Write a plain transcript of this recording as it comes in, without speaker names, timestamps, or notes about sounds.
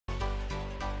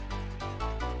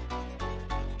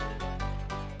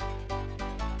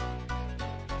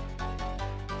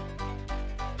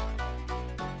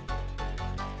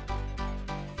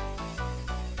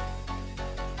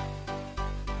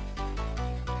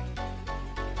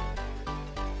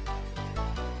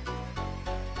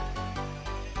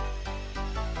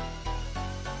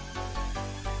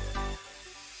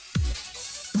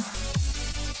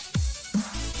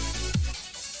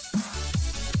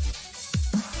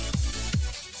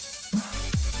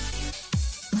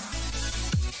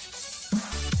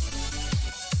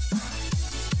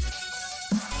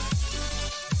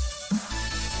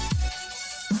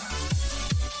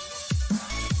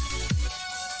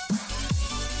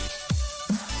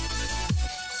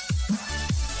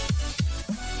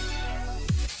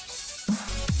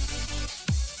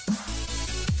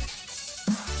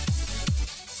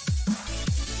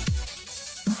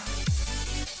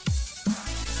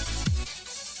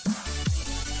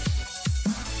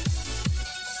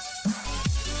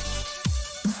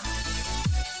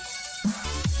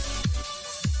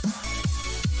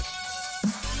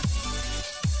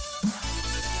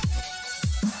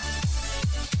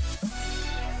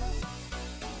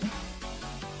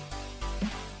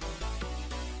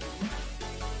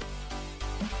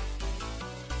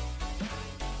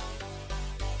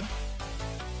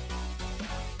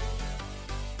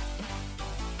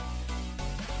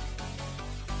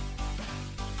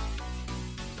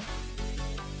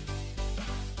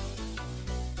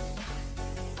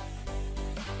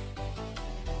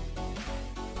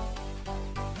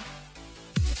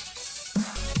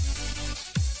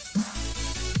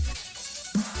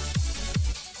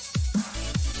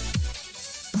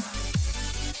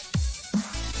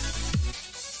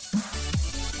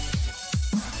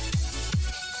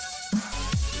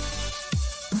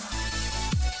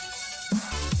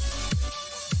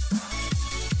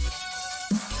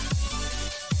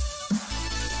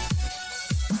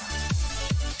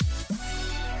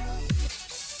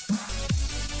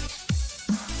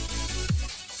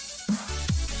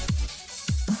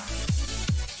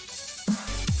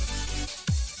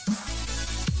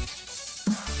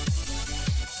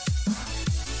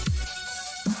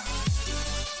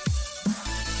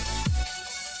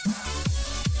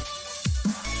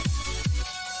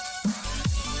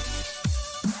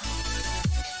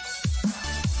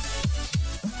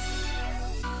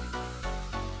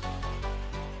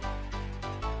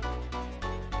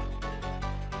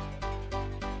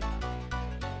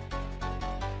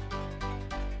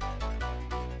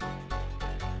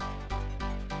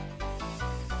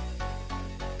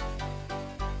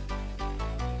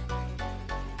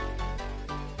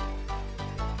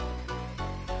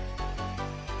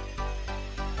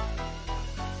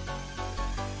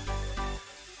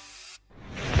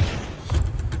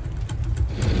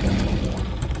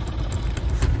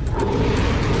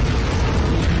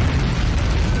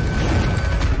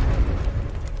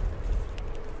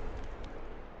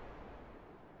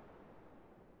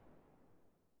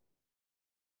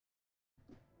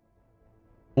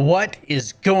What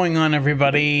is going on,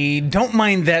 everybody? Don't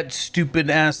mind that stupid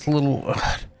ass little...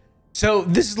 Ugh. So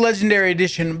this is Legendary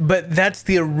Edition, but that's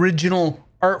the original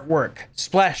artwork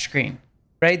splash screen,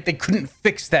 right? They couldn't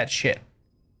fix that shit.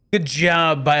 Good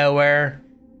job, BioWare.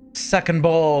 Sucking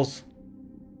balls.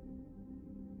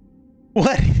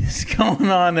 What is going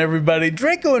on, everybody?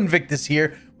 Draco Invictus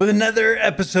here with another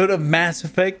episode of Mass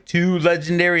Effect 2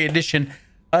 Legendary Edition.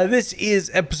 This is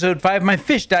episode 5. My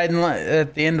fish died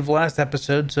at the end of last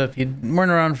episode, so if you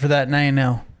weren't around for that, now you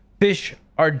know. Fish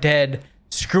are dead.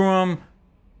 Screw them.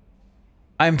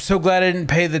 I'm so glad I didn't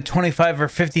pay the 25 or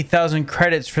 50,000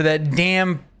 credits for that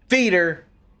damn feeder.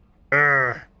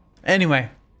 Anyway.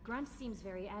 Grunt seems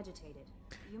very agitated.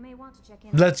 You may want to check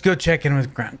in. Let's go check in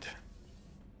with Grunt.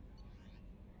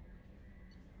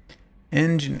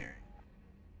 Engineering.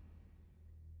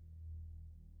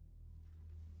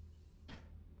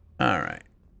 All right.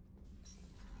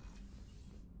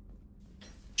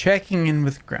 Checking in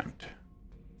with Grunt.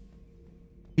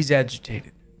 He's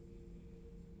agitated.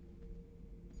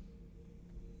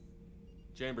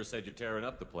 Chambers said you're tearing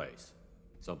up the place.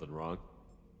 Something wrong?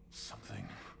 Something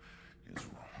is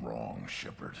wrong,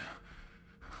 Shepard.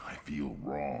 I feel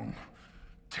wrong.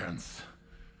 Tense.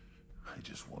 I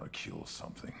just want to kill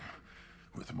something.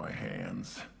 With my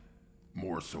hands.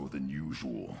 More so than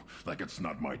usual. Like it's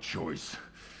not my choice.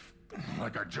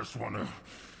 Like I just want to...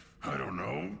 I don't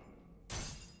know.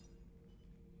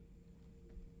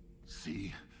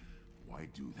 See? Why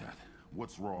do that?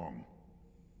 What's wrong?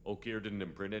 𝐂𝐡𝐚𝐧𝐧𝐞𝐥 didn't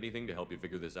imprint anything to help you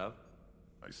figure this out?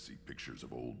 I see pictures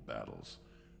of old battles.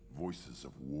 Voices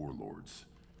of warlords.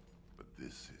 But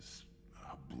this is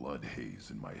a blood haze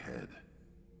in my head.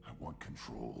 I want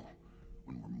control.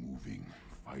 When we're moving,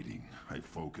 fighting, I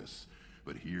focus.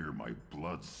 But here my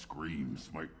blood screams,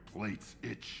 my plates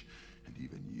itch. And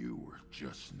even you are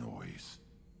just noise.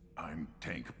 I'm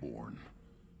tank-born.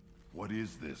 What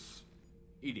is this?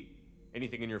 EDI,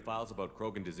 anything in your files about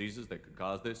Krogan diseases that could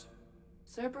cause this?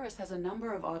 Cerberus has a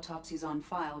number of autopsies on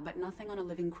file, but nothing on a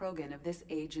living Krogan of this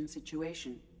age and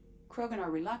situation. Krogan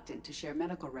are reluctant to share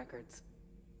medical records.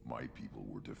 My people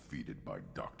were defeated by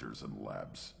doctors and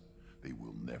labs. They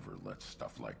will never let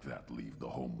stuff like that leave the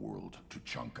homeworld to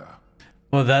𝐂𝐡𝐚𝐧𝐬𝐭.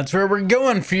 Well, that's where we're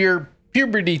going for your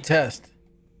puberty test.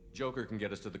 Joker can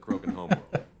get us to the Krogan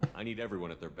homeworld. I need everyone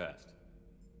at their best.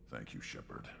 Thank you,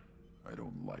 Shepard. I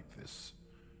don't like this.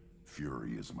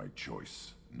 Fury is my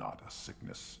choice, not a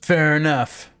sickness. Fair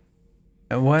enough.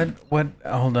 What?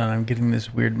 Hold on, I'm getting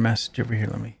this weird message over here.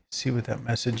 Let me see what that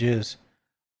message is.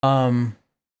 I'll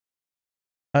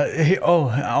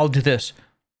do this.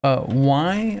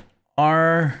 Why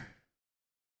are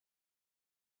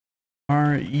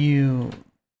you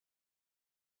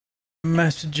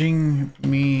messaging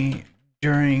me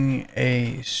during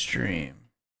a stream?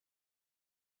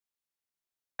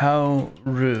 How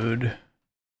rude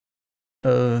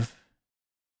of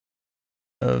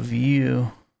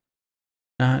you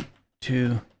not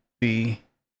to be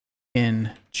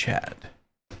in chat.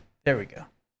 There we go.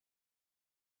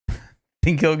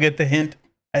 Think he'll get the hint?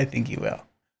 I think he will.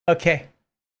 Okay.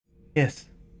 Yes.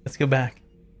 Let's go back.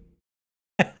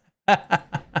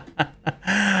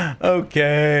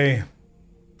 Okay.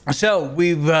 So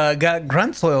we've got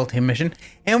Grunt's loyalty mission,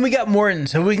 and we got Morton,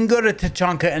 so we can go to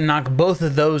𝐂𝐴𝐚𝐧𝐽𝐸 and knock both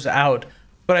of those out.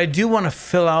 But I do want to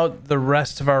fill out the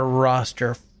rest of our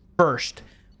roster first,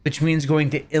 which means going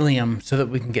to Ilium so that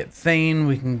we can get Thane,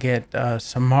 we can get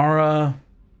Samara.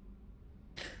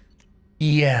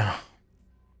 Yeah.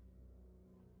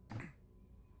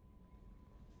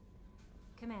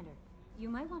 Commander, you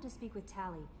might want to speak with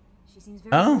Tali. She seems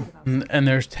very Oh, worried about something. and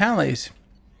there's Tally's.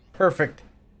 Perfect.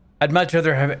 I'd much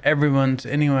rather have everyone's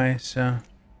anyway, so.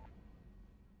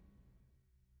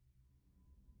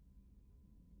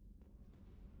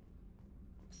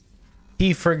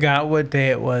 He forgot what day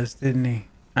it was, didn't he?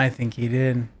 I think he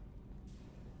did.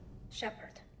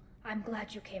 Shepard, I'm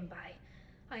glad you came by.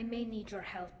 I may need your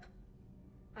help.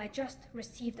 I just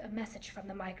received a message from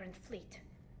the migrant fleet.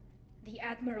 The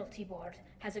Admiralty Board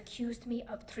has accused me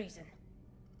of treason.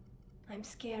 I'm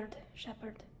scared,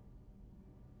 Shepard.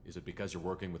 Is it because you're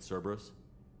working with Cerberus?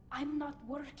 I'm not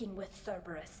working with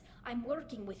Cerberus. I'm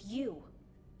working with you.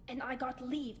 And I got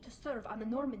leave to serve on the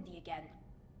Normandy again.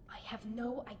 I have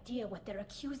no idea what they're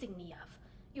accusing me of.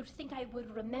 You'd think I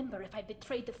would remember if I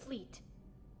betrayed the fleet.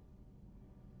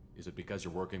 Is it because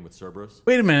you're working with Cerberus?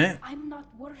 Wait a minute. I'm not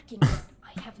working with...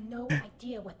 I have no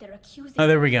idea what they're accusing Oh,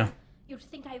 there we me go. of. You'd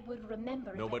think I would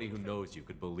remember Nobody if I who knows you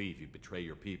could believe you'd betray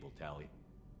your people, Tali.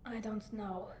 I don't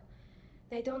know.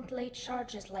 They don't lay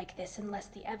charges like this unless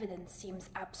the evidence seems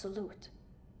absolute.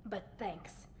 But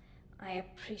thanks. I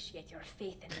appreciate your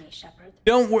faith in me, Shepard.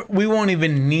 We won't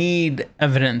even need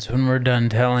evidence when we're done,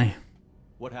 Tally.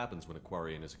 What happens when a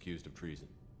Quarian is accused of treason?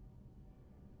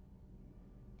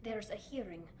 There's a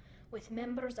hearing, with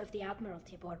members of the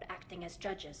Admiralty Board acting as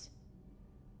judges.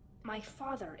 My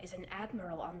father is an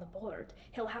admiral on the board.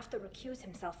 He'll have to recuse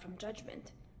himself from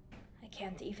judgment. I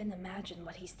can't even imagine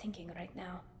what he's thinking right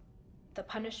now. The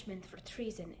punishment for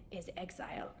treason is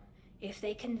exile. If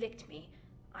they convict me,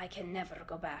 I can never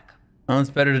go back. Well, it's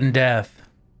better than death.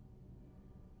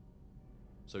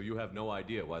 So you have no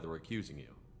idea why they're accusing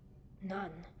you?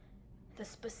 None. The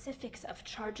specifics of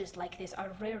charges like this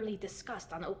are rarely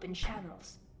discussed on open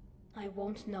channels. I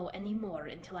won't know any more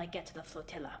until I get to the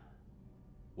flotilla.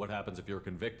 What happens if you're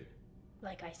convicted?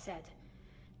 Like I said,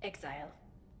 exile.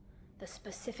 The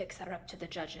specifics are up to the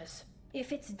judges.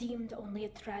 If it's deemed only a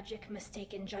tragic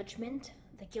mistake in judgment,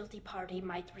 the guilty party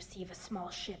might receive a small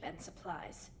ship and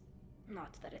supplies.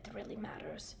 Not that it really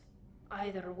matters.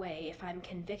 Either way, if I'm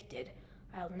convicted,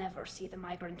 I'll never see the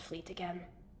migrant fleet again.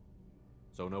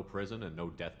 So no prison and no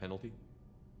death penalty?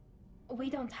 We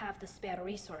don't have the spare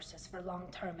resources for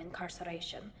long-term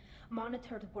incarceration.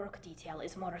 Monitored work detail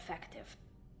is more effective.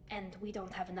 And we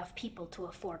don't have enough people to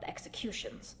afford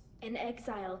executions. An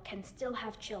exile can still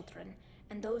have children,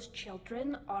 and those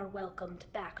children are welcomed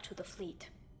back to the fleet.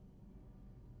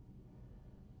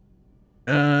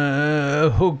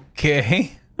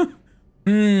 Okay.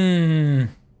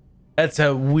 That's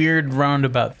a weird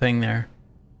roundabout thing there.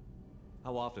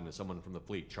 How often is someone from the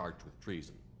fleet charged with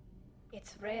treason?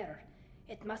 It's rare.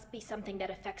 It must be something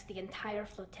that affects the entire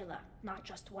flotilla, not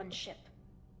just one ship.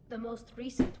 The most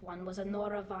recent one was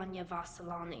Anora Vanya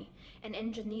Vassilani, an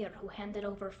engineer who handed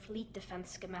over fleet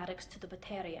defense schematics to the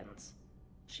Batarians.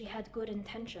 She had good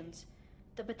intentions.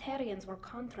 The Batarians were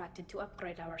contracted to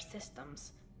upgrade our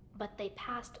systems, but they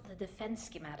passed the defense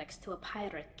schematics to a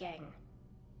pirate gang.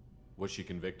 Was she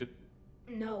convicted?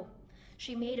 No.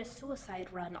 She made a suicide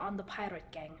run on the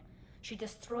pirate gang. She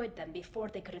destroyed them before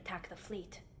they could attack the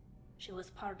fleet. She was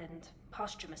pardoned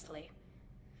posthumously.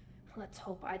 Let's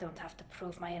hope I don't have to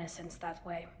prove my innocence that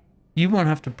way. You won't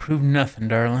have to prove nothing,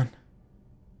 darling.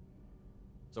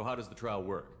 So how does the trial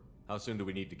work? How soon do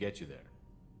we need to get you there?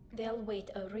 They'll wait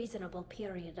a reasonable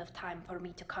period of time for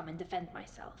me to come and defend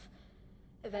myself.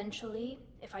 Eventually,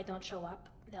 if I don't show up,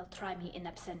 they'll try me in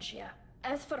absentia.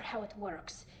 As for how it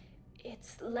works,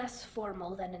 it's less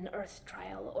formal than an Earth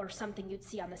trial or something you'd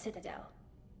see on the Citadel.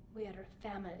 We're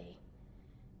family.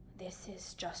 This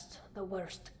is just the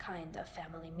worst kind of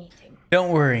family meeting.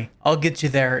 Don't worry, I'll get you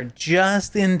there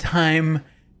just in time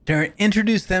to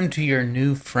introduce them to your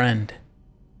new friend,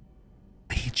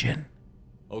 Legion.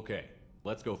 Okay,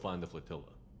 let's go find the flotilla.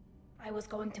 I was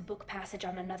going to book passage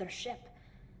on another ship.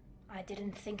 I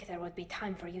didn't think there would be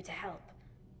time for you to help.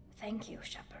 Thank you,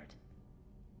 Shepard.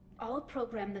 I'll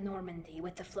program the Normandy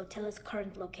with the flotilla's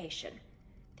current location.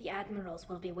 The admirals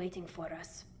will be waiting for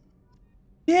us.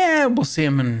 Yeah, we'll see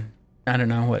him in, I don't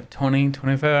know, what, 20,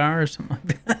 25 hours,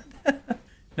 something like that.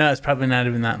 No, it's probably not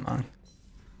even that long.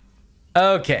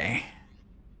 Okay.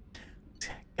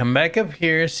 Come back up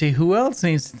here, see who else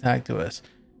needs to talk to us.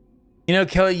 You know,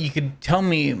 Kelly, you could tell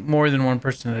me more than one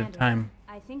person at a time.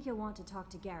 I think you'll want to talk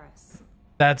to Garrus.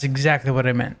 That's exactly what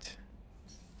I meant.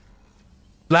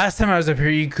 Last time I was up here,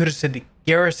 you could have said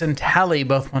Garrus and Tally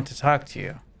both want to talk to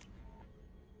you.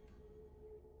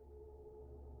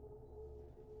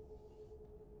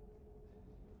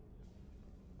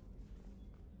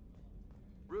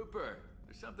 Rupert,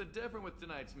 there's something different with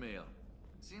tonight's meal.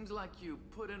 Seems like you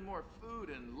put in more food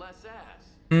and less ass.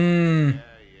 Yeah,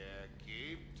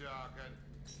 keep talking.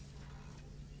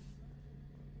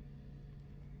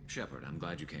 Shepard, I'm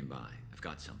glad you came by. I've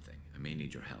got something. I may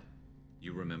need your help.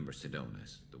 You remember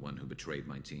Sidonus, the one who betrayed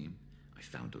my team? I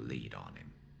found a lead on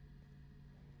him.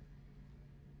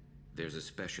 There's a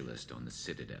specialist on the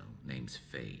Citadel, name's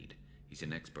Fade. He's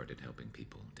an expert at helping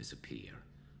people disappear.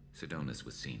 Sidonus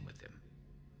was seen with him.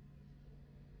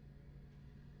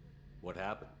 What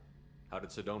happened? How did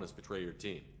Sidonus betray your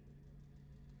team?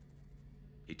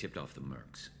 He tipped off the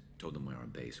mercs, told them where our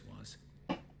base was.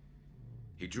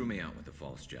 He drew me out with a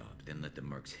false job, then let the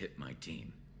mercs hit my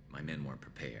team. My men weren't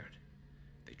prepared.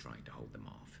 They tried to hold them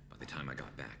off. By the time I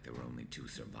got back, there were only 2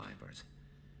 survivors.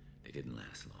 They didn't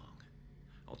last long.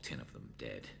 All 10 of them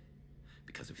dead.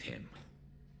 Because of him.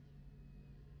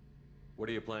 What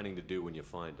are you planning to do when you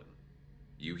find him?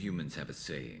 You humans have a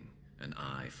saying. An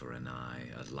eye for an eye,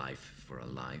 a life for a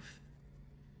life.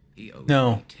 He owes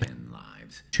me 10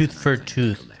 lives. Tooth for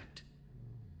tooth.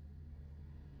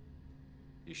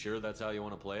 You sure that's how you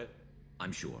want to play it?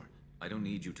 I'm sure. I don't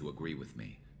need you to agree with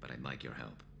me, but I'd like your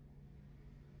help.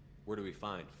 Where do we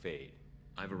find Fade?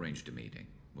 I've arranged a meeting.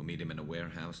 We'll meet him in a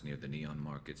warehouse near the Neon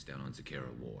Markets down on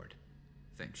𝐂𝐴𝐴 Ward.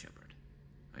 Thanks, Shepard.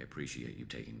 I appreciate you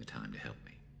taking the time to help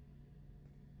me.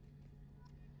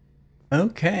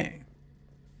 Okay.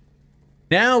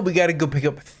 Now we got to go pick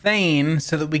up Thane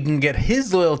so that we can get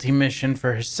his loyalty mission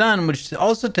for his son, which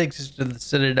also takes us to the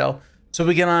Citadel, so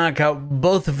we can knock out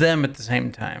both of them at the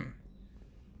same time.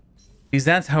 Because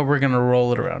that's how we're going to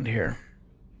roll it around here.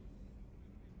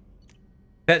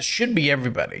 That should be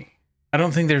everybody. I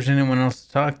don't think there's anyone else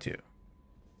to talk to.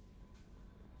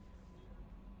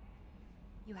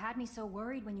 You had me so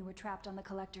worried when you were trapped on the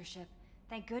collector ship.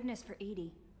 Thank goodness for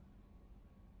𝐂𝐡𝐚𝐧𝐬𝐭.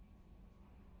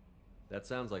 That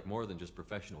sounds like more than just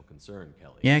professional concern,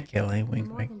 Kelly. Yeah, Kelly, wink, You're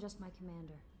more wink. than just my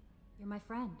commander. You're my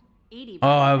friend. 𝐂𝐡𝐚𝐧𝐬𝐭. Oh,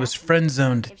 I was friend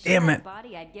zoned. If she Damn had it. a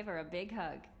body, I'd give her a big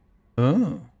hug.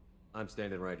 Oh. I'm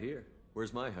standing right here.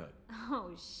 Where's my hug?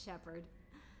 Oh, Shepard.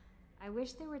 I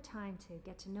wish there were time to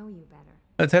get to know you better.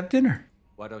 Let's have dinner.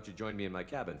 Why don't you join me in my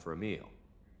cabin for a meal?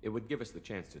 It would give us the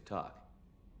chance to talk.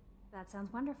 That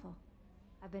sounds wonderful.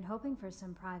 I've been hoping for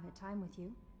some private time with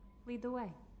you. Lead the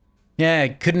way. Yeah, I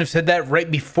couldn't have said that right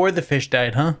before the fish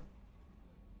died, huh?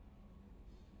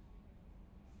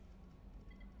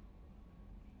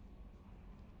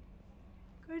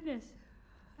 Goodness.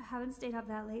 I haven't stayed up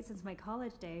that late since my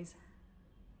college days.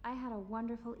 I had a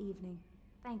wonderful evening.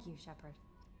 Thank you, Shepard.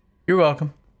 You're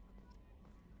welcome.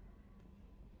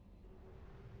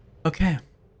 Okay.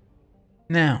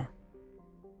 Now.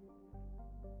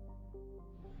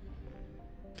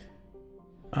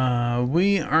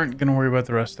 We aren't going to worry about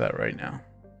the rest of that right now.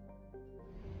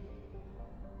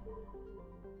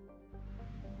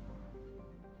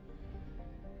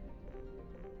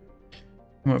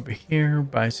 Come over here,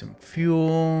 buy some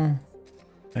fuel,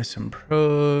 buy some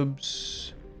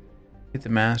probes, get the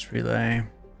mass relay.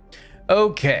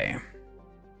 Okay.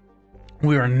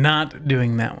 We are not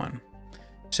doing that one.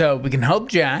 So we can help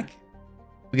Jack.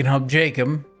 We can help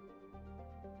Jacob.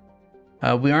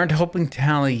 We aren't helping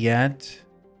Tali yet.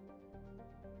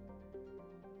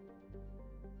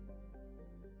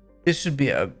 This should be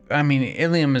a, I mean,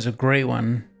 𝐂𝐴𝐴𝐴 is a great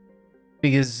one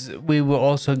because we will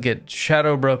also get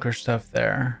Shadow Broker stuff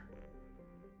there.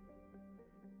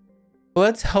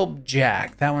 Let's help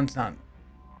Jack. That one's not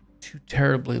too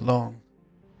terribly long.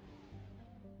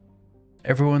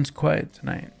 Everyone's quiet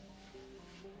tonight.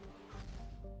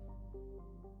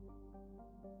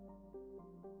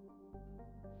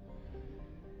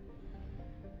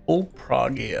 Old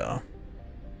Pragia.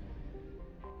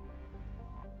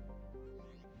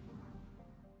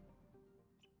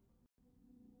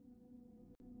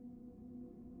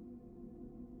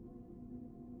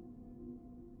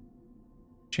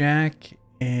 Jack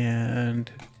and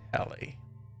Tali.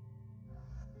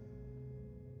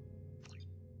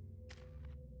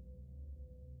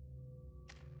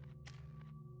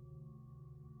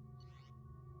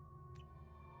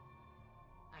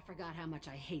 I forgot how much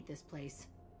I hate this place.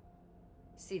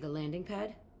 See the landing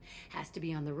pad? Has to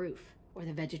be on the roof, or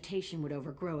the vegetation would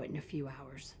overgrow it in a few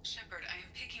hours. Shepard, I am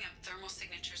picking up thermal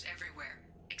signatures everywhere,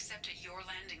 except at your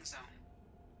landing zone.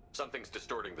 Something's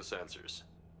distorting the sensors.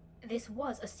 This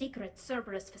was a secret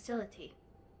Cerberus facility.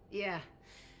 Yeah,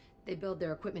 they build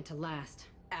their equipment to last.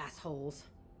 Assholes.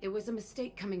 It was a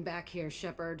mistake coming back here,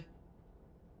 Shepard.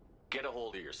 Get a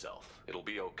hold of yourself. It'll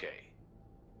be okay.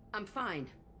 I'm fine.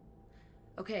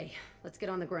 Okay, let's get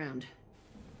on the ground.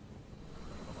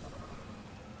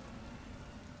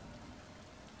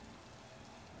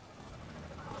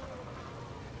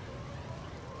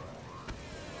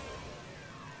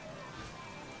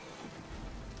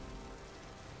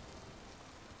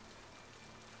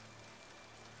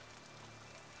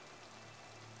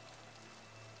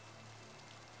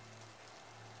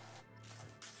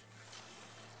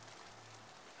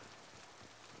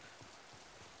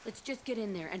 Let's just get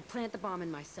in there and plant the bomb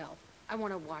in myself. I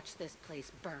want to watch this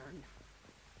place burn.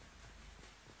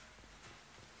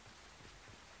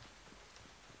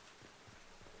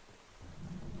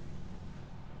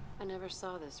 I never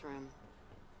saw this room.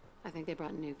 I think they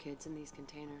brought new kids in these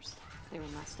containers. They were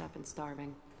messed up and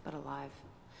starving, but alive.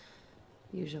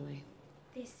 Usually.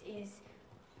 This is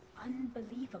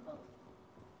unbelievable.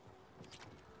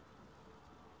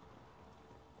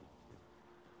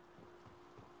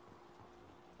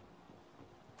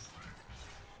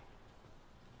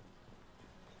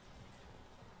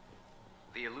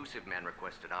 The elusive man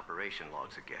requested operation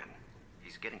logs again.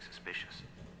 He's getting suspicious.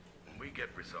 When we get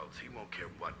results, he won't care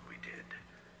what we did.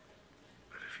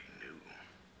 But if he knew...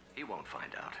 He won't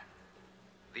find out.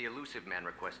 The elusive man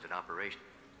requested operation...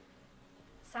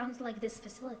 Sounds like this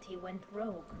facility went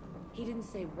rogue. He didn't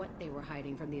say what they were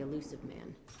hiding from the elusive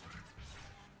man.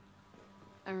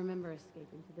 I remember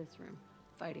escaping to this room,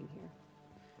 fighting here.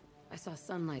 I saw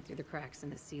sunlight through the cracks in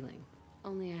the ceiling.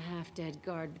 Only a half-dead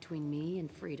guard between me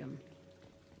and freedom.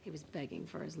 He was begging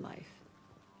for his life.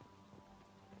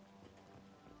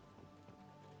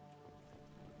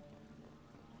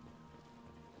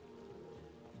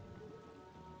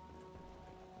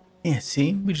 Yeah,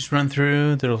 see? We just run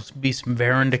through. There'll be some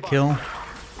Varen to kill.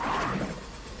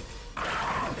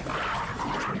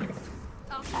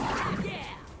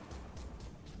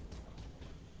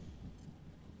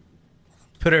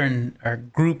 Put our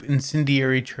group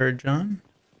incendiary charge on.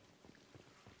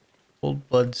 Old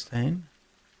bloodstain.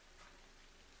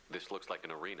 This looks like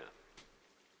an arena.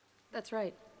 That's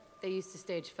right. They used to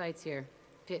stage fights here.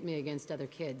 Pit me against other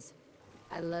kids.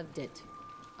 I loved it.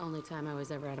 Only time I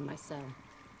was ever out of my cell.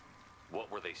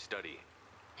 What were they studying?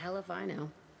 Hell if I know.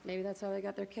 Maybe that's how they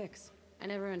got their kicks. I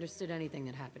never understood anything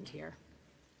that happened here.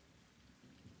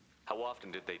 How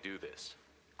often did they do this?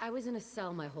 I was in a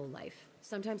cell my whole life.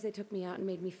 Sometimes they took me out and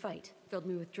made me fight. Filled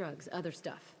me with drugs, other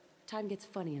stuff. Time gets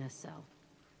funny in a cell.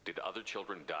 Did other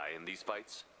children die in these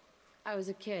fights? I was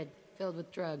a kid, filled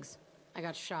with drugs. I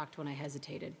got shocked when I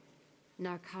hesitated.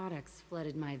 Narcotics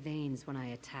flooded my veins when I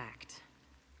attacked.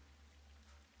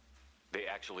 They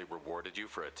actually rewarded you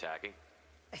for attacking?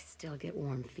 I still get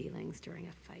warm feelings during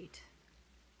a fight.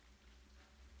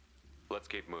 Let's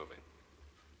keep moving.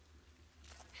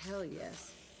 Hell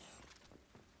yes.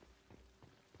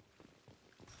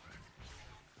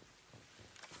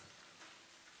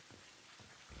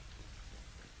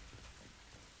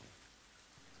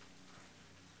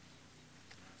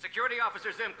 Security Officer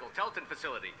𝐂𝐚𝐧𝐬𝐭, Telton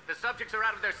facility. The subjects are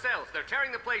out of their cells. They're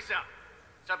tearing the place up.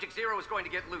 Subject 0 is going to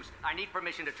get loose. I need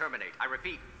permission to terminate. I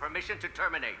repeat, permission to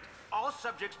terminate. All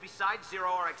subjects besides 0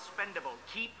 are expendable.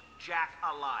 Keep Jack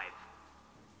alive.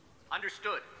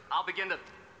 Understood. I'll begin the...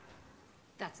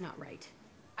 That's not right.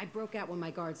 I broke out when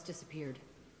my guards disappeared.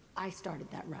 I started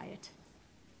that riot.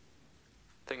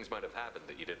 Things might have happened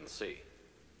that you didn't see.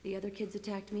 The other kids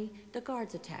attacked me. The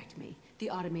guards attacked me. The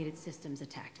automated systems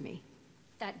attacked me.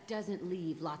 That doesn't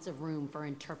leave lots of room for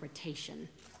interpretation.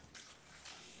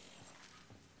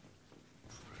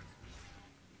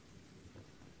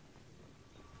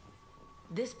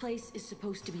 This place is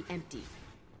supposed to be empty.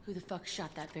 Who the fuck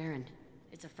shot that Baron?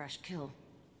 It's a fresh kill.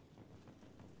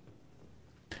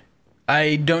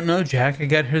 I don't know, Jack. I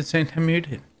got here the same time you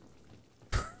did.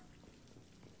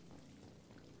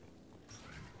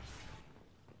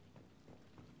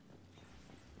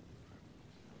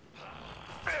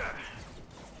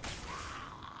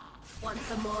 Want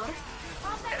some more?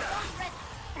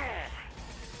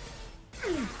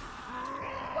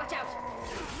 Watch out!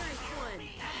 Nice one.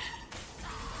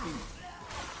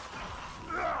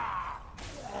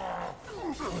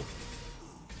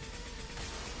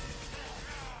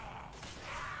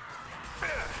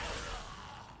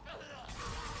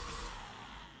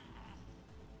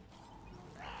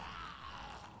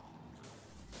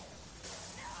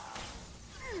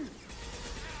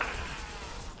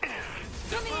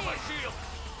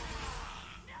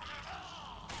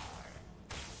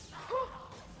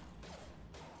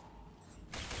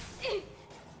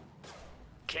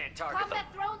 Can't target them. Combat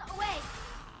thrown away!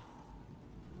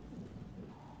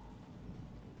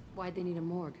 Why'd they need a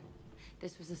morgue?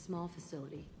 This was a small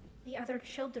facility. The other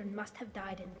children must have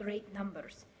died in great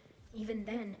numbers. Even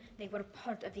then, they were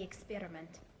part of the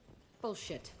experiment.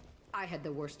 Bullshit. I had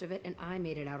the worst of it, and I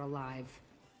made it out alive.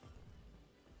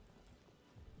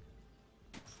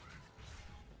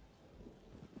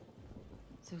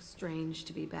 So strange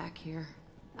to be back here.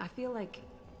 I feel like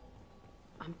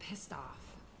I'm pissed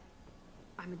off.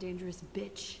 I'm a dangerous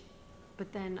bitch.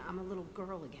 But then I'm a little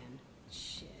girl again.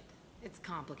 Shit. It's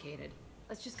complicated.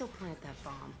 Let's just go plant that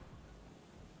bomb.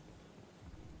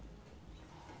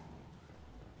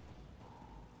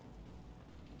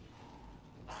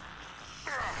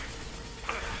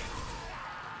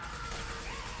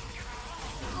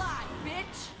 Fly,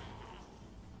 bitch!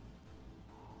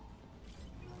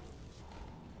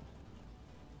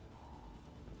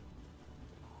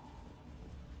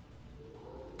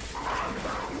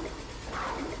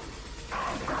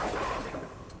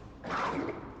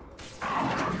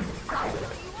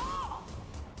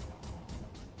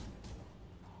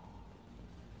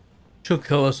 She'll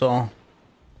kill us all.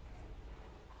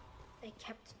 They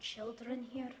kept children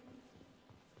here?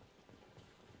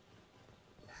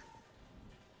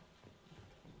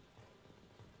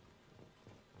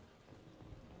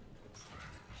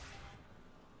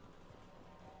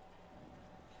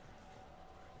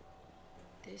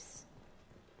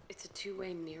 It's a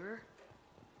two-way mirror?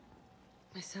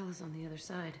 My cell is on the other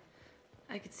side.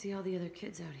 I could see all the other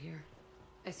kids out here.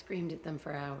 I screamed at them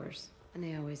for hours. and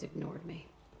they always ignored me.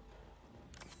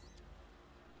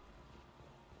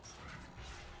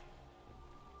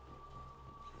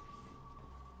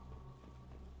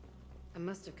 I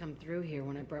must have come through here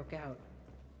when I broke out,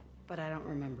 but I don't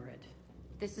remember it.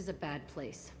 This is a bad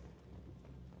place.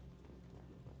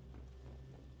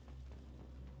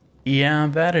 Yeah,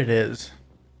 that it is.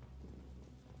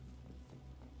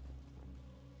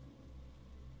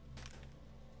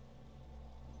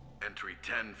 Entry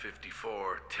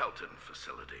 1054, Telton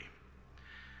Facility.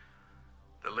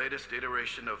 The latest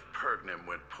iteration of Pergnim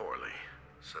went poorly.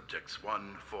 Subjects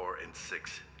 1, 4, and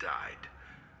 6 died.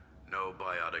 No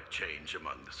biotic change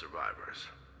among the survivors.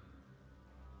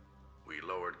 We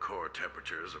lowered core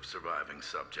temperatures of surviving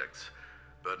subjects,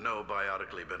 but no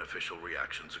biotically beneficial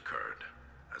reactions occurred.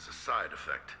 As a side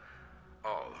effect,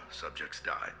 all subjects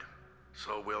died.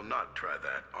 So we'll not try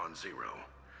that on Zero.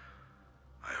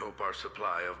 I hope our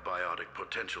supply of biotic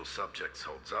potential subjects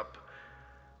holds up.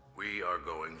 We are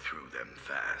going through them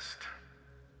fast.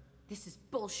 This is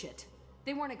bullshit.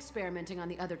 They weren't experimenting on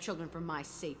the other children for my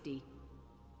safety.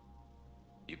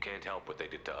 You can't help what they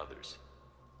did to others.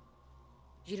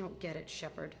 You don't get it,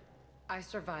 Shepard. I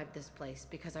survived this place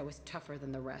because I was tougher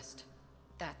than the rest.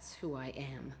 That's who I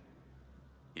am.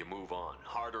 You move on,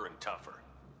 harder and tougher.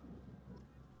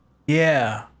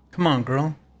 Yeah. Come on,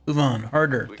 girl. Move on.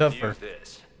 Harder, We tougher. can use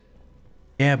this.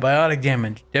 Yeah, biotic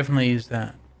damage. Definitely use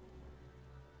that.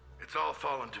 It's all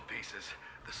fallen to pieces.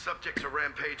 The subjects are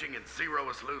rampaging and Zero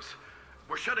is loose.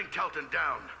 We're shutting Telton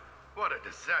down. What a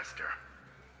disaster.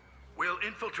 We'll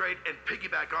infiltrate and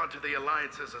piggyback onto the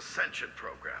Alliance's Ascension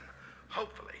program.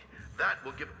 Hopefully, that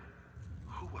will give...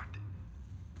 What?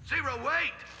 Zero,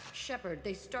 wait! Shepard,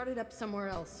 they started up somewhere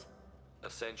else.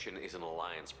 Ascension is an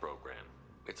alliance program.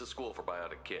 It's a school for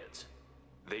biotic kids.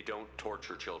 They don't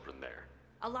torture children there.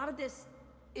 A lot of this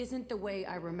isn't the way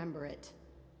I remember it.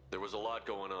 There was a lot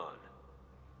going on.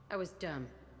 I was dumb.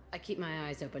 I keep my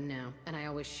eyes open now, and I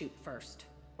always shoot first.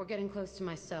 We're getting close to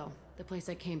my cell, the place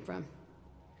I came from.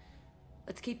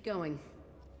 Let's keep going.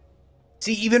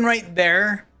 See, even right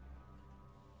there,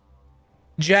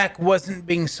 Jack wasn't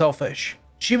being selfish.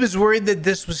 She was worried that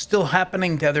this was still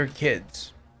happening to other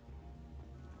kids.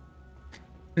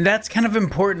 And that's kind of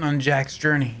important on Jack's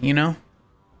journey, you know?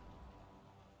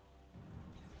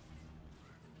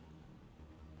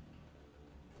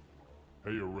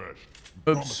 Hey, Aresh, you Oops.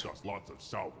 promised us lots of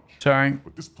salvage. Sorry.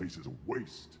 But this place is a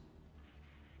waste.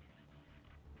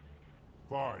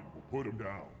 Fine, we'll put him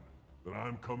down. Then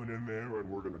I'm coming in there and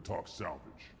we're gonna talk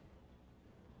salvage.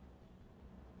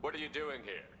 What are you doing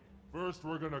here? First,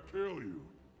 we're gonna kill you.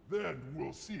 Then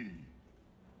we'll see.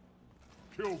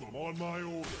 Kill them on my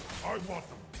order. I want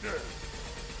them dead.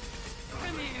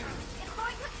 Come here. It's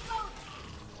going to explode!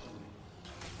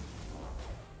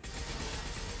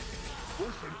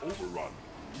 Push and overrun.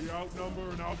 We outnumber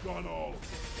and outgun all.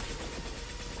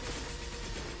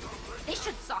 They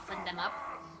should soften them up.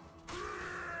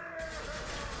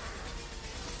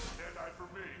 Deadeye for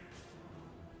me.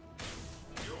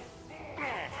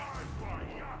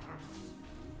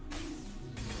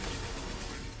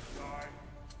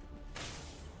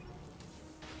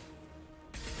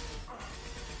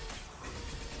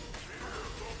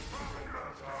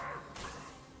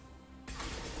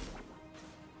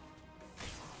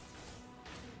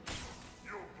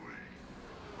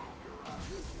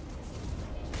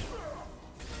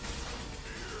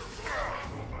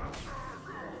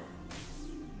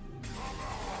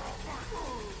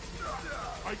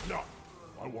 Now,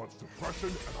 I want suppression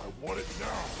and I want it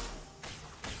now.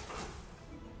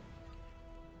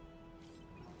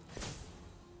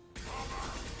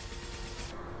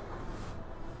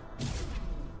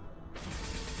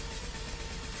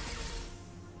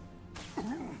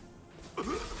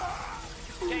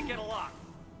 Can't get a lock.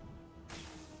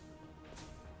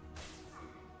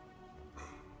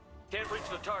 Can't reach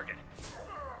the target.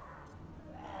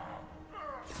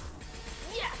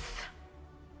 Yes!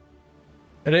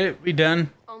 That it? We done?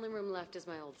 Only room left is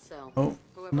my old cell. Oh,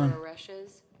 Whoever no. Aresh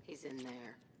is, he's in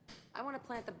there. I want to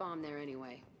plant the bomb there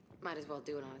anyway. Might as well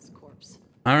do it on his corpse.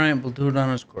 Alright, we'll do it on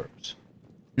his corpse.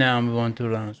 Now we won't do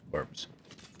it on his corpse.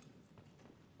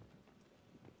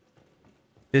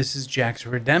 This is Jack's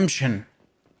redemption.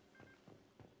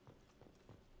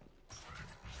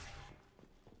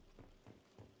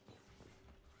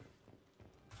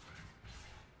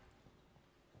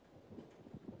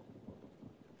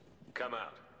 Come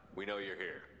out. We know you're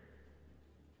here.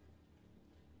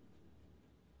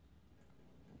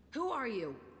 Who are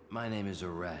you? My name is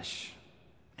Aresh,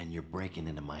 and you're breaking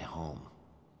into my home.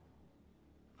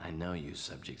 I know you,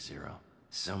 Subject Zero.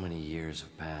 So many years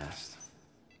have passed,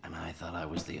 and I thought I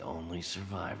was the only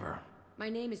survivor. My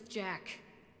name is Jack.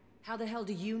 How the hell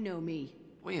do you know me?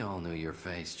 We all knew your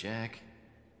face, Jack.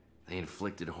 They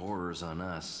inflicted horrors on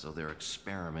us so their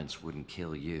experiments wouldn't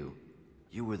kill you.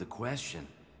 You were the question,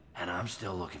 and I'm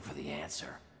still looking for the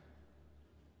answer.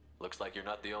 Looks like you're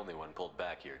not the only one pulled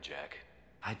back here, Jack.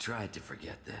 I tried to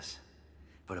forget this,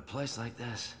 but a place like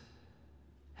this,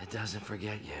 it doesn't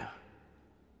forget you.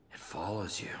 It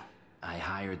follows you. I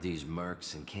hired these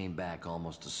mercs and came back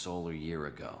almost a solar year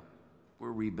ago.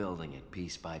 We're rebuilding it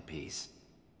piece by piece.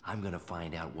 I'm gonna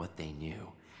find out what they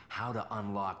knew, how to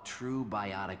unlock true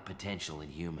biotic potential in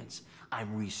humans.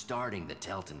 I'm restarting the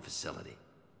𝐂𝐡𝐚 facility.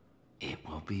 It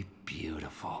will be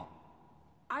beautiful.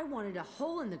 I wanted a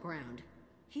hole in the ground.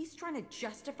 He's trying to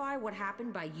justify what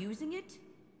happened by using it?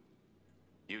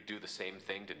 You do the same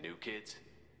thing to new kids?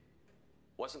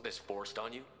 Wasn't this forced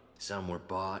on you? Some were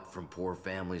bought from poor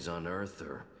families on Earth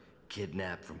or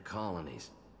kidnapped from colonies.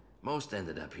 Most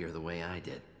ended up here the way I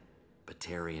did.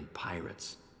 Batarian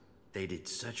pirates. They did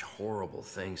such horrible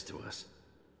things to us.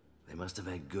 They must have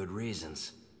had good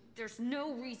reasons. There's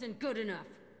no reason good enough.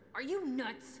 Are you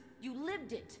nuts? You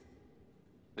lived it.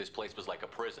 This place was like a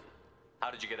prison.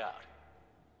 How did you get out?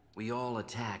 We all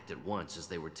attacked at once as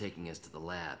they were taking us to the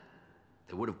lab.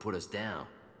 They would have put us down.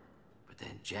 But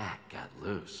then Jack got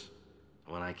loose.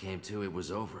 When I came to, it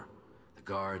was over. The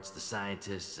guards, the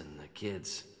scientists, and the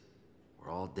kids were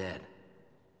all dead.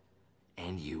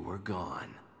 And you were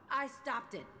gone. I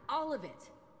stopped it. All of it.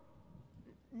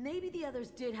 Maybe the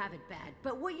others did have it bad,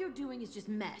 but what you're doing is just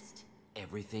messed.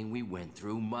 Everything we went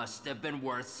through must have been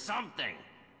worth something.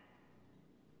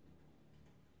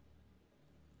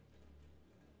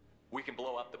 We can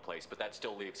blow up the place, but that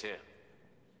still leaves him.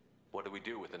 What do we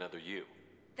do with another you?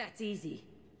 That's easy.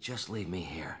 Just leave me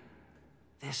here.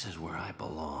 This is where I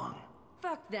belong.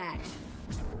 Fuck that.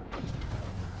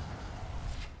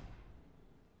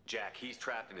 Jack, he's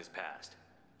trapped in his past.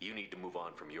 You need to move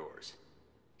on from yours.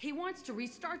 He wants to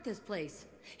restart this place.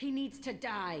 He needs to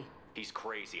die. He's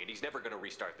crazy, and he's never gonna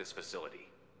restart this facility.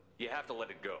 You have to let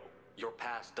it go. Your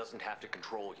past doesn't have to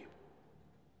control you.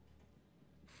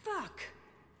 Fuck!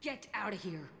 Get out of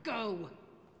here. Go!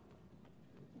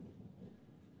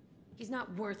 He's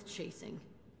not worth chasing.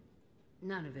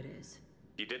 None of it is.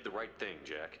 You did the right thing,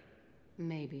 Jack.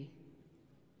 Maybe.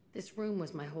 This room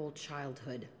was my whole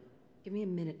childhood. Give me a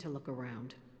minute to look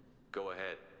around. Go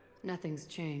ahead. Nothing's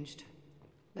changed,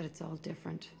 but it's all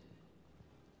different.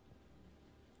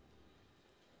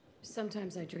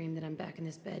 Sometimes I dream that I'm back in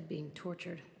this bed being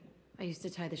tortured. I used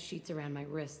to tie the sheets around my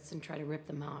wrists and try to rip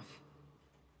them off.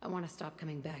 I want to stop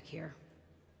coming back here.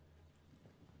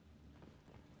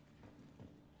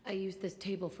 I used this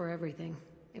table for everything.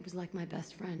 It was like my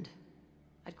best friend.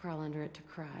 I'd crawl under it to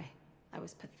cry. I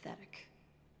was pathetic.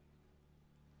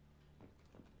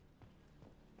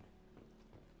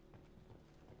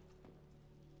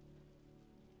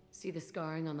 See the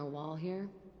scarring on the wall here?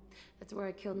 That's where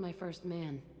I killed my first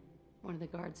man. One of the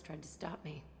guards tried to stop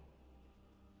me.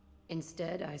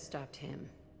 Instead, I stopped him.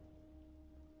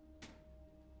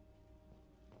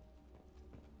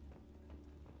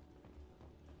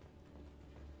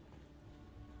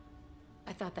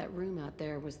 I thought that room out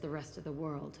there was the rest of the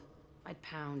world. I'd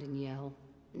pound and yell.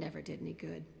 Never did any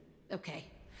good. Okay,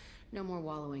 no more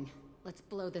wallowing. Let's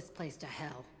blow this place to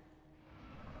hell.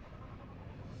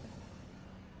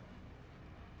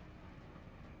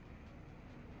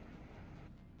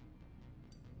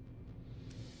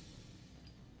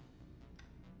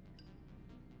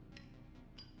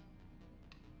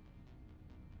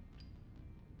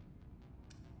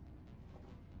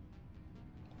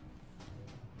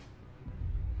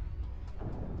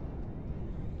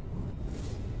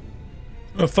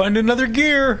 I'll find another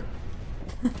gear.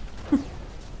 That's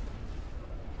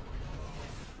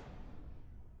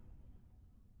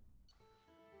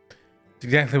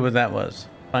exactly what that was.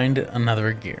 Find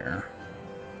another gear.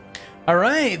 All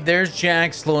right, there's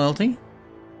Jack's loyalty.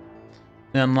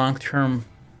 Then long-term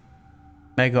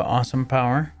mega awesome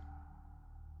power.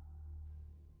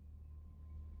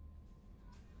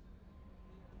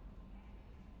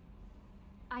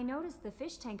 I noticed the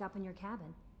fish tank up in your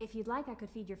cabin. If you'd like, I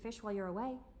could feed your fish while you're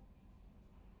away.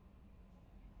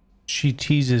 She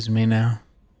teases me now.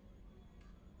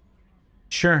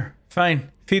 Sure,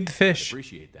 fine. Feed the fish.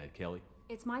 Appreciate that, Kelly.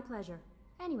 It's my pleasure.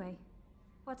 Anyway,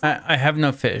 what's up? I have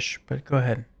no fish, but go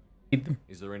ahead. Feed them.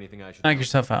 Is there anything I should Knock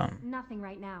yourself out. Nothing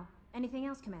right now. Anything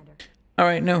else, Commander? All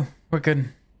right, no, we're good.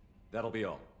 That'll be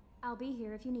all. I'll be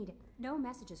here if you need it. No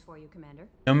messages for you, Commander.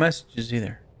 No messages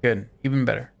either. Good, even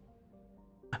better.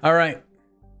 All right.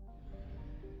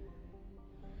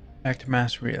 Back to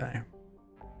mass relay.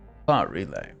 Plot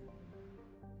relay.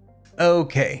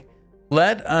 Okay.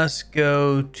 Let us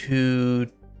go to,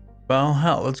 well,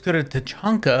 hell, let's go to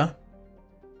𝐂𝐡𝐚𝐧𝐬𝐭.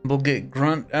 We'll get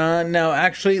Grunt. No,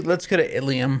 actually, let's go to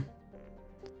𝐂𝐿𝐼um.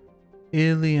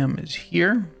 𝐂𝐿𝐼um is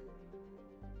here.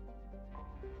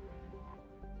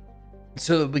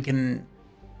 So that we can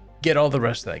get all the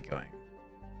rest of that going.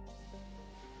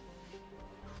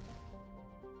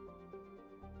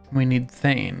 We need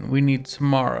Thane. We need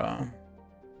Samara.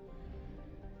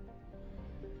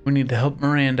 We need to help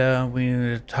Miranda. We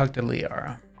need to talk to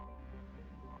Liara.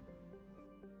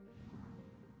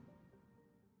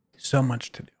 So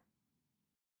much to do.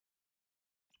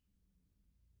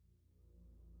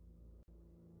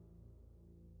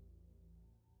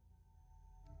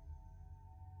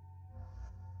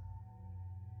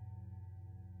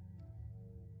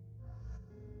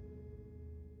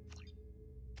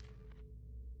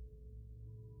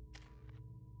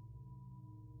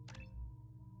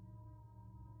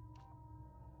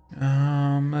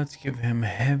 Let's give him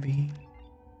heavy.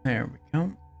 There we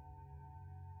go.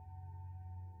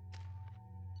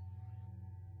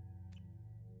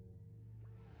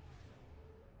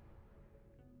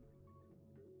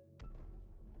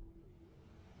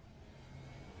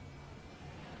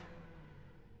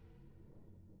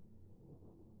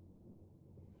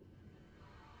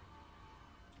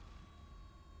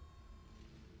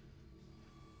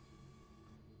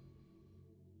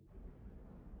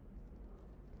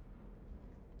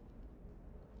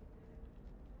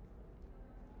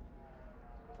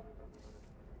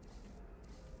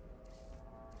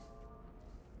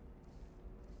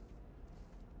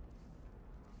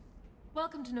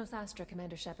 Welcome to Nosastra,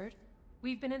 Commander Shepard.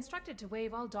 We've been instructed to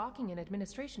waive all docking and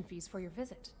administration fees for your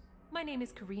visit. My name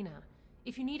is Karina.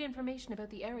 If you need information about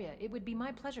the area, it would be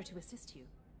my pleasure to assist you.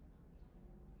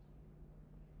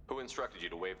 Who instructed you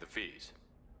to waive the fees?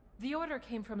 The order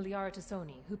came from Liara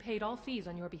T'Soni, who paid all fees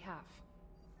on your behalf.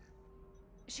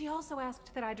 She also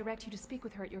asked that I direct you to speak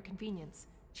with her at your convenience.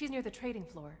 She's near the trading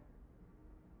floor.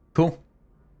 Cool.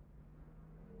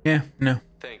 Yeah, no.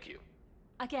 Thank you.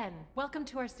 Again, welcome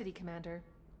to our city, Commander.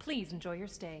 Please enjoy your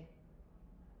stay.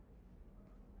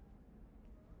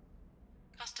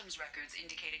 Customs records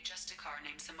indicated just a car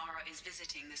named Samara is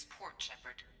visiting this port,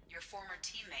 Shepard. Your former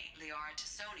teammate, Liara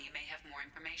T'Soni, may have more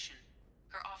information.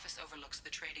 Her office overlooks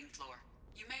the trading floor.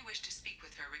 You may wish to speak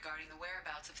with her regarding the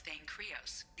whereabouts of Thane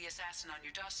𝐂𝐴𝐡𝐚𝐧𝐬𝐭, the assassin on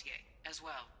your dossier, as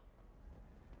well.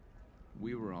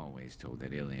 We were always told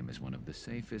that 𝐂𝐿𝐼um is one of the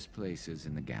safest places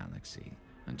in the galaxy,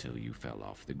 until you fell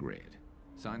off the grid.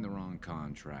 Sign the wrong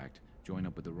contract, join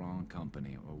up with the wrong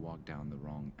company, or walk down the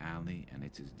wrong alley, and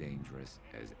it's as dangerous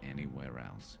as anywhere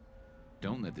else.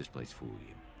 Don't let this place fool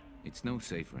you. It's no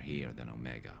safer here than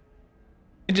Omega.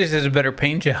 It just has a better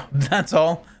paint job, that's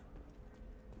all.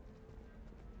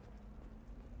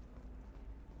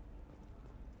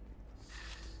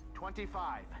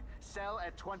 $25. Sell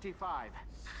at $25.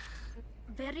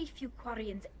 Very few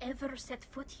Quarians ever set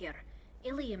foot here.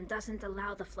 𝐂𝐿𝐼um doesn't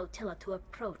allow the flotilla to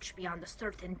approach beyond a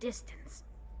certain distance.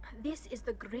 This is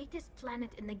the greatest planet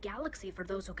in the galaxy for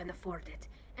those who can afford it,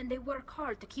 and they work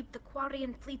hard to keep the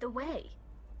Quarian fleet away.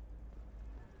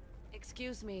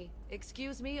 Excuse me,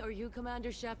 are you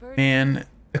Commander Shepard? Man,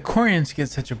 the Quarians get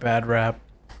such a bad rap.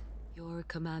 You're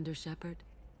Commander Shepard?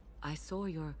 I saw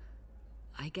your,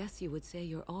 I guess you would say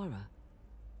your aura.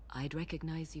 I'd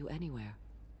recognize you anywhere.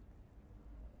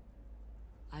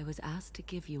 I was asked to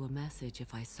give you a message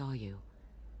if I saw you.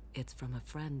 It's from a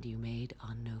friend you made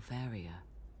on Novaria.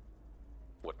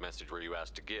 What message were you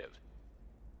asked to give?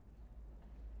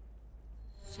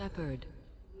 Shepard,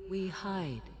 we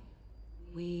hide.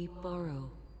 We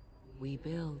burrow. We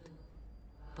build.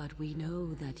 But we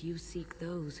know that you seek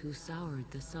those who soured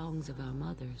the songs of our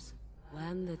mothers.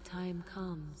 When the time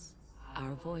comes,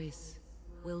 our voice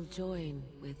will join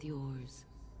with yours,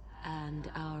 and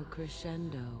our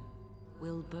crescendo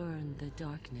will burn the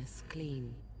darkness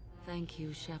clean. Thank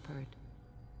you, Shepard.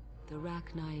 The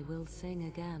Rachni will sing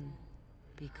again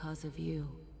because of you.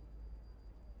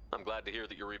 I'm glad to hear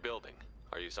that you're rebuilding.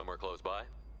 Are you somewhere close by?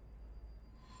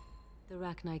 The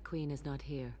Rachni Queen is not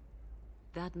here.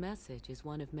 That message is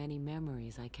one of many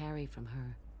memories I carry from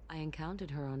her. I encountered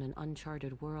her on an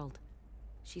uncharted world.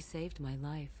 She saved my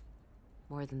life.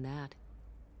 More than that,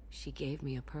 she gave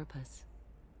me a purpose.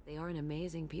 They are an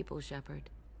amazing people,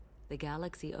 Shepard. The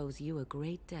galaxy owes you a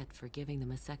great debt for giving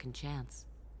them a second chance.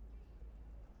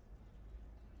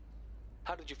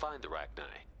 How did you find the Rachni?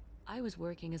 I was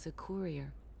working as a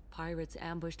courier. Pirates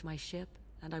ambushed my ship,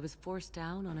 and I was forced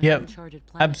down on an uncharted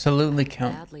planet. Absolutely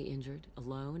count. Badly injured,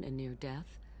 alone, and near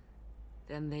death.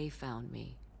 Then they found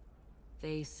me.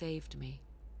 They saved me.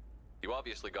 You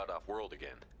obviously got off world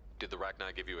again. Did the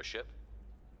Rachni give you a ship?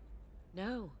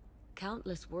 No.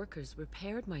 Countless workers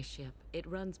repaired my ship. It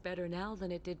runs better now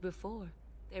than it did before.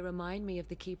 They remind me of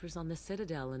the keepers on the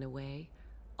Citadel in a way,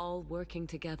 all working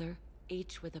together,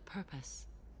 each with a purpose.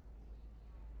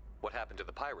 What happened to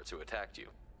the pirates who attacked you?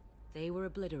 They were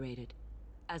obliterated,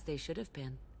 as they should have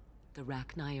been. The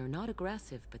Rachni are not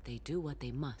aggressive, but they do what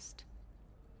they must.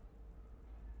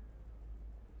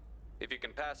 If you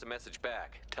can pass a message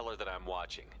back, tell her that I'm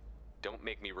watching. Don't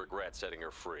make me regret setting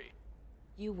her free.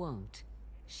 You won't.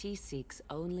 She seeks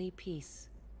only peace.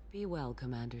 Be well,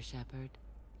 Commander Shepard.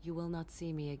 You will not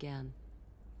see me again.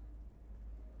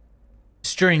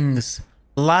 Strings.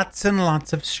 Lots and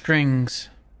lots of strings.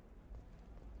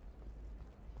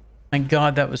 My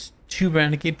god, that was 2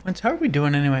 Renegade points. How are we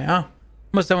doing anyway? Oh,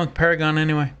 almost done with Paragon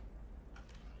anyway.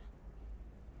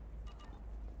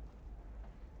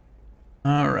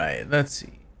 Alright, let's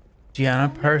see. Gianna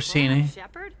Parsini.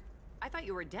 Shepard? I thought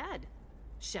you were dead.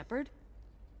 Shepard?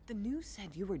 The news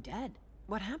said you were dead.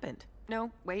 What happened?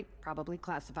 No, wait, probably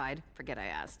classified. Forget I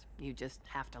asked. You just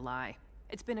have to lie.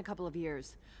 It's been a couple of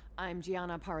years. I'm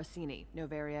Gianna Parsini,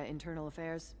 Noveria Internal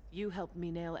Affairs. You helped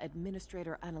me nail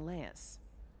Administrator Analeus.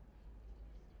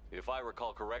 If I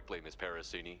recall correctly, Miss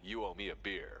Parsini, you owe me a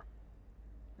beer.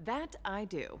 That I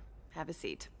do. Have a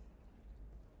seat.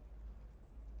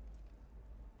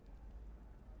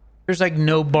 There's like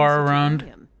no bar around.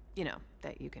 You know,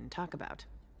 that you can talk about.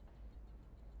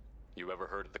 You ever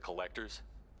heard of the Collectors?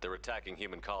 They're attacking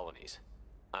human colonies.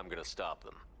 I'm gonna stop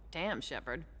them. Damn,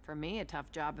 Shepard. For me, a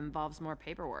tough job involves more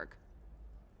paperwork.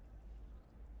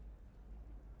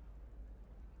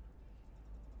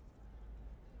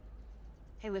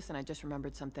 Hey, listen, I just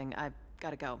remembered something. I've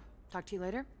gotta go. Talk to you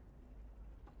later?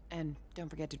 And don't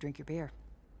forget to drink your beer.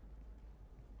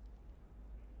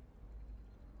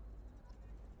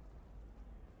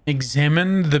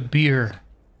 Examine the beer.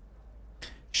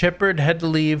 Shepard had to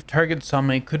leave. Target saw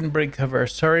me. Couldn't break cover.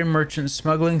 Sorry, merchant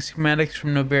smuggling schematics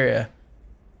from Noveria.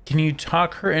 Can you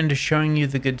talk her into showing you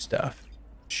the good stuff?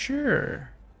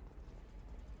 Sure.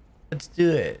 Let's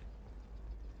do it.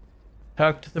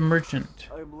 Talk to the merchant.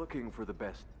 I'm looking for the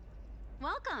best.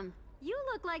 Welcome. You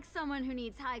look like someone who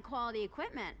needs high quality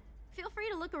equipment. Feel free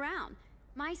to look around.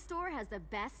 My store has the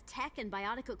best tech and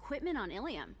biotic equipment on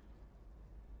Ilium.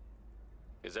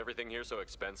 Is everything here so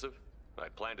expensive? I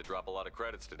plan to drop a lot of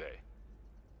credits today.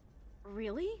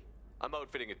 Really? I'm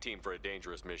outfitting a team for a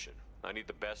dangerous mission. I need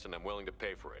the best and I'm willing to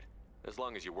pay for it, as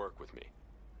long as you work with me.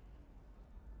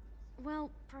 Well,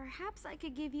 perhaps I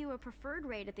could give you a preferred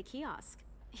rate at the kiosk.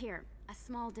 Here, a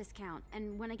small discount,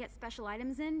 and when I get special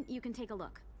items in, you can take a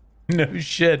look. No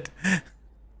shit.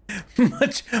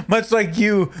 much like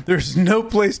you, there's no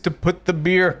place to put the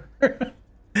beer.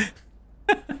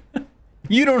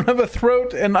 You don't have a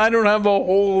throat, and I don't have a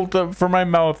hole for my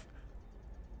mouth.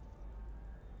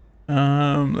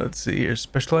 Let's see here.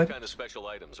 Special items? What kind of special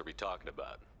items are we talking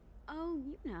about? Oh,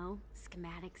 you know,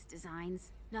 schematics,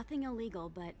 designs. Nothing illegal,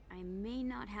 but I may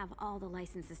not have all the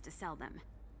licenses to sell them.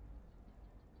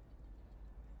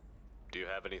 Do you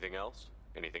have anything else?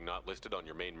 Anything not listed on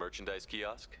your main merchandise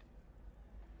kiosk?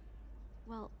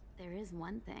 Well, there is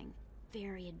one thing.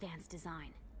 Very advanced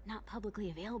design. Not publicly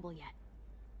available yet.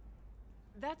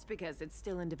 That's because it's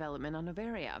still in development on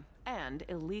Noveria, and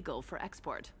illegal for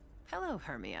export. Hello,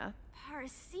 Hermia.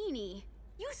 Parsini,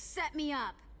 you set me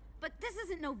up! But this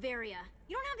isn't Noveria.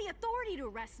 You don't have the authority to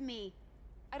arrest me.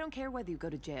 I don't care whether you go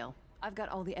to jail. I've got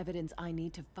all the evidence I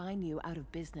need to find you out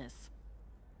of business.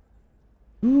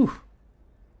 Ooh.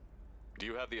 Do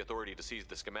you have the authority to seize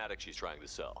the schematic she's trying to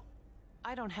sell?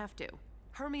 I don't have to.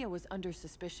 Hermia was under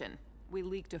suspicion. We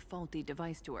leaked a faulty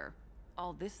device to her.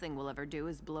 All this thing will ever do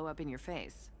is blow up in your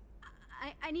face.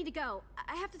 I need to go.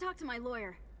 I have to talk to my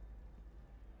lawyer.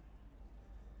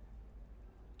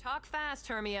 Talk fast,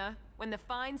 Hermia. When the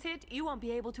fines hit, you won't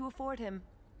be able to afford him.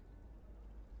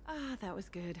 Ah, that was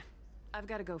good. I've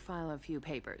got to go file a few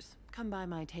papers. Come by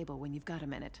my table when you've got a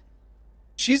minute.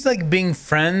 She's like being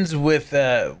friends with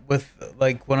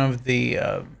like one of the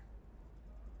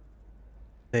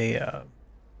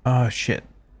oh shit.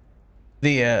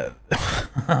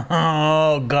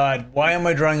 Oh god, why am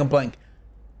I drawing a blank?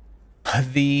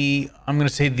 I'm gonna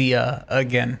say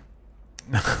again.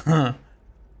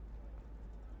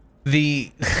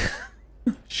 The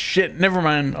shit, never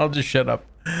mind. I'll just shut up.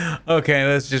 Okay,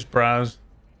 let's just browse.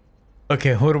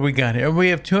 Okay, what do we got here? We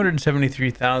have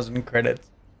 273,000 credits.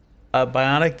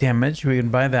 Bionic damage, we can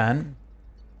buy that.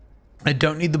 I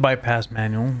don't need the bypass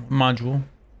module.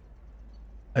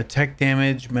 Tech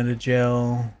damage,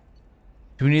 metagel.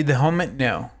 Do we need the helmet?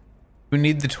 No. Do we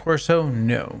need the torso?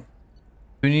 No.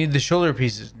 Do we need the shoulder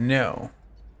pieces? No.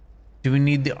 Do we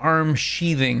need the arm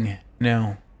sheathing?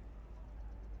 No.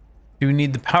 Do we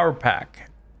need the power pack?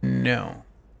 No.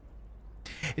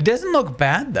 It doesn't look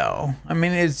bad though. I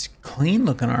mean, it's clean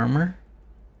looking armor.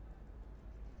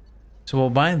 So we'll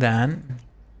buy that.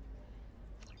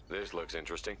 This looks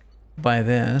interesting. Buy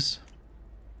this.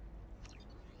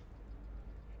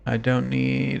 I don't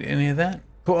need any of that.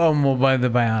 Cool. Oh, and we'll buy the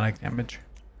bionic damage.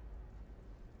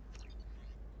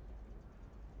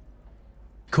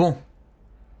 Cool.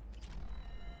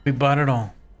 We bought it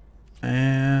all.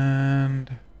 And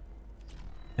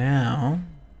now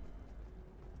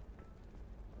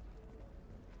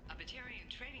a Batarian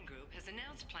trading group has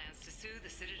announced plans to sue the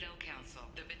Citadel Council.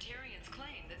 The Batarians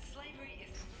claim that slavery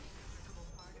is a critical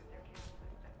part of their capital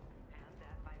system, and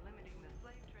that by limiting the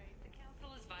slave trade, the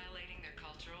council is violating their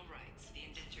cultural rights. The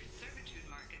indentured servitude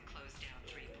market closed down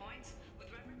 3 points, with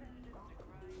representatives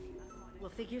decrying the unwanted...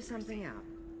 We'll figure something out.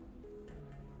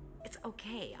 It's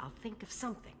okay, I'll think of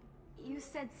something. You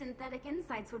said Synthetic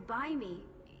Insights would buy me.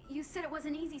 You said it was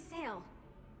an easy sale.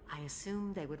 I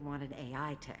assumed they would want an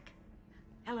AI tech.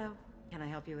 Hello, can I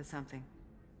help you with something?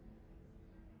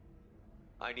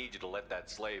 I need you to let that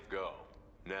slave go.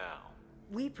 Now.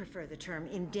 We prefer the term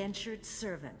indentured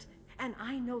servant. And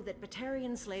I know that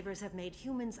Batarian slavers have made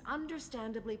humans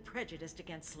understandably prejudiced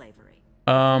against slavery.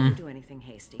 Don't do anything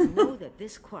hasty. Know that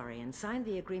this Quarian signed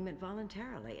the agreement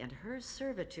voluntarily, and her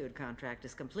servitude contract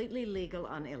is completely legal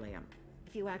on Ilium.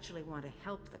 If you actually want to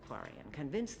help the Quarian,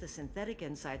 convince the Synthetic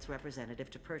Insights representative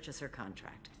to purchase her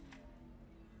contract.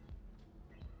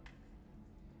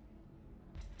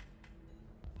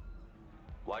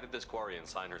 Why did this Quarian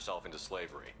sign herself into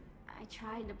slavery? I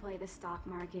tried to play the stock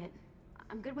market.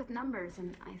 I'm good with numbers,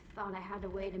 and I thought I had a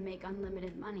way to make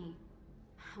unlimited money.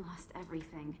 I lost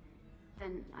everything.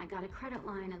 Then I got a credit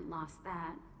line and lost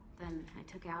that. Then I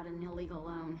took out an illegal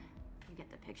loan. You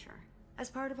get the picture. As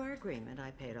part of our agreement,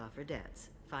 I paid off her debts.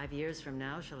 5 years from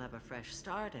now, she'll have a fresh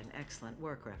start and excellent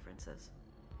work references.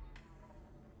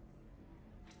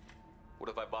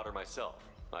 What if I bought her myself?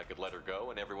 I could let her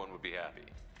go and everyone would be happy.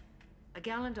 A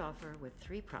gallant offer with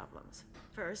 3 problems.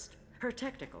 First, her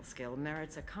technical skill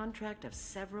merits a contract of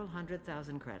several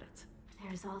 100,000 credits.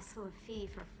 There's also a fee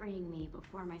for freeing me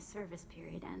before my service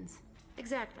period ends.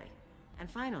 Exactly. And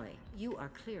finally, you are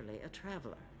clearly a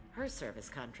traveler. Her service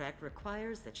contract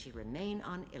requires that she remain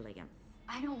on Ilium.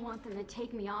 I don't want them to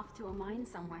take me off to a mine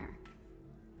somewhere.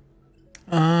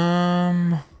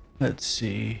 Let's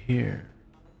see here.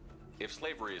 If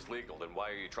slavery is legal, then why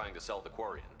are you trying to sell the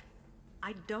Quarian?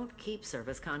 I don't keep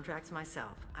service contracts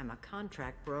myself. I'm a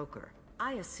contract broker.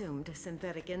 I assumed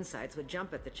Synthetic Insights would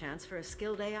jump at the chance for a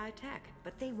skilled AI tech,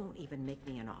 but they won't even make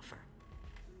me an offer.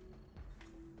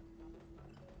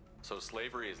 So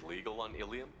slavery is legal on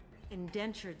Ilium?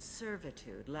 Indentured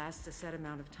servitude lasts a set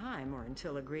amount of time or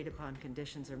until agreed upon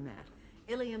conditions are met.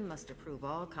 Ilium must approve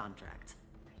all contracts.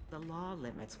 The law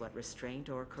limits what restraint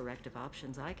or corrective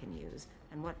options I can use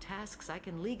and what tasks I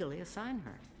can legally assign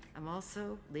her. I'm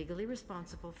also legally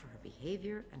responsible for her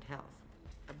behavior and health.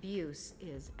 Abuse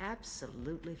is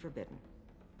absolutely forbidden.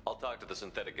 I'll talk to the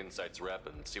Synthetic Insights rep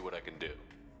and see what I can do.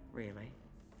 Really?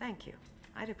 Thank you.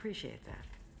 I'd appreciate that.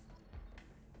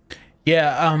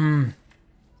 Yeah,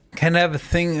 kind of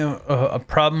have a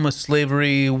problem with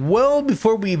slavery well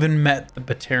before we even met the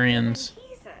Batarians.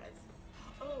 He says,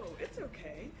 oh, it's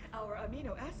okay. Our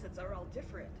amino acids are all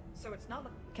different, so it's not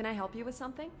like... Can I help you with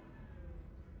something?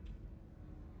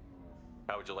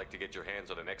 How would you like to get your hands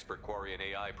on an expert Quarian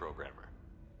AI programmer?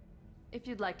 If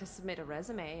you'd like to submit a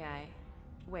resume,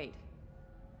 Wait.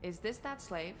 Is this that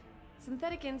slave?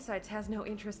 Synthetic Insights has no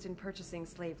interest in purchasing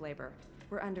slave labor.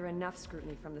 We're under enough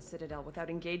scrutiny from the Citadel without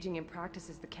engaging in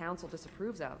practices the Council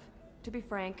disapproves of. To be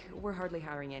frank, we're hardly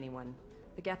hiring anyone.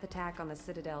 The Geth attack on the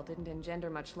Citadel didn't engender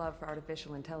much love for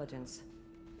artificial intelligence.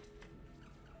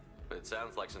 It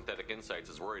sounds like Synthetic Insights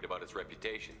is worried about its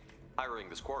reputation. Hiring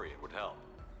this Quarian would help.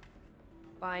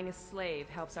 Buying a slave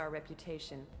helps our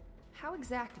reputation. How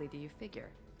exactly do you figure?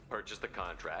 Purchase the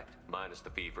contract, minus the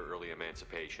fee for early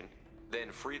emancipation,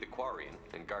 then free the Quarian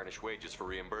and garnish wages for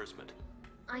reimbursement.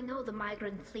 I know the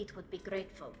migrant fleet would be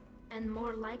grateful, and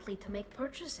more likely to make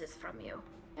purchases from you.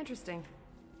 Interesting.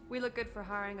 We look good for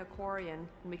hiring a Quarian,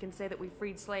 and we can say that we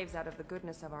freed slaves out of the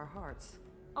goodness of our hearts.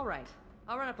 All right,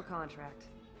 I'll run up a contract.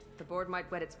 The board might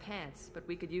wet its pants, but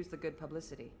we could use the good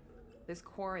publicity. This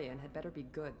Quarian had better be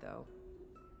good, though.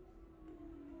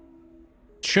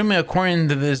 Show me a Quarian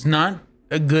that is not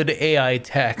a good AI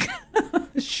tech.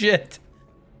 Shit.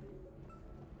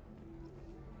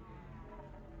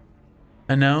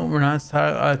 I know we're not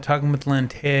talking with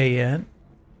Lantea yet.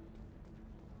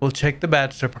 We'll check the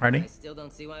bachelor party. I still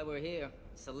don't see why we're here.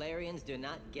 Solarians do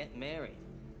not get married.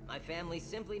 My family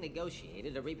simply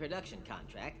negotiated a reproduction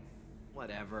contract,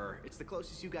 Whatever. It's the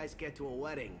closest you guys get to a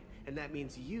wedding. And that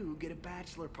means you get a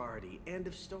bachelor party. End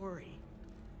of story.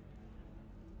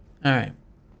 Alright.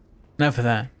 Enough of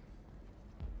that.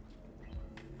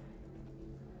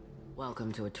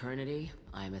 Welcome to Eternity.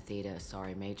 I'm Athena,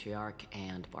 Asari matriarch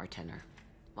and bartender.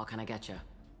 What can I get you?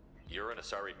 You're an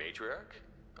Asari matriarch?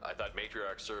 I thought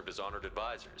matriarchs served as honored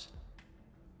advisors.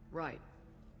 Right.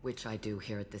 Which I do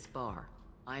here at this bar.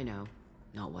 I know.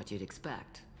 Not what you'd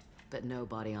expect. But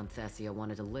nobody on Thessia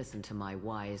wanted to listen to my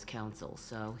wise counsel,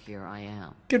 so here I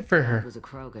am. Good for her. Dad was a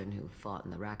Krogan who fought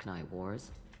in the Rachni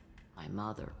Wars. My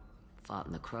mother fought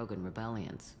in the Krogan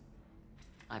rebellions.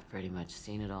 I've pretty much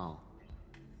seen it all.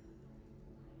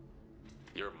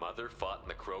 Your mother fought in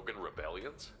the Krogan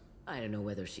rebellions? I don't know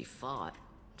whether she fought.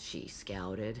 She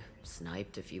scouted,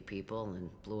 sniped a few people, and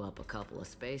blew up a couple of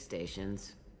space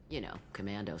stations. You know,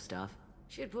 commando stuff.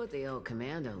 She'd put the old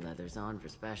commando leathers on for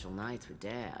special nights with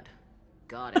Dad.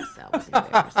 Goddess, that was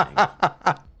embarrassing.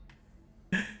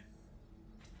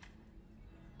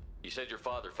 You said your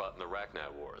father fought in the Rachni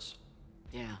Wars.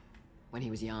 Yeah, when he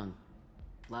was young.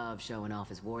 Loved showing off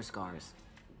his war scars.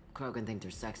 Krogan think they're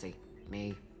sexy.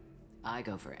 Me, I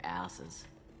go for asses.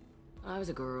 When I was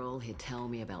a girl, he'd tell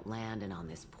me about landing on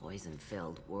this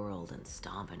poison-filled world and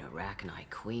stomping a Rachni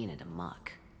queen into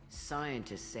muck.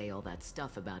 Scientists say all that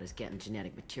stuff about us getting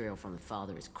genetic material from the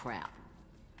father is crap.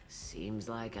 Seems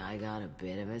like I got a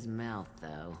bit of his mouth,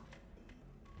 though.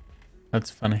 That's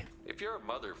funny. If your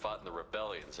mother fought in the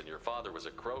rebellions and your father was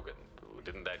a Krogan,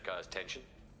 didn't that cause tension?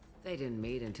 They didn't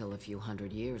meet until a few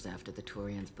hundred years after the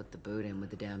Turians put the boot in with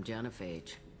the damn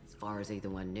genophage. As far as either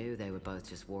one knew, they were both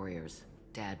just warriors.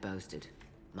 Dad boasted.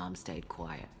 Mom stayed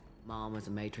quiet. Mom was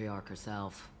a matriarch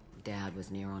herself. Dad was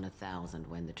near on 1,000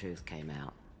 when the truth came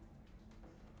out.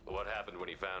 What happened when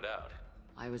he found out?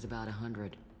 I was about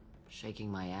 100,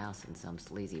 shaking my ass in some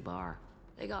sleazy bar.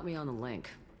 They got me on the link.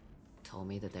 Told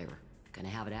me that they were gonna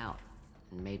have it out,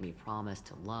 and made me promise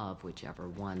to love whichever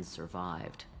one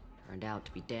survived. Turned out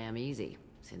to be damn easy,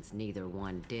 since neither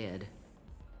one did.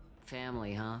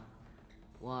 Family, huh?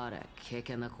 What a kick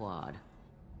in the quad.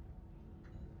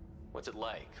 What's it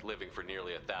like, living for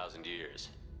nearly 1,000 years?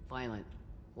 Violent.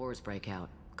 Wars break out.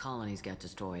 Colonies get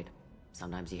destroyed.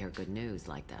 Sometimes you hear good news,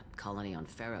 like that colony on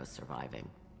Pharaoh surviving.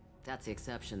 That's the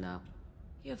exception, though.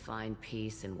 You find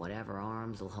peace in whatever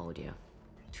arms will hold you.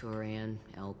 Turian,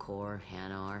 𝐂𝐴𝐻,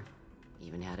 Hanar.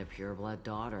 Even had a pureblood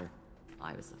daughter.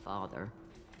 I was the father.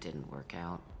 Didn't work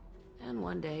out. And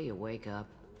one day you wake up,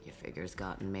 your figure's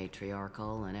gotten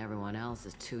matriarchal, and everyone else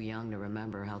is too young to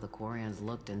remember how the Quarians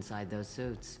looked inside those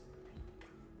suits.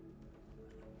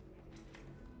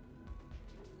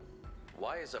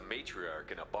 Why is a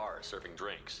matriarch in a bar serving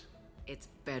drinks? It's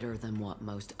better than what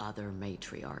most other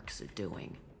matriarchs are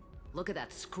doing. Look at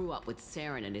that screw-up with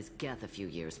Saren and his Geth a few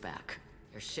years back.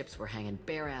 Their ships were hanging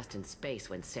bare-assed in space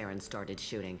when Saren started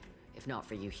shooting. If not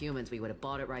for you humans, we would have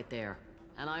bought it right there.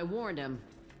 And I warned him.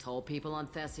 Told people on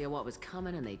Thessia what was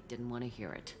coming, and they didn't want to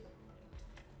hear it.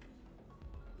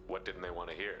 What didn't they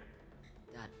want to hear?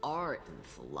 That art and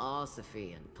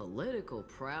philosophy and political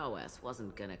prowess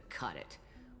wasn't gonna cut it.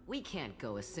 We can't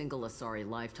go a single Asari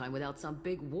lifetime without some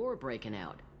big war breaking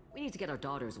out. We need to get our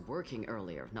daughters working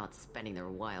earlier, not spending their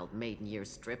wild maiden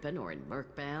years stripping or in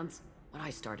merc bands. When I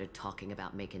started talking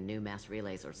about making new mass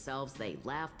relays ourselves, they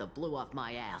laughed the blue off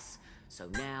my ass. So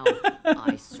now,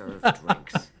 I serve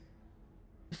drinks.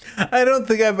 I don't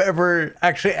think I've ever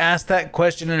actually asked that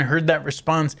question and heard that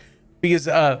response, because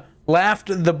laughed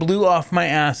the blue off my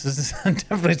ass is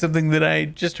definitely something that I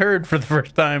just heard for the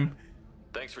first time.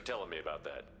 Thanks for telling me about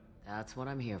that. That's what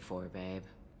I'm here for, babe.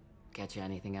 Get you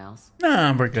anything else?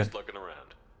 Nah, we're good. Just looking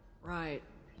around. Right.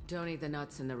 Don't eat the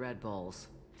nuts in the Red Bowls.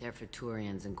 They're for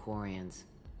Turians and Quarians.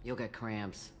 You'll get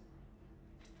cramps.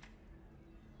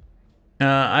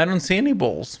 I don't see any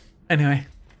bowls. Anyway.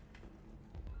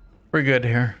 We're good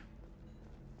here.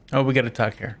 Oh, we gotta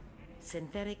talk here.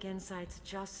 Synthetic Insights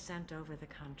just sent over the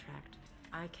contract.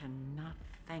 I cannot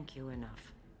thank you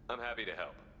enough. I'm happy to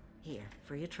help. Here,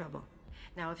 for your trouble.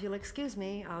 Now, if you'll excuse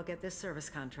me, I'll get this service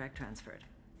contract transferred.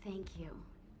 Thank you.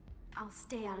 I'll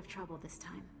stay out of trouble this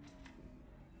time.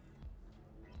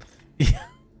 Yeah,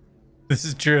 this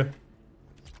is true.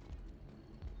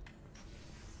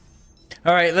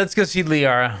 All right, let's go see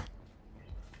Liara.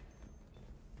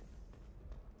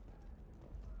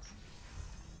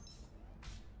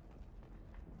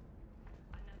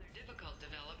 Another difficult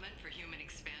development for human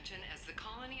expansion as the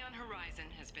colony on Horizon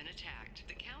has been attacked.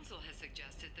 The Council has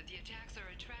suggested that the attacks are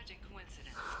a tragic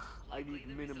coincidence. I need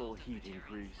minimal heat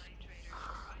increase.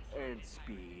 And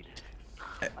speed.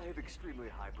 I have extremely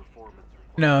high performance.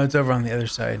 No, it's over on the other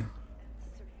side.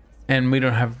 And we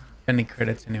don't have Any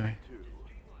credits anyway.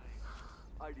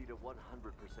 I need a 100%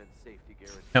 safety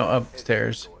guarantee. No,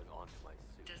 upstairs.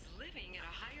 Does living at a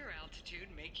higher altitude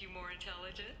make you more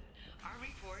intelligent? Our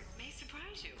report may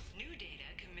surprise you. New data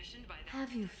commissioned by the...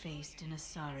 Have you faced an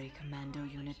Asari commando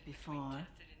unit before?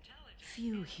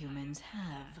 Few humans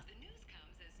have.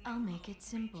 I'll make it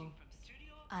simple.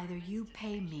 Either you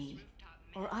pay me,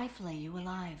 or I flay you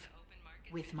alive.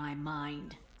 With my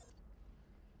mind.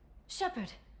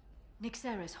 Shepard!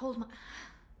 Nixeris, hold my...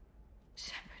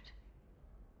 Shepard.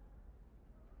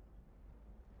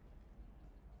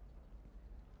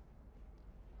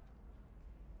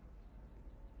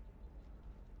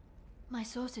 My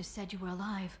sources said you were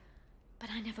alive, but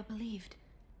I never believed.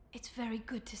 It's very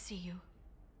good to see you.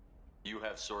 You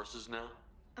have sources now?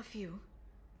 A few.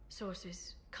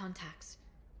 Sources, contacts,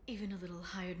 even a little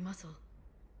hired muscle.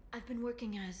 I've been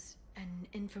working as an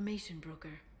information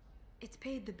broker. It's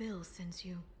paid the bills since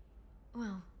you...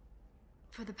 well,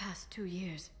 for the past 2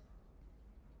 years.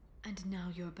 And now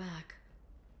you're back,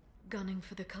 gunning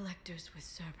for the collectors with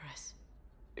Cerberus.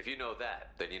 If you know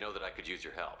that, then you know that I could use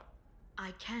your help.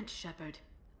 I can't, Shepard.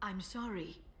 I'm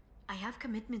sorry. I have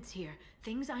commitments here,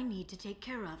 things I need to take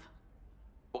care of.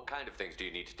 What kind of things do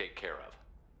you need to take care of?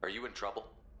 Are you in trouble?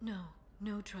 No,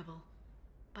 no trouble.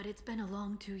 But it's been a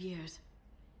long 2 years.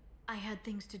 I had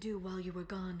things to do while you were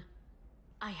gone.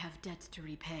 I have debts to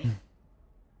repay.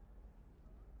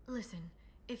 Listen,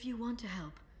 if you want to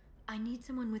help, I need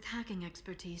someone with hacking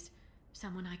expertise.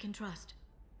 Someone I can trust.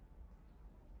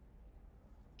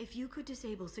 If you could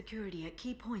disable security at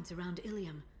key points around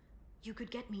𝐂𝐴𝐿ium, you could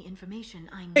get me information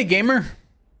I need. Hey, gamer.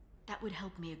 That would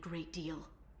help me a great deal.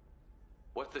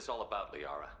 What's this all about,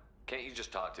 Liara? Can't you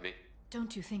just talk to me?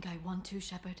 Don't you think I want to,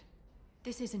 Shepard?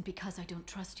 This isn't because I don't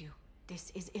trust you.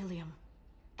 This is 𝐂𝐿ium.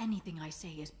 Anything I say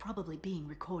is probably being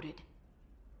recorded.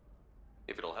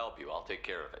 If it'll help you, I'll take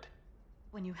care of it.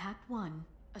 When you hack one,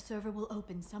 a server will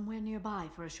open somewhere nearby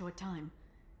for a short time.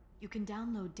 You can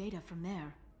download data from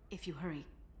there, if you hurry.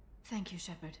 Thank you,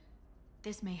 Shepard.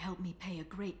 This may help me pay a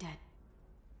great debt.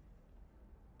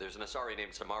 There's an Asari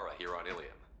named Samara here on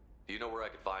𝐂𝐴𝐿ium. Do you know where I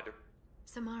could find her?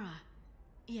 Samara.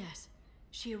 Yes.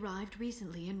 She arrived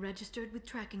recently and registered with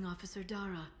Tracking Officer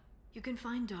Dara. You can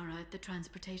find Dara at the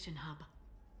transportation hub.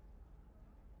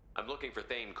 I'm looking for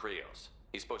Thane Krios.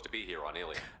 He's supposed to be here on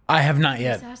𝐂𝐴𝐿ium. I have not The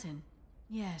yet. assassin.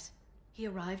 Yes. He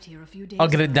arrived here a few days I'll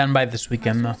get it ago. done by this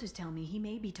weekend, My though. sources tell me he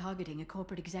may be targeting a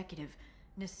corporate executive,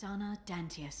 Nisana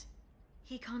Dantius.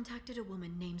 He contacted a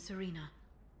woman named Serena.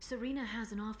 Serena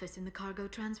has an office in the cargo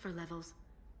transfer levels.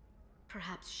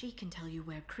 Perhaps she can tell you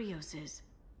where Krios is.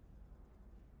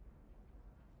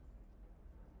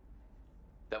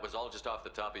 That was all just off the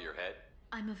top of your head?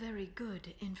 I'm a very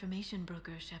good information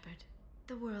broker, Shepard.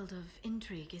 The world of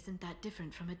intrigue isn't that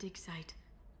different from a dig site,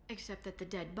 except that the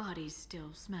dead bodies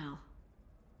still smell.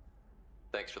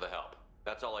 Thanks for the help.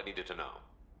 That's all I needed to know.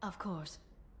 Of course.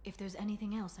 If there's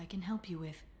anything else I can help you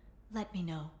with, let me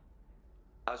know.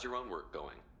 How's your own work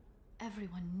going?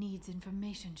 Everyone needs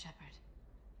information, Shepard.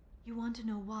 You want to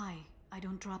know why I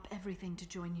don't drop everything to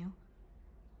join you?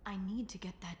 I need to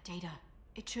get that data.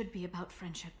 It should be about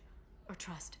friendship or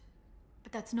trust.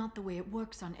 But that's not the way it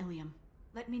works on 𝐿ium.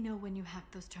 Let me know when you hack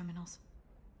those terminals.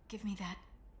 Give me that,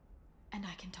 and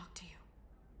I can talk to you.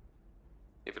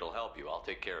 If it'll help you, I'll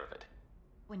take care of it.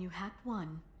 When you hack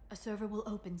one, a server will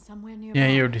open somewhere nearby. Yeah,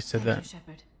 you already said Thank that. you,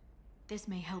 Shepard. This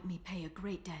may help me pay a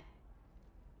great debt.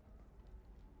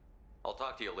 I'll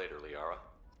talk to you later, Liara.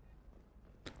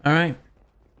 All right.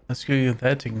 Let's go get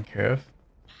that taken care of.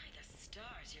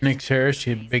 Nick Harris,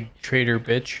 she a big traitor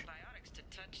bitch.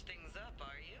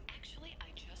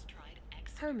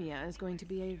 Hermia is going to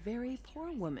be a very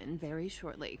poor woman very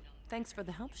shortly. Thanks for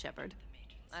the help, Shepard.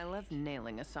 I love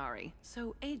nailing Asari.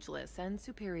 So ageless and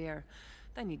superior.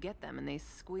 Then you get them and they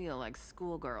squeal like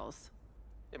schoolgirls.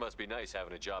 It must be nice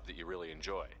having a job that you really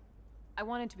enjoy. I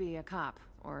wanted to be a cop,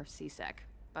 or CSEC,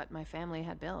 but my family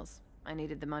had bills. I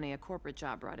needed the money a corporate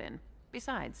job brought in.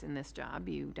 Besides, in this job,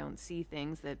 you don't see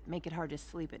things that make it hard to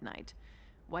sleep at night.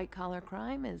 White-collar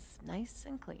crime is nice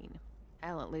and clean.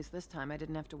 Hell, at least this time I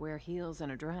didn't have to wear heels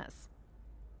and a dress.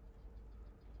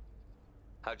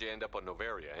 How'd you end up on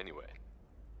Noveria, anyway?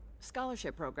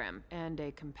 Scholarship program and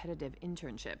a competitive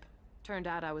internship. Turned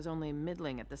out I was only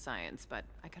middling at the science, but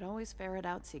I could always ferret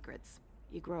out secrets.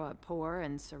 You grow up poor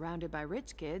and surrounded by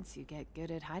rich kids, you get good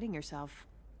at hiding yourself.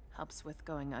 Helps with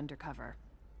going undercover.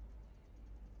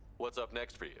 What's up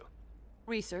next for you?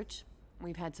 Research.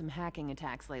 We've had some hacking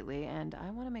attacks lately, and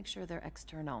I want to make sure they're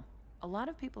external. A lot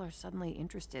of people are suddenly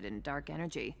interested in dark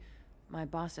energy. My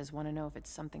bosses want to know if it's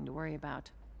something to worry about.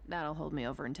 That'll hold me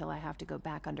over until I have to go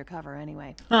back undercover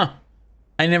anyway. Huh.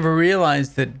 I never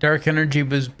realized that dark energy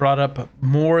was brought up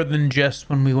more than just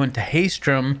when we went to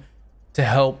Haystrom to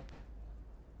help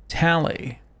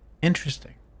Tally.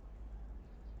 Interesting.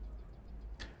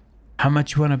 How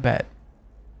much you want to bet?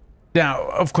 Now,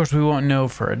 of course, we won't know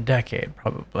for a decade,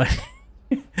 probably.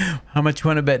 How much you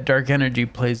want to bet dark energy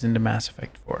plays into Mass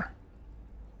Effect 4?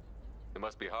 It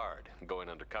must be hard, going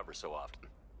undercover so often.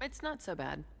 It's not so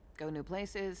bad. Go new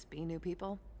places, be new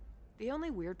people. The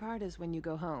only weird part is when you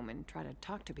go home and try to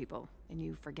talk to people, and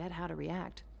you forget how to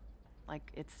react.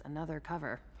 Like it's another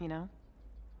cover, you know?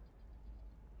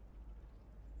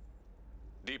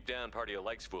 Deep down, part of you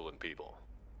likes fooling people.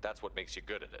 That's what makes you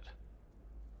good at it.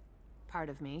 Part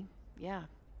of me, yeah.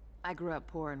 I grew up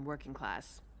poor and working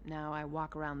class. Now I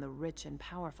walk around the rich and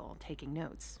powerful, taking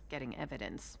notes, getting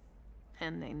evidence.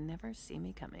 And they never see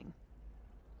me coming.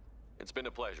 It's been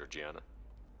a pleasure, Gianna.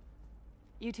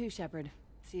 You too, Shepard.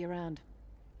 See you around.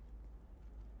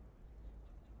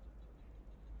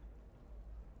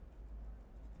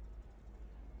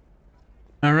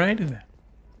 Alrighty then.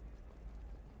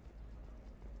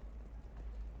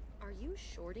 Are you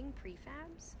shorting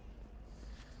prefabs?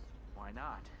 Why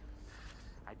not?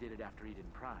 I did it after Eden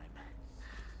Prime.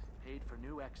 Paid for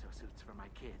new exosuits for my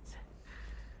kids.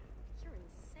 You're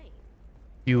insane.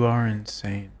 You are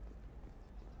insane.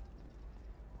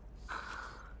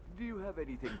 Do you have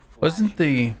anything Wasn't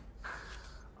the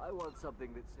I want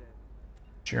something that said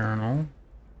journal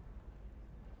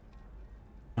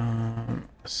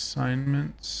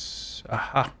assignments?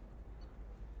 Aha.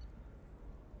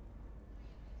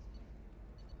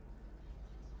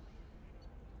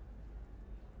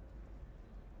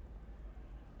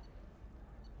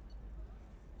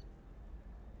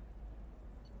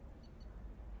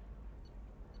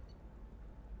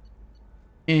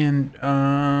 And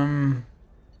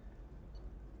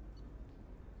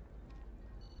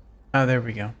oh, there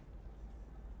we go.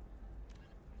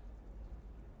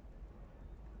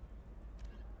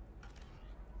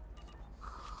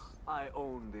 I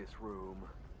own this room.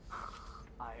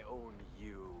 I own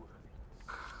you.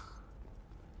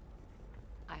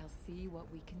 I'll see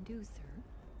what we can do, sir.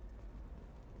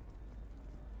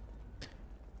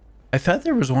 I thought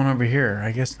there was one over here.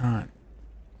 I guess not.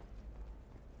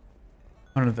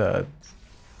 One of the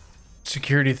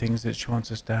security things that she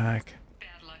wants us to hack.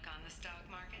 Bad luck on the stock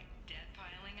market. Debt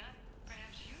piling up.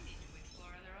 Perhaps you need to explore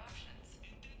other options.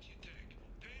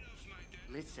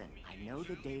 Listen, I know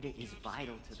the data is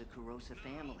vital to the Kurosa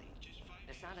family.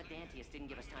 Asana Dantius didn't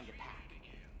give us time to pack.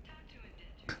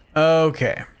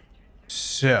 Okay.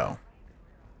 So.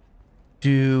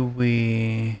 Do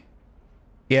we...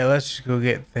 Yeah, let's just go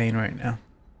get Thane right now.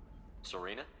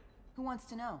 Serena? Who wants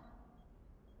to know?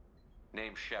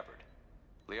 Name's Shepard.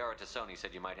 𝐂𝐴𝐻𝐿𝐴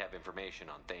said you might have information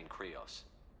on 𝐂𝐴𝐻𝐿𝐴.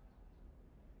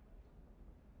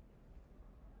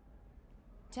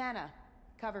 Tana,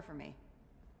 cover for me.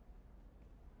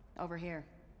 Over here.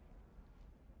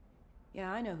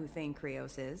 Yeah, I know who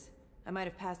𝐂𝐴𝐻𝐿𝐴 is. I might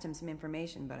have passed him some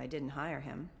information, but I didn't hire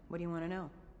him. What do you want to know?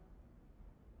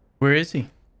 Where is he?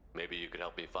 Maybe you could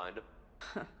help me find him?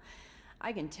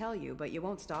 I can tell you, but you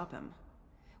won't stop him.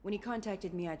 When he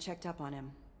contacted me, I checked up on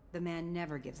him. The man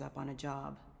never gives up on a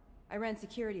job. I ran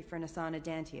security for Asana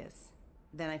Dantius.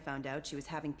 Then I found out she was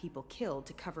having people killed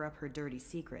to cover up her dirty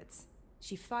secrets.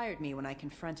 She fired me when I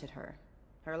confronted her.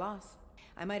 Her loss.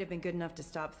 I might have been good enough to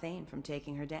stop Thane from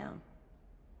taking her down.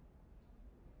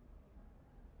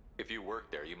 If you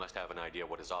work there, you must have an idea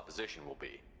what his opposition will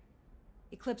be.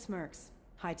 Eclipse mercs.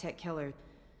 High-tech killer.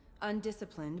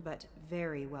 Undisciplined, but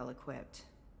very well equipped.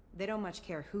 They don't much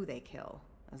care who they kill,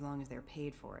 as long as they're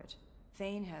paid for it.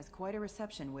 Thane has quite a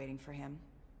reception waiting for him.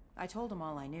 I told him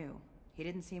all I knew. He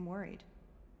didn't seem worried.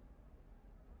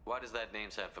 Why does that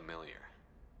name sound familiar?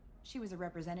 She was a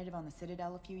representative on the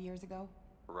Citadel a few years ago.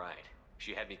 Right.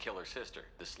 She had me kill her sister,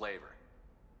 the slaver.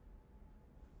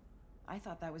 I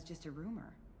thought that was just a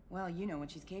rumor. Well, you know what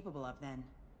she's capable of then.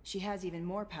 She has even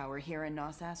more power here in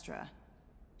Nos Astra.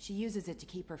 She uses it to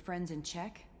keep her friends in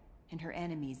check, and her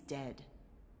enemies dead.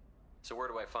 So where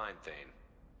do I find Thane?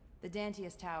 The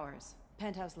Dantius Towers.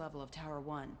 Penthouse level of Tower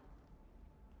 1.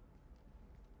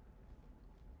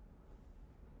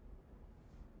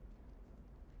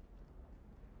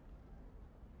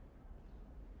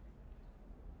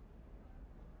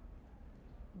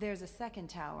 There's a second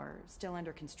tower, still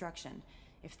under construction.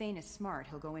 If Thane is smart,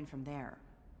 he'll go in from there.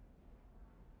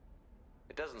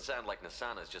 It doesn't sound like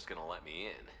Nasana's just gonna let me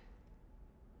in.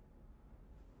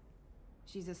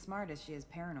 She's as smart as she is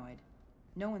paranoid.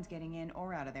 No one's getting in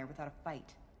or out of there without a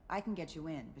fight. I can get you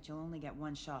in, but you'll only get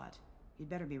one shot. You'd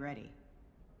better be ready.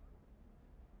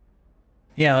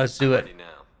 Yeah, let's do it. Ready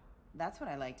now. That's what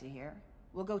I like to hear.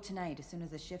 We'll go tonight as soon as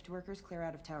the shift workers clear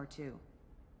out of Tower 2.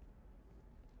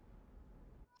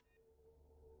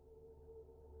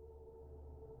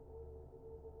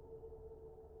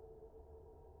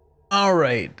 All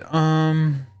right.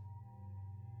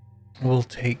 We'll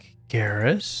take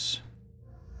Garrus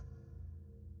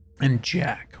and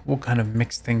Jack. We'll kind of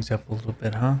mix things up a little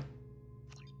bit, huh?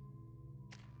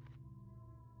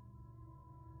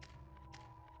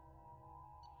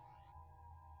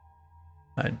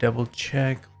 Double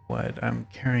check what I'm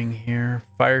carrying here.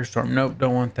 Firestorm. Nope,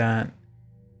 don't want that.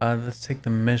 Let's take the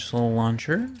missile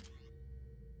launcher.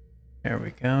 There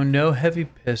we go. No heavy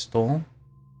pistol.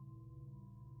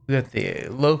 We got the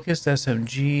Locust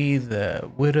SMG, the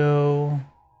Widow,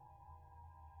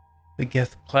 the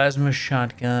Geth plasma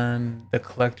shotgun, the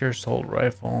Collector assault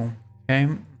rifle. Okay.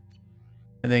 And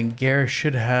then Garrus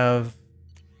should have.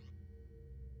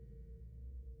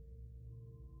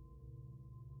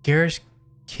 Garrus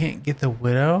can't get the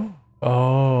Widow?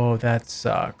 Oh, that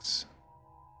sucks.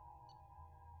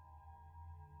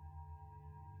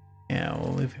 Yeah,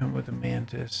 we'll leave him with the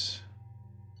Mantis.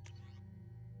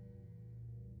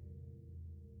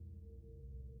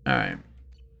 Alright.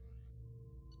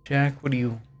 Jack, what are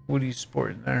you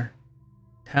sporting there?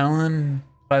 Talon,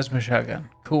 plasma shotgun.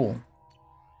 Cool.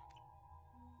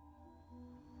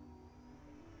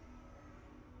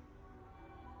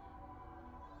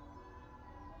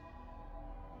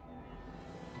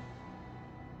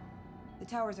 The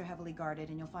towers are heavily guarded,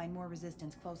 and you'll find more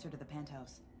resistance closer to the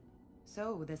penthouse.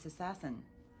 So, this assassin,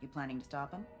 you planning to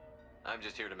stop him? I'm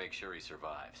just here to make sure he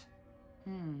survives.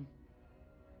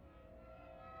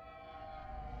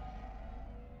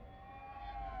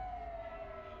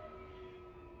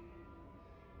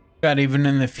 God, even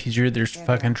in the future, there's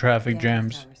fucking traffic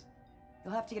jams.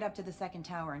 You'll have to get up to the second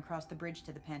tower and cross the bridge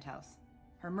to the penthouse.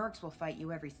 Her mercs will fight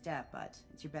you every step, but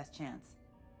it's your best chance.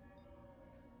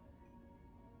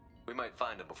 We might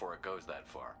find him before it goes that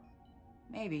far.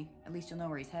 Maybe. At least you'll know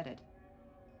where he's headed.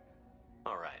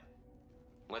 All right.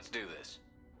 Let's do this.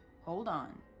 Hold on.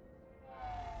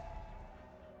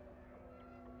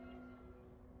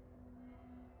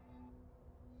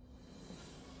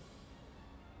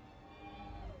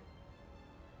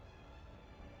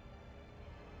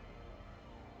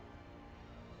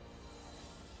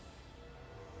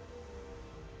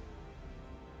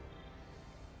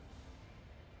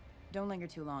 Don't linger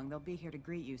too long. They'll be here to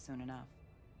greet you soon enough.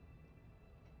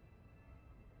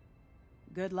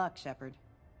 Good luck, Shepard.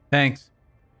 Thanks.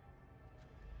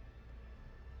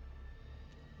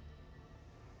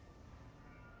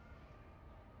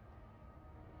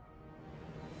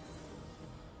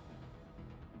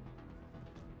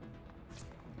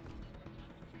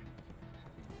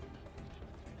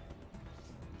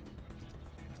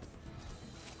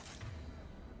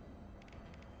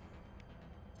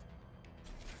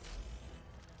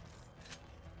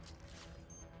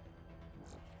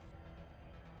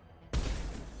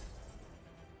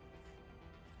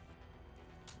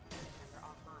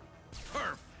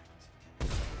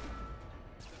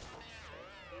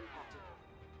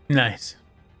 Nice.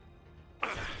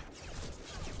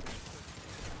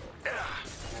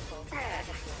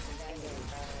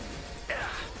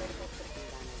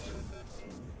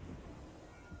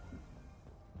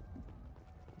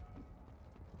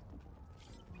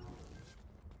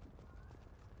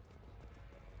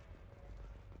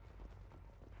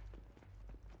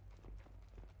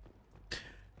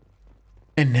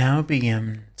 And now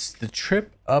begins the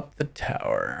trip up the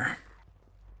tower.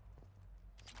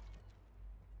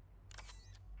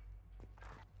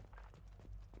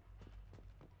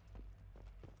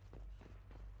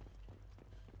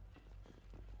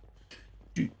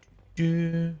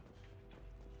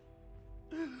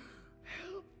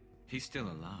 He's still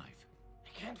alive. I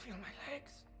can't feel my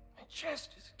legs. My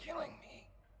chest is killing me.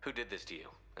 Who did this to you,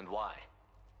 and why?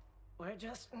 We're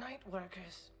just night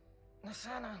workers.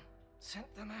 Nasana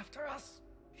sent them after us.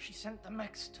 She sent the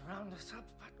mechs to round us up,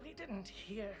 but we didn't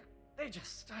hear. They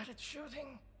just started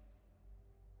shooting.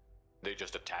 They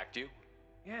just attacked you?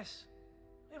 Yes.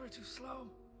 They were too slow.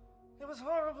 It was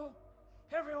horrible.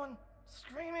 Everyone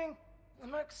screaming. The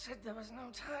merc said there was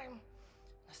no time.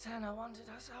 Nasana wanted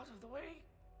us out of the way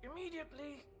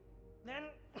immediately. Then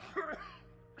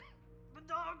the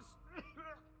dogs.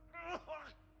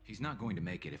 He's not going to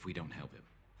make it if we don't help him.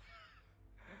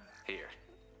 Here.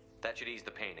 That should ease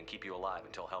the pain and keep you alive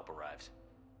until help arrives.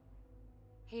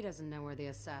 He doesn't know where the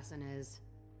assassin is.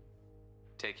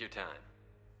 Take your time.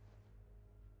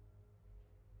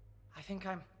 I think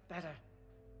I'm better.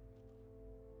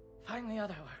 Find the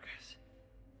other workers.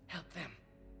 Help them.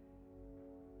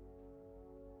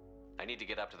 I need to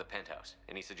get up to the penthouse.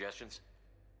 Any suggestions?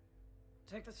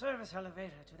 Take the service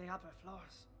elevator to the upper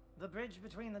floors. The bridge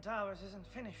between the towers isn't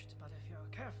finished, but if you're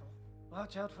careful,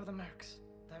 watch out for the mercs.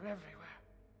 They're everywhere.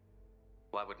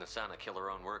 Why would Nassana kill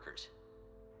her own workers?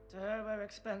 To her, we're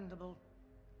expendable.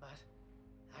 But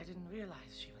I didn't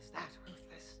realize she was that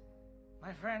ruthless.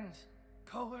 My friends,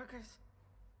 co-workers,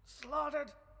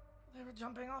 slaughtered. They were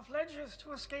jumping off ledges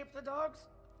to escape the dogs.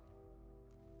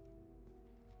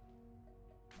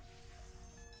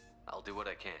 I'll do what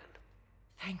I can.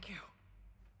 Thank you.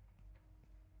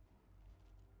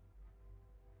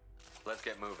 Let's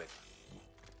get moving.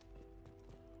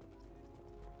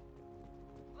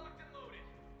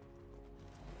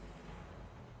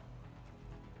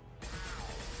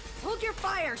 Hold your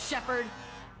fire, Shepard.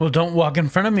 Well, don't walk in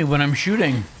front of me when I'm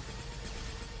shooting.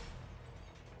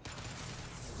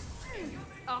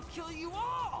 I'll kill you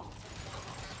all.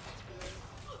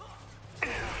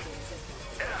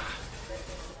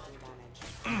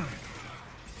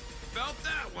 Felt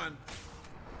that one.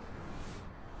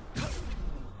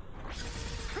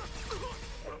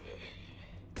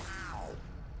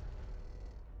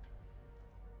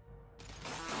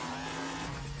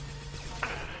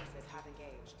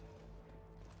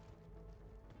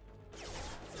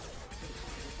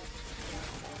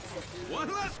 One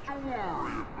less to worry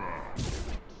about.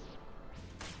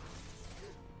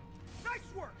 Nice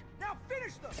work! Now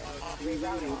finish them!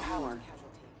 Rerouting power.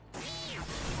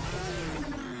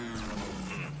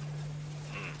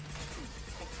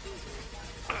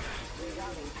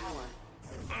 Rerouting power.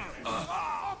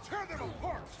 I'll tear them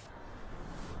apart!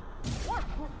 What?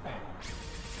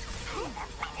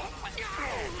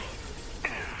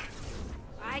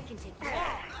 I can take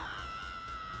that.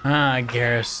 Ah,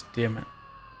 Garrus, damn it.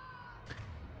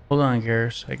 Hold on,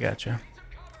 Garrus, I gotcha.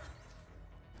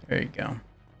 There you go.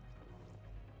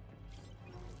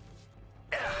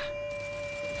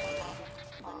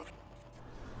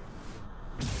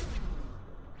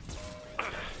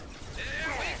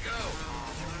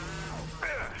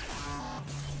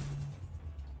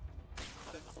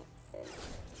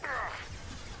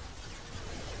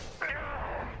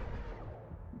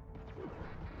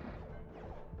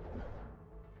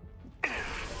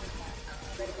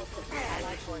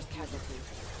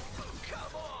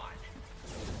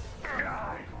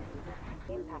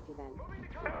 Impact event.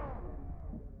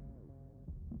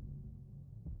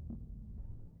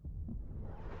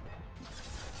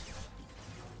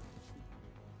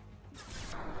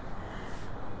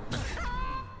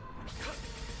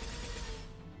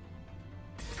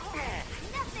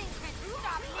 Nothing can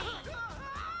stop me.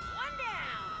 One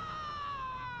down.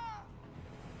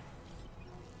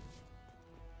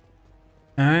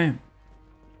 All right.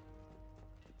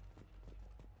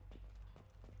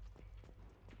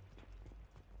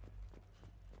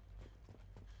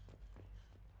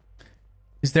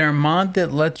 Is there a mod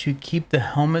that lets you keep the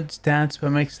helmet stats but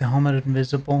makes the helmet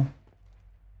invisible?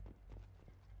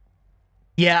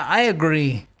 Yeah, I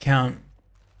agree, Count.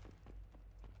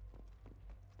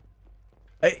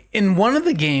 In one of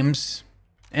the games,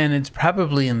 and it's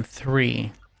probably in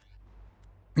 3,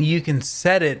 you can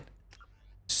set it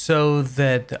so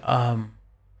that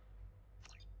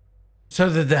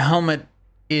the helmet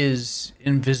is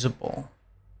invisible.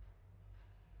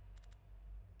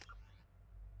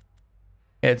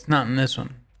 Yeah, it's not in this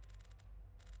one.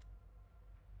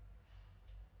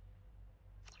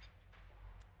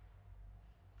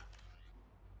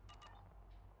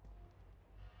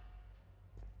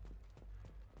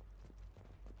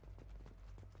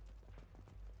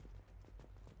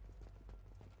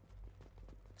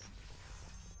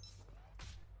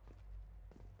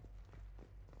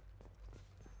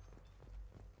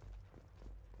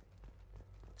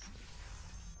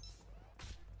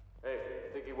 Hey,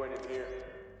 I think he went in here.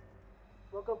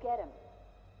 We'll go get him.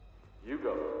 You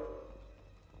go.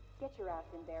 Get your ass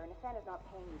in there, and Nassana's not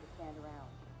paying you to stand around.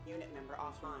 Unit member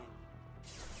offline.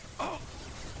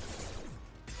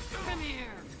 Come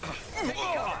here.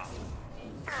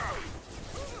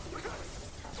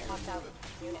 Hostile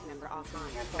unit member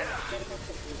offline. Critical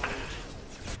system damage.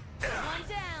 One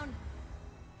down.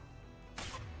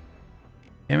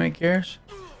 Damn it, Garrus.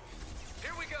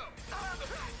 Here we go.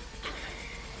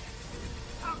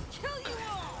 I'll kill you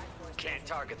all. Can't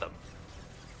target them.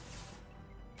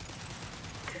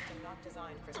 System not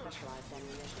designed for specialized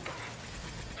ammunition.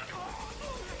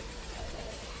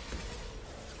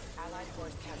 Allied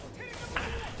force casualty.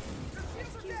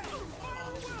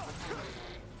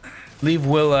 Leave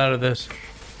Will out of this.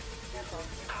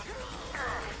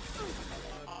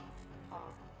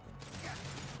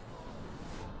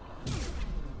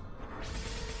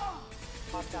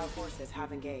 Hostile forces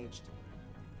have engaged.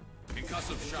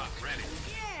 Concussive shot ready.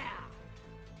 Yeah.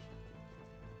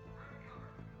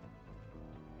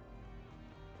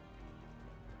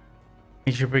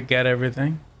 Make sure we got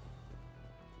everything.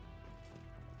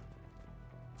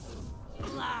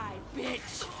 Lie,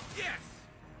 bitch. Yes.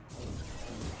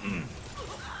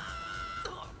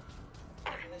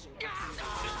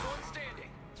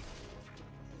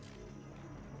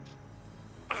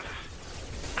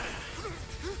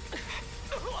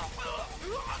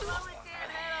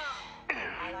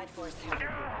 Allied force casualty.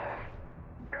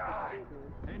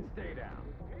 And stay down.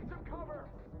 Need some cover.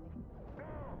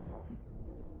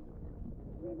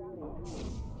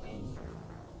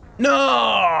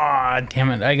 No,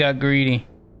 damn it! I got greedy.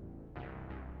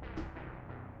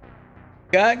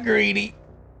 Got greedy.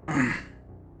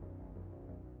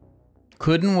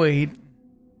 Couldn't wait.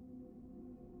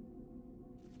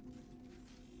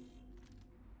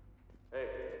 Hey,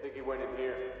 I think he went in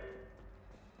here.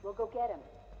 We'll go get him.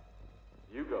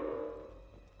 You go.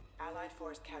 Allied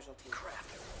force casualty. Crap.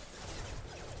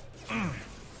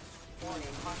 Warning,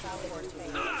 hostile force to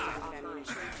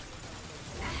ammunition.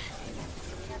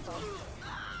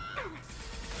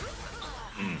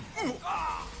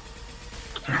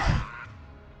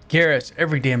 Garrus,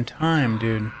 every damn time,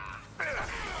 dude.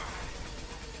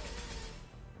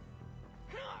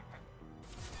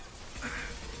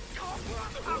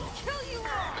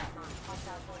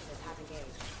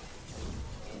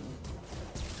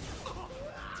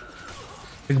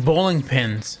 Like bowling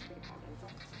pins.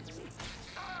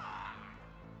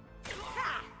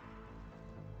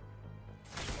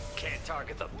 Can't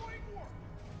target them.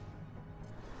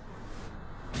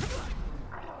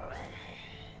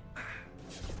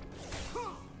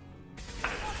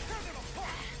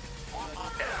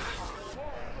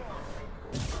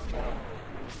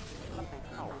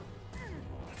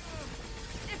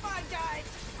 If I die,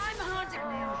 I'm haunted.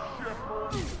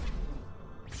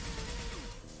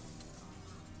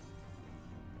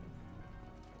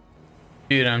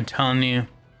 Dude, I'm telling you,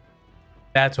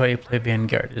 that's why you play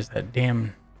Vanguard, is that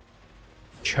damn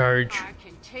charge. I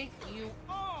can take you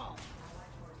all.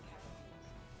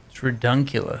 It's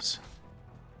redunculous.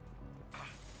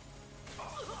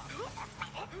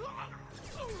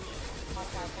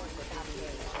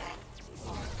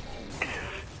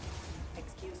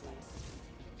 Excuse me.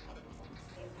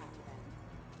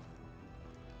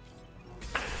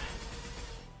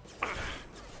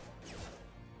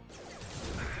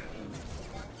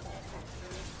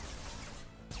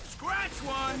 Scratch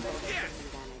one. Yes.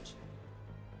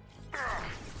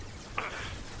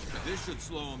 This should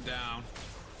slow him down.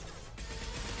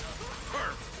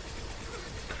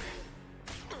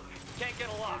 Can't get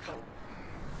a lock.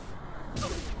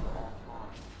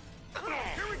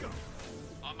 Here we go.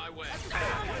 On my way.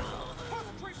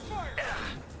 Concentrate fire.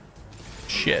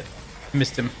 Shit.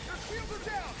 Missed him. Your shields are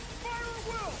down. Fire at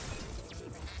will.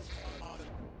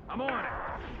 I'm on it.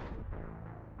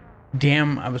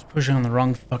 Damn, I was pushing on the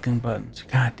wrong fucking buttons.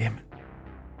 God damn it.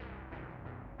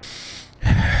 Hey,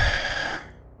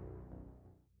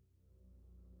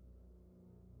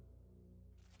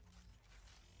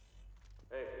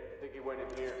 I think he went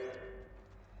in here.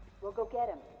 We'll go get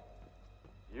him.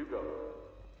 You go.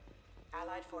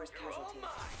 Allied force casualty.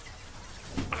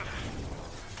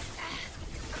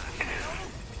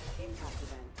 Impact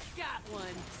event. Got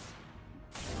one.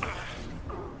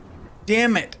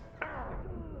 Damn it.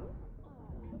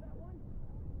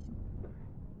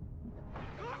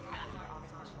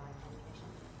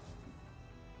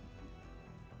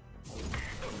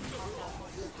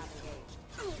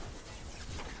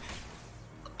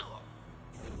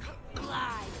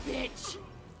 Lie, bitch.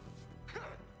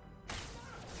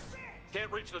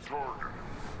 Can't reach the target.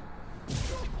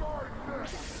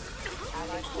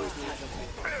 Allied force casualty.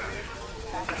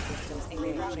 Backup systems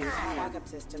engaged. Backup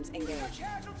systems engaged.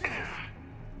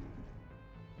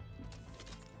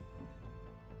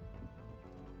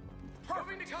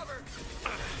 Moving to cover.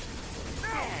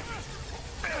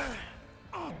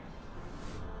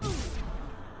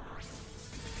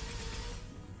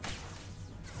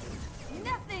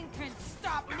 Nothing can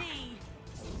stop me.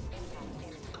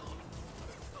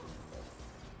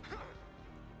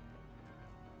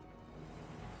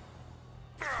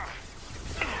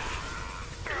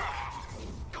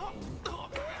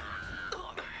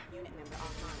 Unit member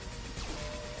offline.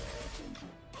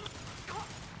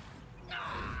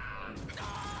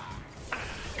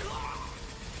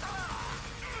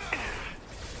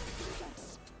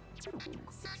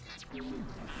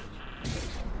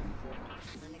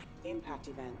 Impact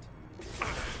event.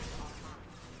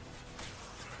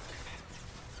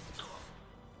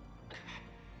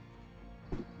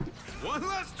 One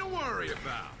less to worry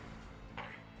about.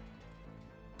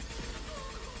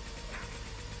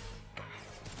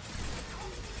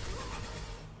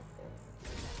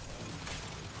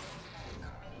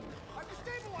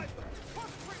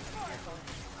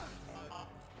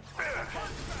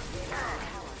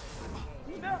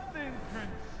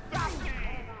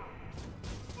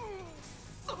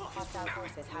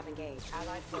 have engaged.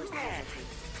 Allied forces infantry.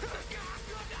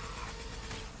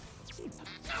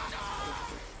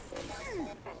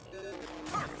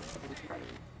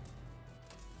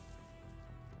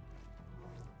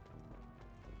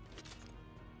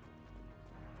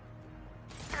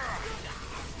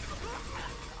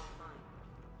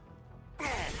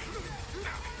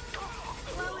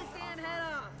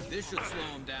 This should slow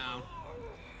him down.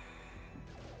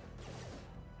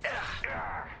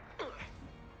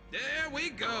 There we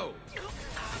go.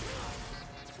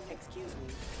 Excuse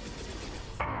me.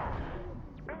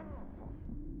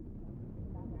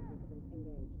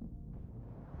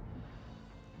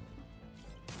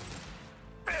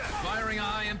 Firing a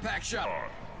high-impact shot.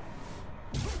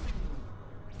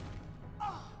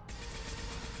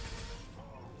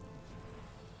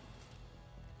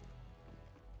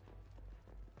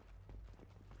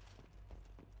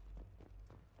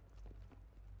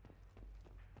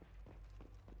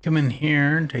 Come in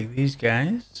here and take these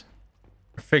guys,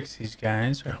 or fix these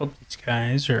guys, or help these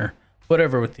guys, or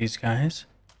whatever with these guys.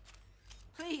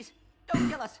 Please, don't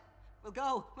kill us. We'll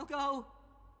go. We'll go.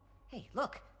 Hey,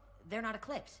 look. They're not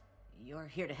Eclipse. You're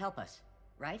here to help us,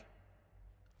 right?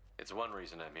 It's one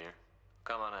reason I'm here.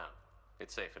 Come on out.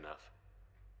 It's safe enough.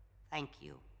 Thank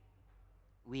you.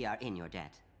 We are in your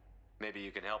debt. Maybe you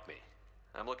can help me.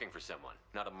 I'm looking for someone,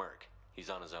 not a merc.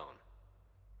 He's on his own.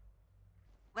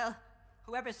 Well,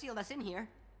 whoever sealed us in here.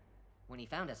 When he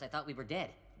found us, I thought we were dead,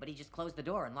 but he just closed the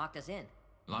door and locked us in.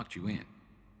 Locked you in.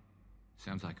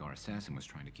 Sounds like our assassin was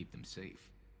trying to keep them safe.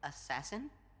 Assassin?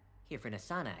 Here for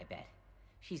Nasana, I bet.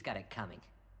 She's got it coming.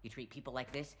 You treat people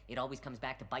like this, it always comes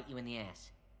back to bite you in the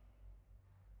ass.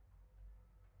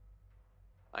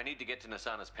 I need to get to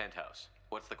Nasana's penthouse.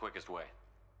 What's the quickest way?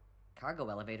 Cargo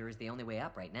elevator is the only way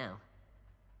up right now.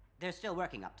 They're still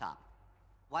working up top.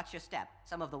 Watch your step.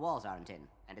 Some of the walls aren't in,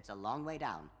 and it's a long way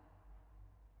down.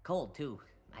 Cold, too.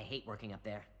 I hate working up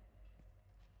there.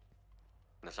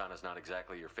 Nasana's not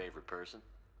exactly your favorite person?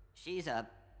 She's a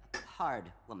hard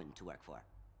woman to work for.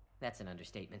 That's an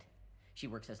understatement. She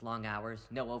works us long hours,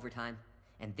 no overtime,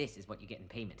 and this is what you get in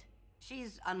payment.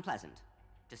 She's unpleasant,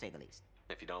 to say the least.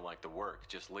 If you don't like the work,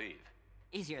 just leave.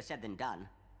 Easier said than done.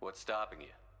 What's stopping you?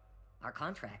 Our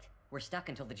contract. We're stuck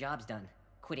until the job's done.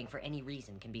 Quitting for any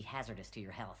reason can be hazardous to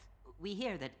your health. We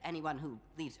hear that anyone who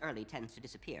leaves early tends to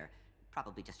disappear.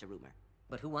 Probably just a rumor.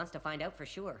 But who wants to find out for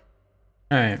sure?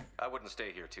 Alright. I wouldn't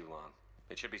stay here too long.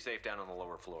 It should be safe down on the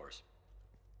lower floors.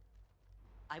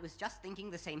 I was just thinking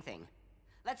the same thing.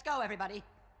 Let's go, everybody!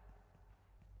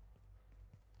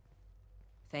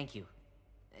 Thank you.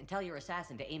 And tell your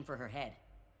assassin to aim for her head.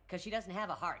 Because she doesn't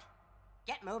have a heart.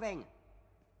 Get moving!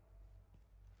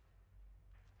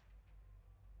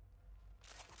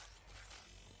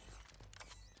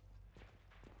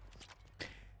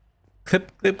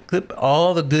 Clip, clip, clip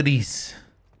all the goodies.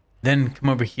 Then come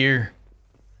over here.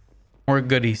 More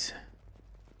goodies.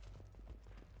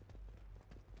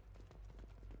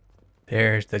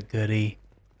 There's the goodie.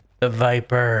 The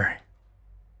Viper.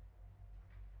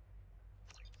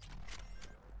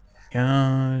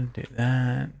 Go, do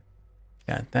that.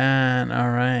 Got that. All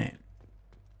right.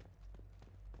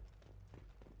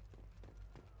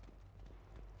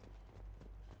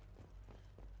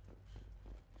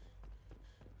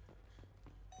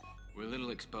 We're a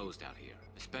little exposed out here,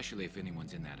 especially if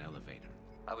anyone's in that elevator.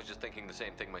 I was just thinking the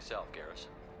same thing myself, Garrus.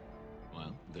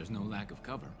 Well, there's no lack of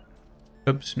cover.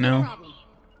 Oops, no.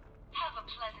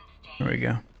 There we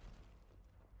go.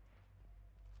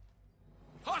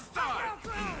 Hostile!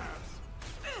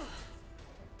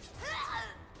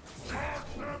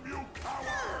 Charge them, you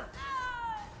coward!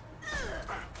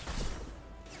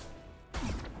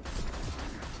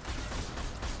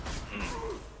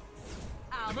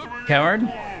 Coward?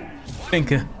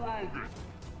 Finka.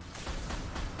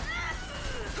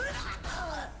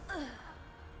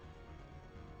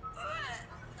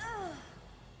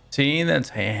 See, that's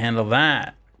how you handle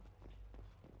that.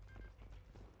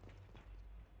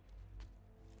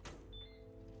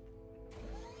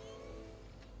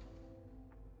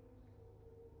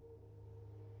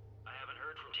 I haven't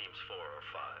heard from teams 4 or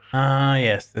 5. Ah,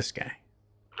 yes, this guy.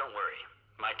 Don't worry,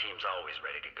 my team's always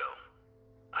ready to go.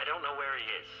 I don't know where he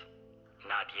is.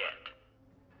 Not yet.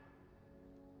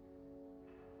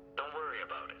 Don't worry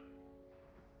about it.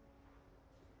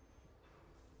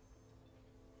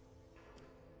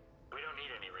 We don't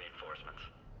need any reinforcements.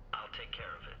 I'll take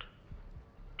care of it.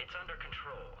 It's under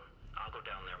control. I'll go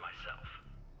down there myself.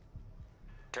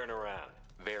 Turn around,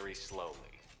 very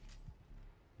slowly.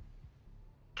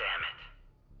 Damn it.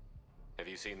 Have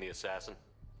you seen the assassin?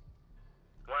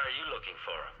 Why are you looking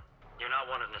for him? You're not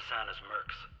one of Nasana's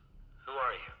mercs. Who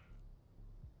are you?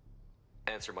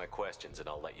 Answer my questions and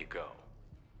I'll let you go.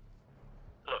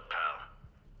 Look, pal.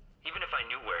 Even if I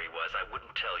knew where he was, I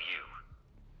wouldn't tell you.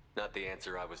 Not the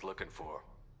answer I was looking for.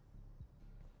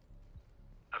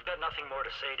 I've got nothing more to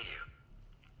say to you.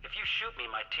 If you shoot me,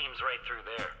 my team's right through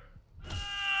there.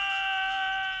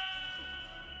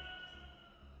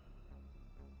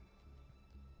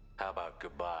 How about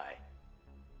goodbye?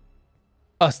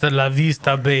 Hasta la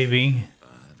vista, baby. But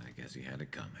I guess he had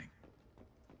it coming.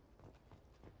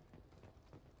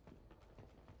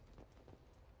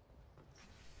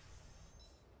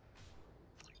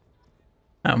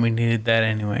 And we needed that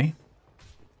anyway.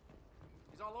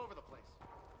 He's all over the place.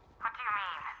 What do you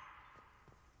mean?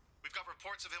 We've got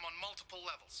reports of him on multiple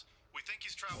levels. We think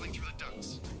he's traveling through the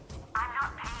ducts. I'm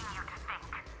not paying you to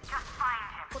think. Just find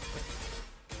him.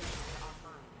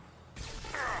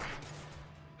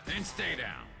 Then stay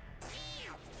down.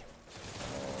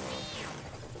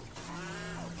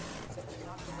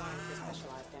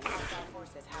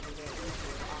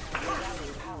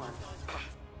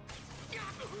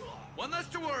 One less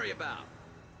to worry about.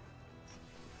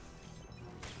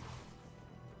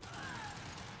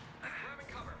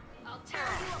 I'll tear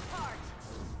you apart.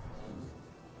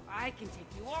 I can take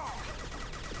you all.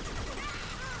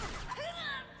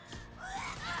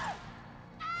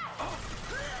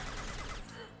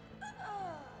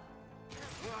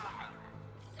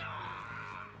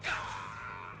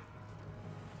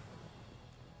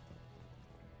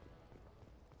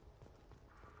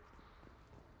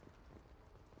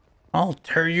 I'll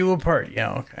tear you apart.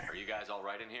 Yeah, okay. Are you guys all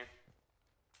right in here?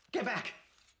 Get back!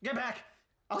 Get back!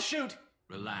 I'll shoot!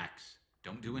 Relax.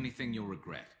 Don't do anything you'll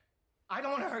regret. I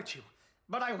don't want to hurt you,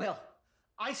 but I will.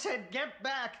 I said get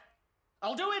back!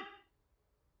 I'll do it!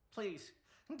 Please,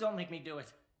 don't make me do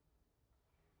it.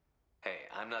 Hey,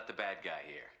 I'm not the bad guy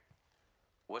here.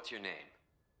 What's your name?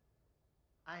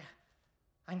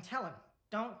 I'm Talon.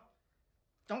 Don't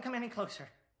come any closer.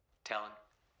 Talon,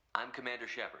 I'm Commander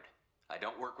Shepard. I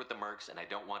don't work with the mercs and I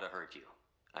don't want to hurt you.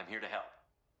 I'm here to help.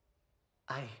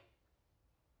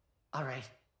 All right.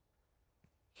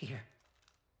 Here.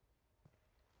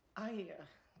 I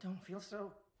don't feel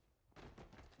so...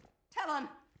 Talon!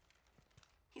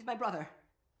 He's my brother.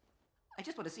 I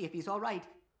just want to see if he's all right.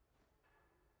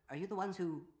 Are you the ones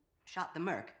who shot the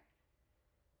merc?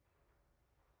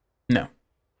 No.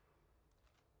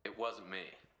 It wasn't me.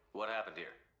 What happened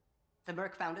here? The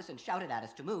merc found us and shouted at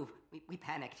us to move. We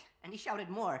panicked, and he shouted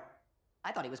more.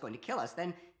 I thought he was going to kill us,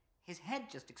 then his head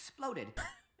just exploded.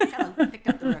 Talon picked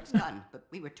up the merc's gun, but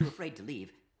we were too afraid to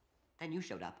leave. Then you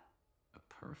showed up. A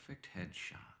perfect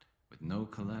headshot with no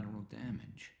collateral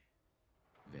damage.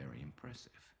 Very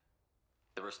impressive.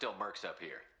 There are still mercs up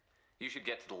here. You should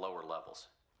get to the lower levels.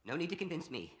 No need to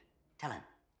convince me. Talon,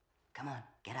 come on,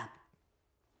 get up.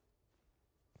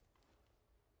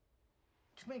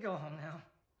 Can we go home now?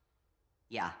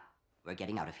 Yeah, we're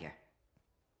getting out of here.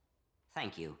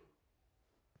 Thank you.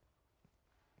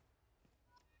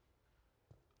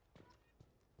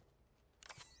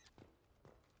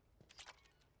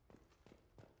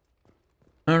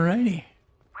 Alrighty.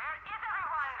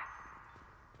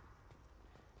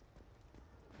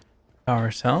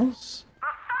 Power cells.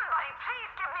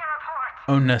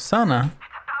 Oh, Nasana.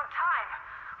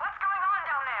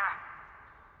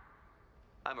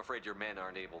 I'm afraid your men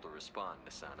aren't able to respond,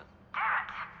 Nasana.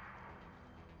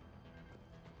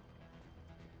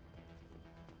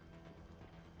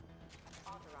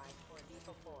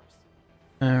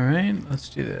 Alright, let's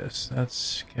do this.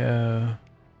 Let's go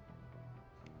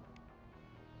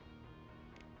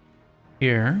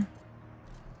here.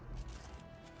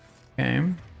 Okay.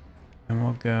 And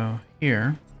we'll go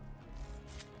here.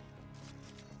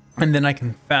 And then I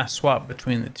can fast swap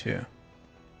between the two.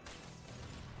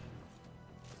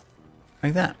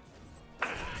 Like that.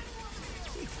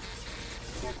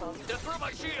 Just throw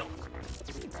my shield!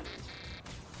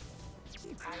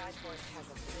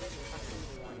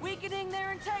 Weakening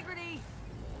their integrity.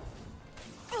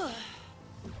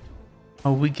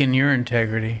 I'll weaken your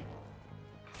integrity.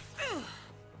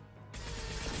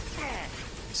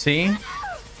 See?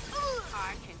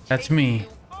 That's me.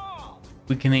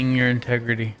 Weakening your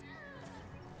integrity.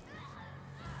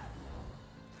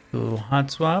 Do a little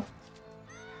hot swap.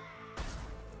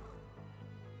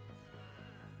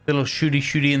 Little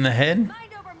shooty in the head.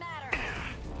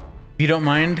 If you don't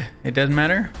mind, it doesn't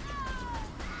matter.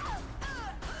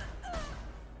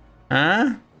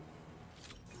 Huh?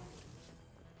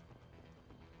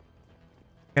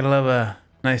 Gotta love a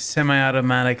nice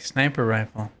semi-automatic sniper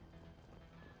rifle.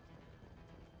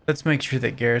 Let's make sure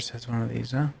that Garrus has one of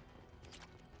these, huh?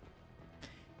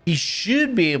 He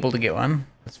should be able to get one.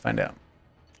 Let's find out.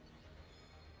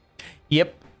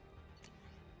 Yep.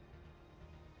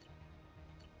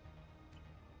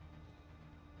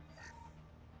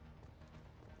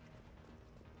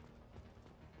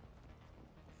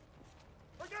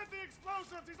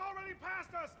 explosives! He's already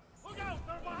past us! Look out!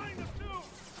 They're behind us too!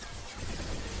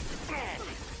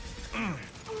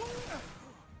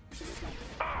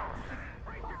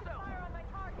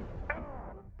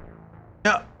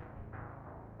 No.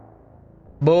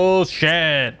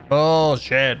 Bullshit.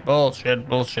 Bullshit. Bullshit.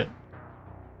 Bullshit.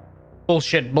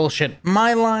 Bullshit. Bullshit.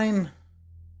 My line.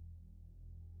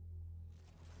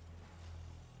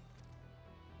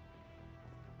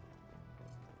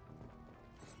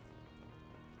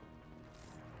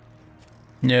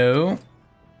 No.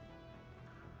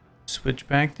 Switch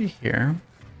back to here.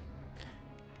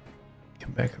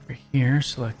 Come back over here.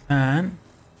 Select that.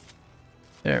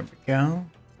 There we go.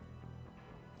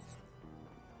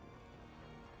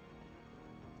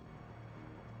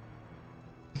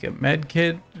 Pick up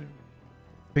medkit.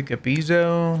 Pick up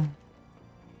Ezo.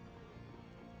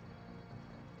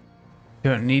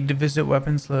 Don't need to visit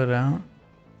weapons loadout.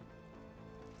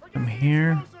 Come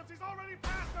here.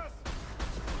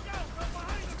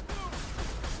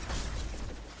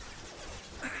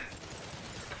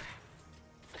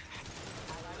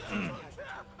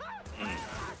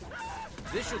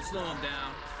 This should slow him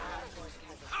down.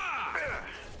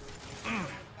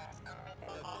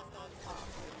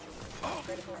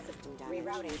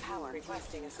 Rerouting power.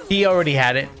 Requesting assistance. He already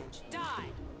had it.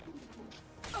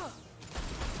 I'll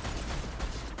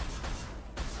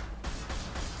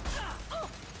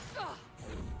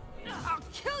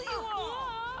kill you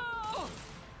all.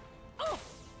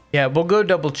 Yeah, we'll go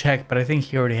double check, but I think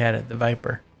he already had it, the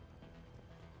Viper.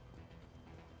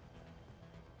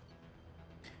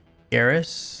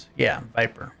 Garrus? Yeah,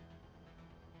 Viper.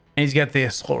 And he's got the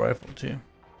assault rifle too.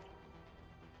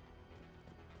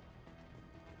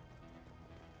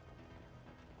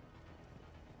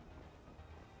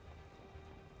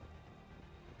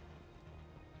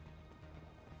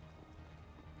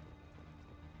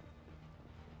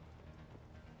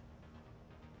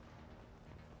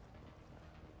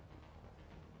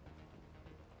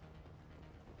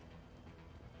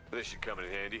 This should come in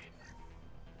handy.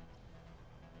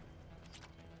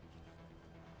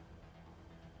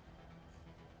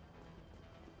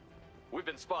 We've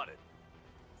been spotted.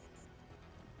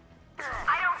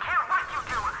 I don't care what you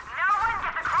do. No one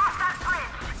gets across that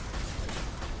bridge.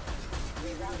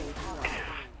 Rerouting power.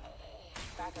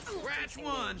 Backup system. Scratch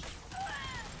one.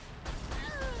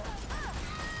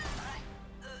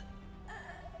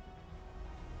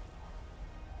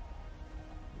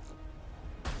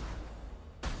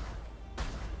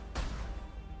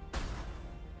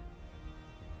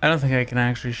 I don't think I can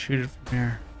actually shoot it from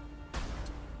here.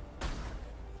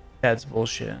 That's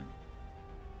bullshit.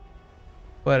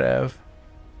 Whatever.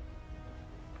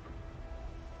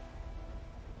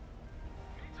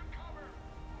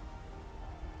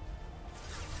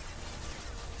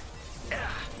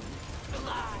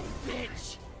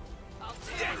 Bitch! I'll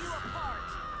tear you apart!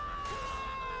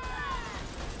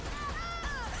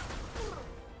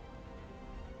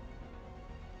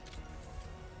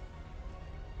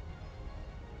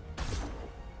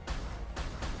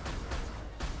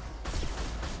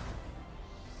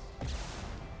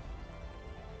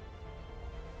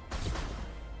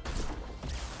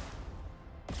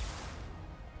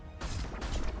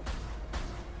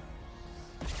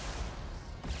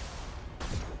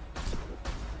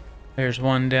 There's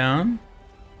one down.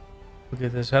 We'll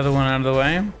get this other one out of the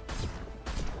way.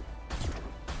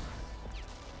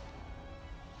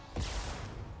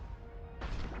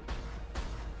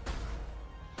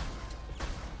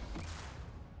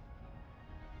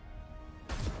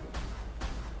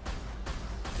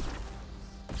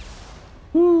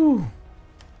 Woo!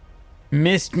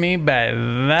 Missed me by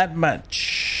that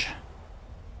much.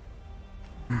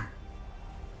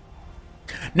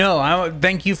 No,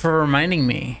 thank you for reminding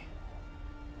me.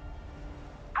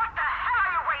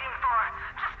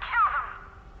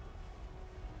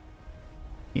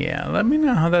 Yeah, let me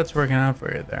know how that's working out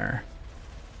for you there.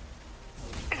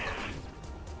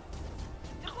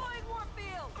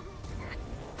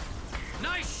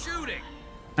 Nice shooting.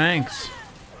 Thanks.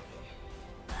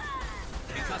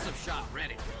 Concussive shot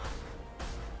ready.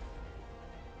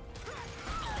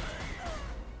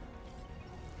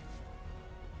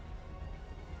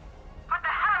 What the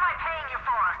hell am I paying you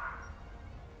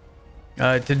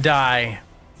for? To die.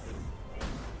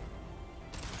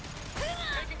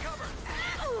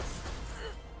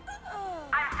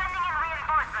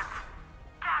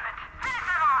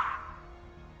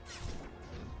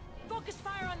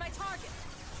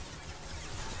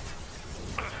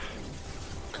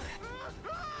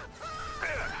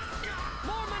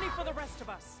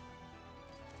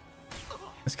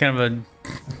 It's kind of a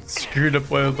screwed up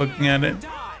way of looking at it.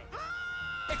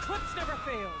 Eclipse never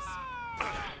fails.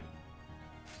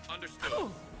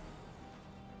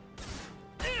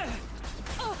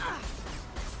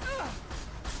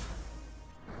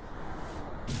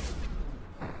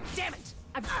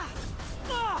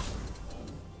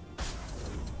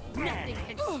 Nothing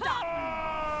can stop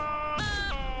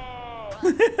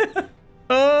me.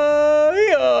 Oh,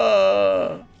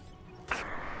 yeah.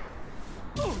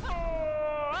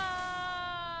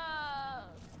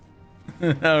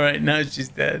 All right, now she's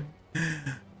dead.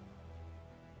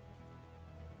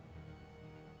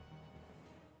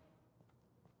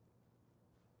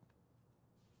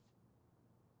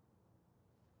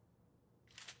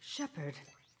 Shepard,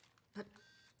 but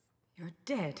you're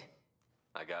dead.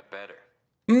 I got better.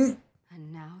 And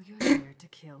now you're here to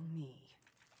kill me.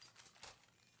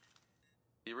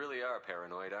 You really are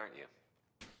paranoid, aren't you?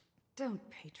 Don't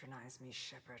patronize me,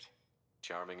 Shepard.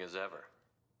 Charming as ever.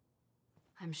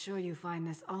 I'm sure you find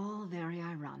this all very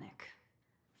ironic.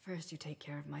 First you take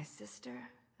care of my sister,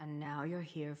 and now you're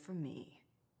here for me.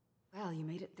 Well, you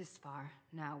made it this far.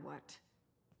 Now what?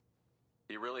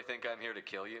 You really think I'm here to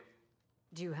kill you?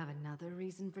 Do you have another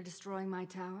reason for destroying my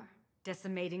tower?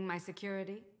 Decimating my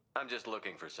security? I'm just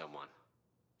looking for someone.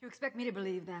 You expect me to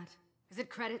believe that? Is it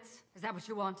credits? Is that what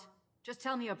you want? Just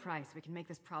tell me a price. We can make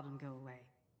this problem go away.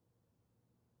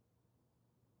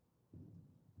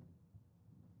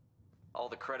 All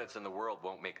the credits in the world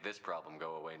won't make this problem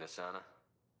go away, Nasana.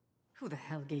 Who the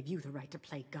hell gave you the right to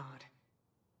play God?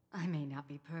 I may not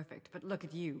be perfect, but look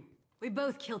at you. We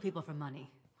both kill people for money.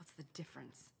 What's the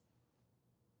difference?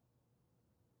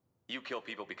 You kill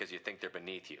people because you think they're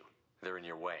beneath you. They're in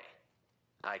your way.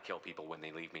 I kill people when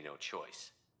they leave me no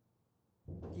choice.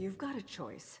 You've got a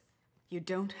choice. You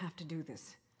don't have to do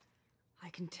this. I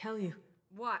can tell you.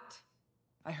 What?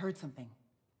 I heard something.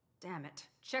 Damn it.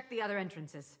 Check the other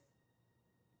entrances.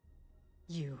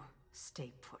 You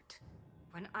stay put.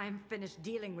 When I'm finished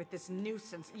dealing with this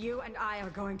nuisance, you and I are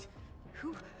going to...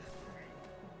 Who...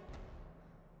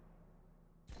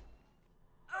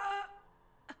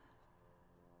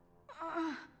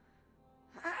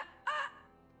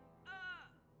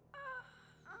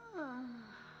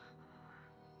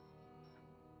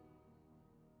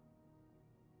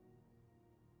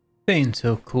 Being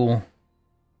so cool.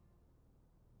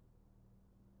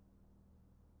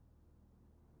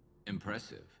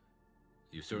 Impressive.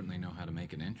 You certainly know how to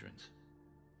make an entrance.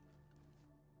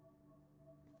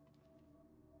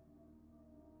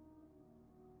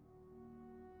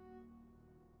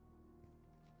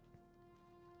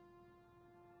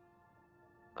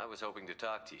 I was hoping to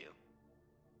talk to you.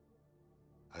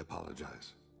 I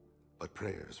apologize, but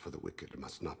prayers for the wicked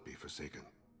must not be forsaken.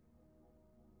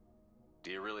 Do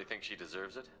you really think she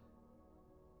deserves it?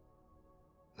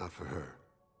 Not for her.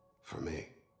 For me.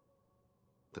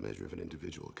 The measure of an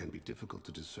individual can be difficult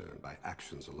to discern by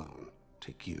actions alone.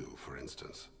 Take you, for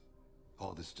instance.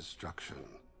 All this destruction,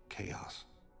 chaos.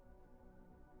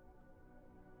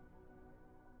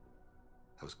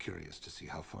 I was curious to see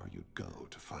how far you'd go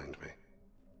to find me.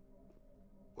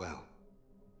 Well,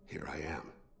 here I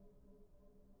am.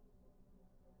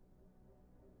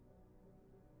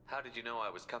 How did you know I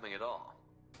was coming at all?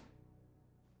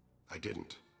 I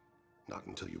didn't. Not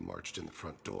until you marched in the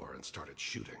front door and started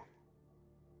shooting.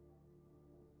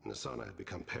 Nasana had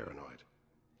become paranoid.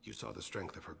 You saw the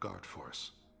strength of her guard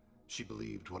force. She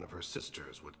believed one of her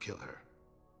sisters would kill her.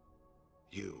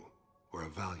 You were a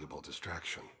valuable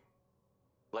distraction.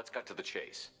 Let's cut to the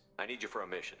chase. I need you for a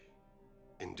mission.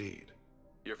 Indeed.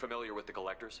 You're familiar with the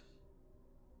Collectors?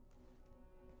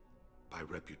 By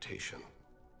reputation.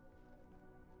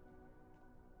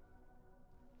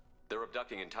 They're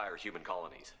abducting entire human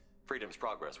colonies. Freedom's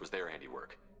Progress was their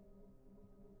handiwork.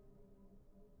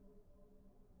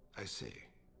 I see.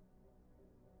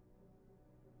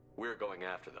 We're going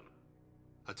after them.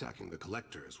 Attacking the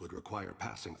Collectors would require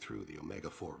passing through the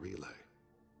Omega-4 relay.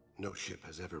 No ship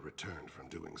has ever returned from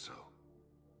doing so.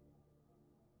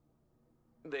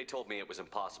 They told me it was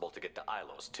impossible to get to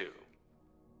Ilos, too.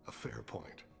 A fair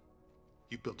point.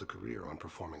 You built a career on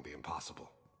performing the impossible.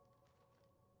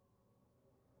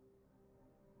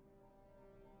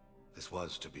 This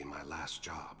was to be my last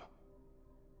job.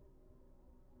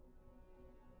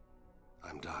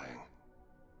 I'm dying.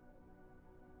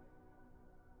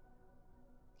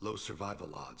 Low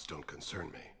survival odds don't concern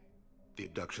me. The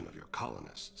abduction of your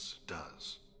colonists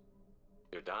does.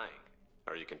 You're dying.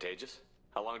 Are you contagious?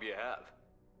 How long do you have?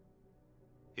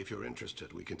 If you're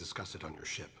interested, we can discuss it on your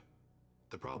ship.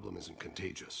 The problem isn't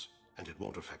contagious, and it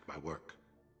won't affect my work.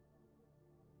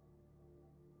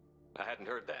 I hadn't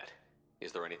heard that.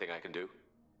 Is there anything I can do?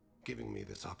 Giving me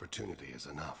this opportunity is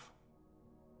enough.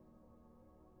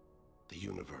 The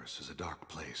universe is a dark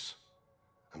place.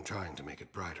 I'm trying to make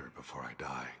it brighter before I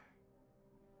die.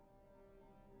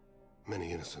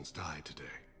 Many innocents died today.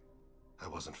 I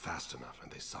wasn't fast enough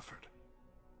and they suffered.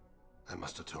 I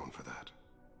must atone for that.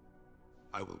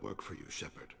 I will work for you,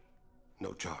 Shepard.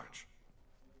 No charge.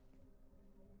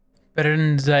 Better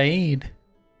than Zaid.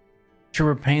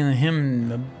 Sure, we're paying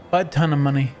him a butt ton of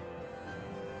money.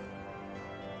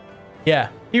 Yeah,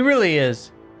 he really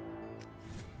is.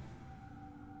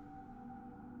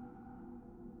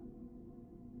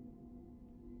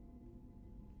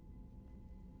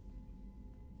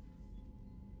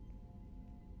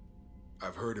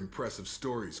 I've heard impressive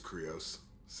stories, 𝐂𝐴𝐻.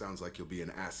 Sounds like you'll be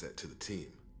an asset to the team.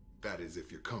 That is,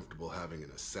 if you're comfortable having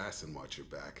an assassin watch your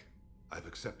back. I've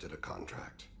accepted a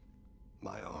contract.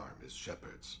 My arm is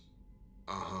Shepard's.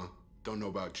 Uh-huh. Don't know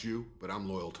about you, but I'm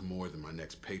loyal to more than my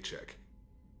next paycheck.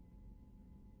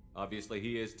 Obviously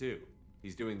he is too.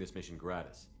 He's doing this mission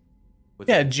gratis.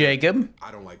 Yeah, Jacob.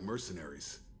 I don't like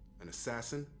mercenaries. An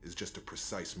assassin is just a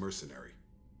precise mercenary.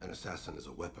 An assassin is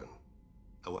a weapon.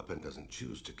 A weapon doesn't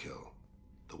choose to kill.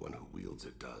 The one who wields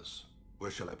it does.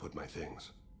 Where shall I put my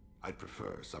things? I'd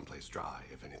prefer someplace dry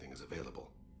if anything is available.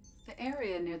 The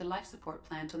area near the life support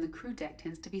plant on the crew deck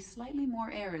tends to be slightly more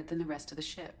arid than the rest of the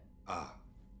ship. Ah,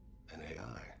 an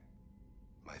AI.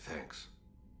 My thanks.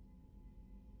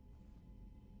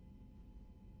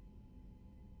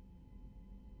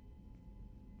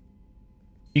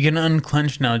 You can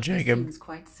unclench now, Jacob. Seems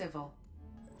quite civil.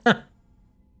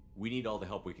 We need all the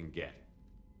help we can get.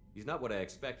 He's not what I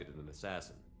expected in an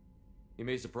assassin. He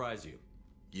may surprise you.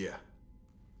 Yeah,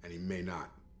 and he may not.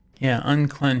 Yeah,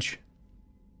 unclench.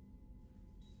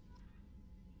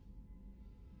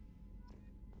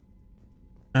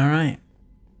 All right.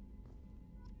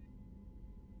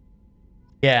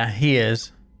 Yeah, he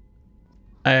is.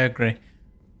 I agree.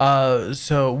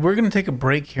 So we're going to take a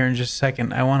break here in just a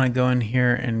second. I want to go in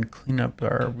here and clean up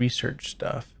our research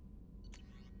stuff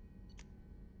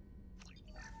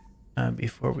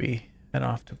before we head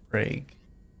off to break.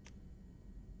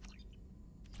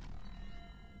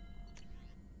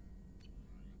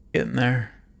 Getting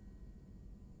there.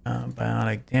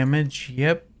 Biotic damage,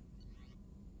 yep.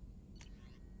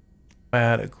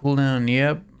 Biotic cooldown,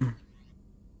 yep.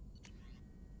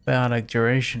 Biotic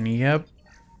duration, yep.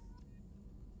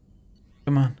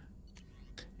 Come on.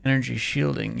 Energy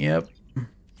shielding, yep.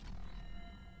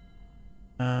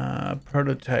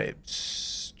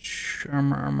 Prototypes.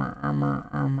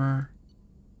 Armor.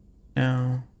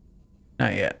 No.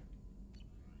 Not yet.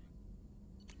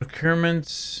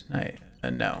 Procurements. Not yet.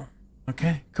 No.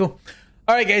 Okay, cool.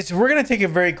 All right, guys, so we're going to take a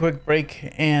very quick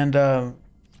break, and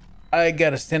I got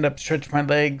to stand up, stretch my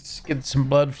legs, get some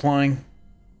blood flowing.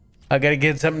 I got to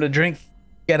get something to drink.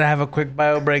 Got to have a quick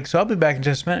bio break, so I'll be back in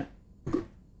just a minute.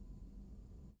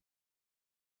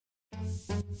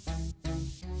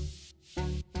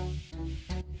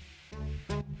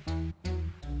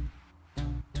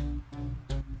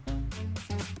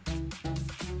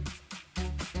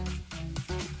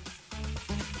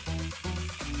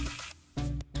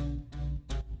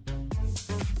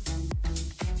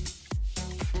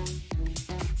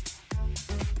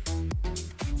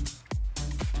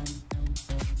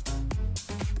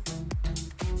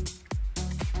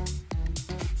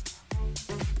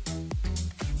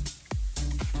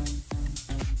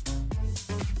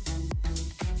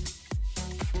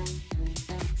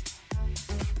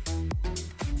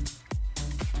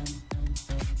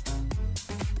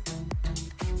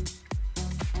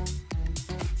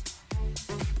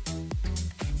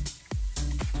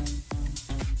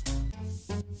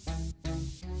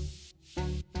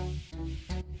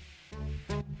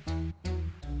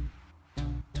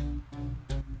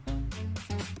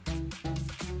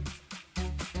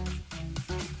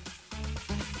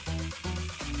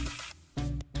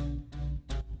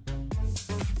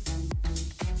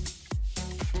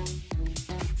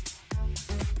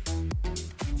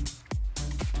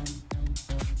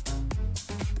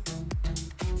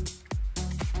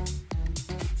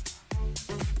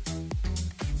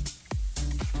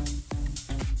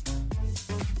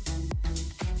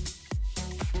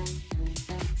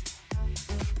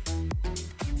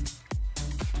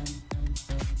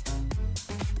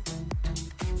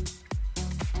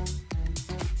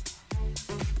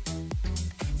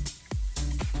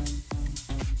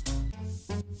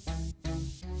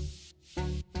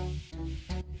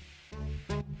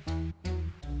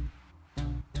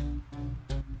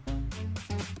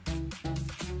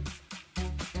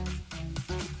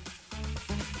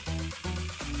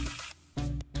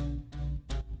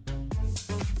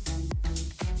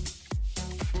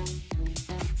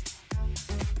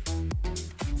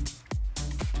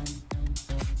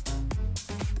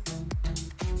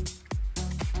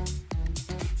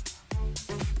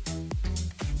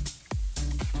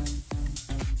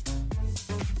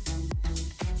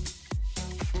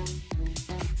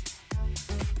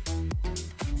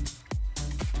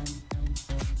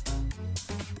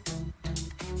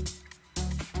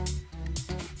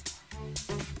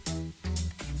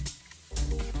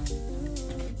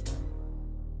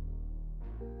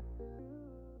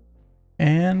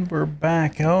 And we're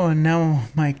back. Oh, and now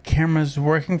my camera's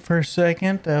working for a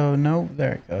second. Oh, no,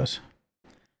 there it goes.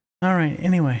 All right,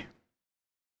 anyway.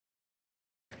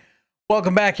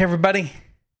 Welcome back, everybody.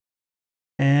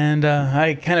 And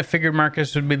I kind of figured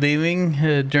Marcus would be leaving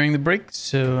during the break,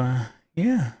 so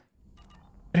yeah.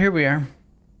 But here we are.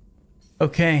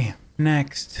 Okay,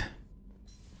 next.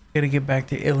 Gotta get back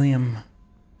to Ilium.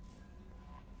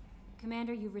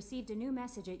 Commander, you've received a new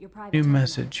message at your private New terminal.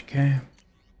 message, okay.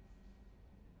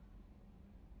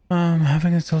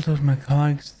 Having consulted with my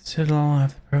colleagues, the Citadel, I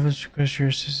have the privilege to request your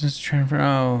assistance to transfer.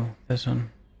 Oh, this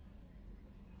one.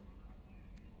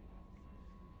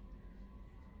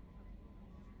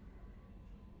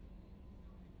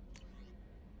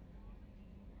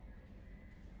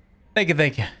 Thank you,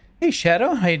 thank you. Hey,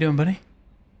 Shadow, how you doing, buddy?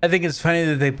 I think it's funny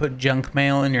that they put junk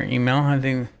mail in your email. I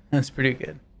think that's pretty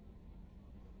good.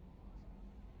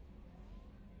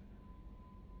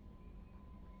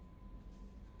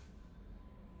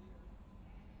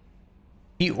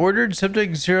 He ordered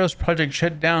Subject Zero's project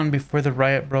shut down before the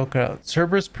riot broke out.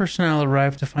 Cerberus personnel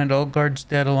arrived to find all guards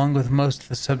dead along with most of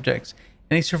the subjects.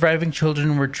 Any surviving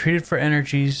children were treated for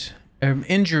injuries,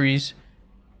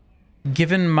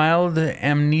 given mild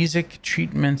amnesic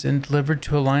treatments, and delivered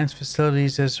to Alliance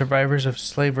facilities as survivors of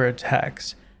slaver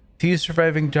attacks. Few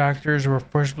surviving doctors were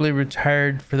forcibly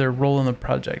retired for their role in the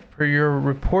project. Per your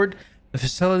report, the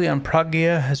facility on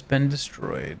Pragia has been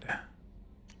destroyed.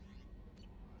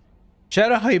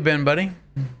 Shadow, how you been, buddy?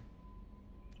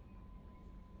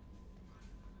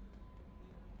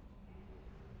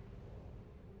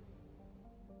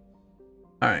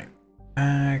 All right,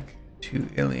 back to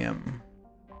Ilium.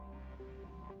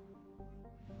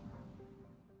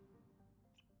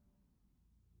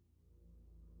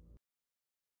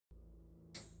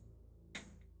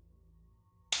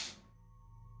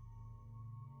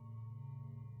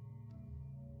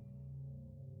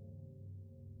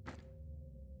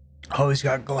 Oh, he's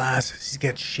got glasses. He's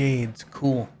got shades.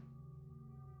 Cool.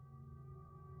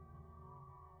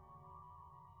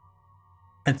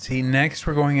 Let's see. Next,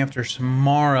 we're going after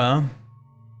Samara.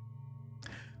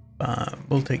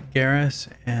 We'll take Garrus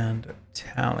and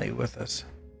Tally with us.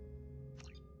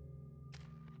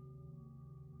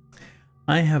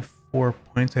 I have 4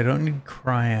 points. I don't need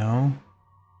cryo.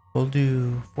 We'll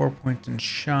do 4 points in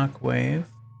shockwave.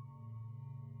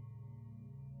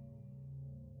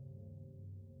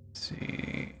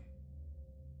 See,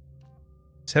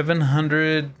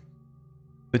 700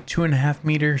 with 2.5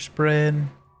 meter spread,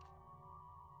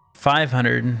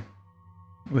 500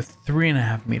 with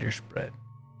 3.5 meter spread.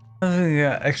 I think I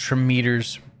got extra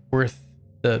meters worth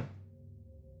the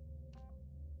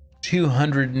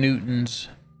 200 newtons.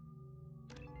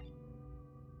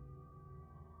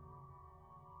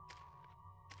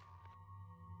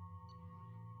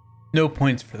 No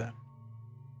points for them.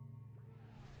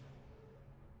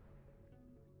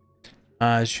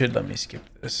 It should let me skip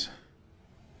this.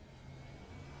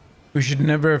 We should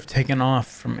never have taken off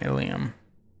from Ilium.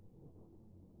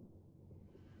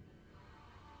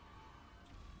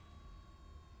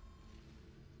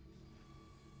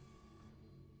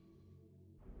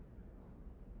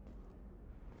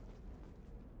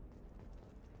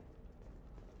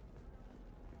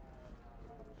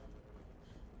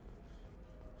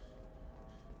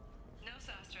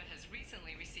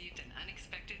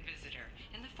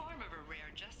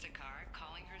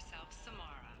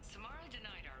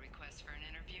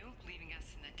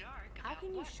 How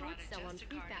can you short sell on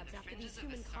prefabs after these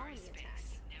human colony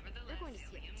attacks? They're going to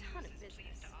see a ton of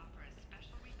business.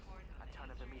 A ton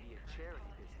of immediate charity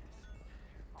business.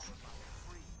 Followed by a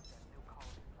freeze as new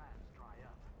colony plans dry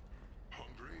up.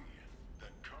 Hungry?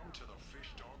 Then come to the Fish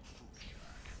Dog Food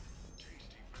Shack.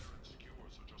 Tasty Baron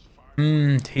skewers are just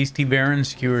fine. Tasty Baron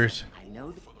skewers. I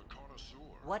know.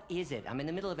 What is it? I'm in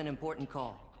the middle of an important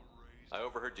call. I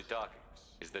overheard you talking.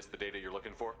 Is this the data you're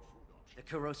looking for? The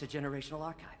Corrosa Generational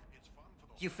Archive.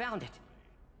 You found it.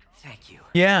 Thank you.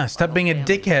 Yeah, stop being a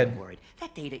dickhead. Worried.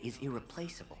 That data is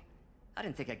irreplaceable. I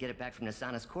didn't think I'd get it back from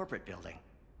Nasana's corporate building.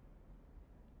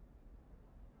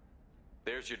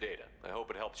 There's your data. I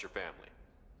hope it helps your family.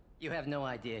 You have no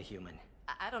idea, human.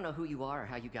 I don't know who you are or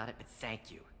how you got it, but thank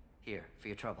you. Here, for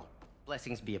your trouble.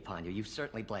 Blessings be upon you. You've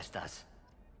certainly blessed us.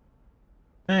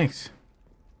 Thanks.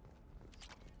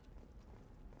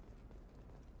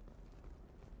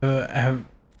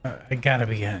 I gotta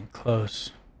be getting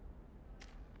close.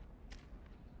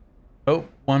 Oh,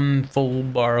 one full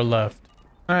bar left.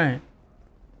 Alright.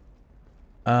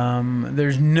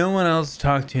 There's no one else to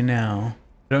talk to now.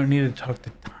 I don't need to talk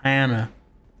to Tana.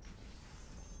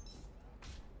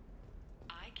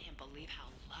 I can't believe how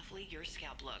lovely your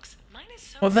scalp looks. Mine is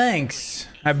so Well, thanks.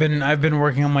 I've been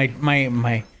working on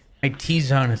my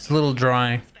T-zone. It's a little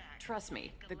dry. Trust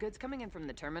me, the goods coming in from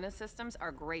the Terminus systems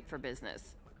are great for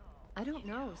business. I don't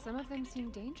know. Some of them seem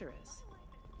dangerous.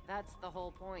 That's the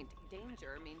whole point.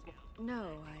 Danger means... No,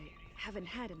 I haven't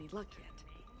had any luck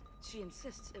yet. She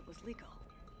insists it was legal.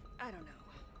 I don't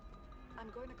know. I'm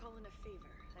going to call in a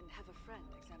favor and have a friend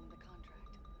examine the contract.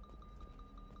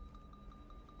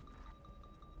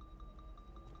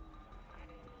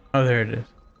 Oh, there it is.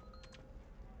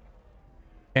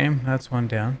 Okay, that's one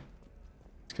down.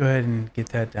 Let's go ahead and get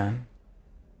that done.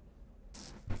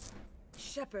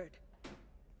 Shepard.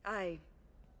 I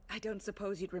don't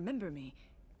suppose you'd remember me.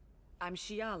 I'm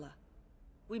Shiala.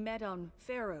 We met on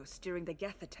Pharos during the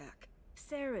Geth attack.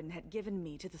 Saren had given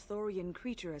me to the Thorian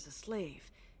creature as a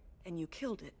slave, and you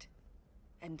killed it.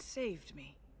 And saved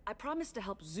me. I promised to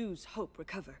help 𝐂𝐶 Hope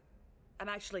recover. I'm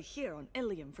actually here on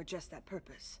Ilium for just that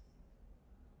purpose.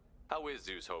 How is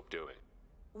𝐂𝐶 Hope doing?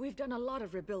 We've done a lot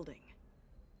of rebuilding.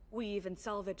 We even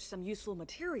salvaged some useful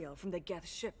material from the Geth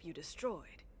ship you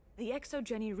destroyed. The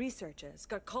𝐂𝐡𝐚𝐧𝐽 researchers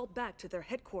got called back to their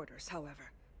headquarters,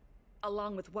 however,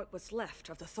 along with what was left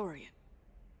of the Thorian.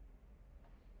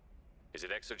 Is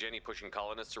it 𝐂𝐡𝐚𝐧𝐽 pushing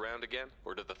colonists around again,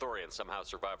 or did the Thorians somehow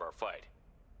survive our fight?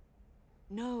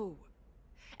 No.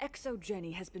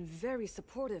 𝐂𝐡𝐚𝐧𝐽 has been very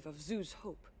supportive of 𝐂𝐶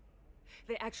Hope.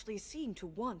 They actually seem to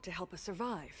want to help us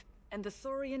survive, and the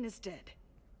Thorian is dead.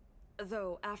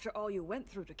 Though, after all you went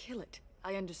through to kill it,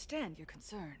 I understand your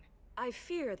concern. I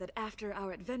fear that after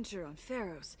our adventure on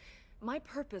Pharos, my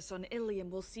purpose on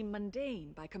Ilium will seem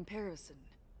mundane by comparison.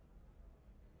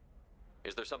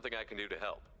 Is there something I can do to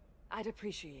help? I'd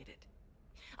appreciate it.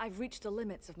 I've reached the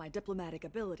limits of my diplomatic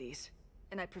abilities,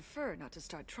 and I prefer not to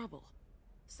start trouble.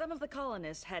 Some of the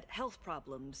colonists had health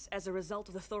problems as a result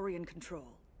of the Thorian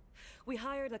control. We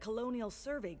hired a colonial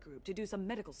survey group to do some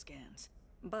medical scans.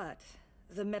 But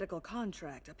the medical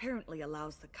contract apparently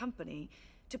allows the company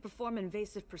to perform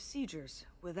invasive procedures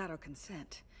without our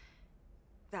consent.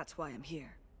 That's why I'm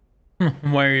here.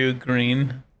 Why are you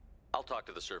green? I'll talk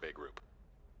to the survey group.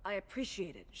 I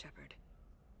appreciate it, Shepard.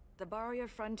 The Barrier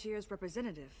Frontiers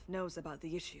representative knows about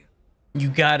the issue. You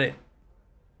got it.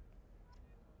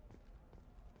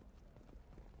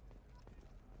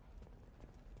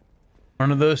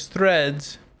 One of those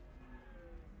threads.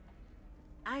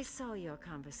 I saw your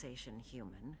conversation,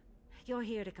 human. You're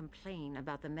here to complain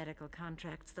about the medical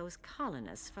contracts those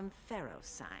colonists from Pharos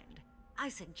signed. I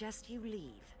suggest you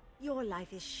leave. Your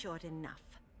life is short enough.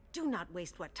 Do not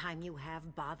waste what time you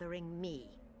have bothering me.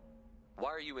 Why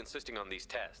are you insisting on these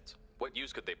tests? What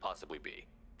use could they possibly be?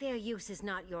 Their use is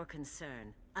not your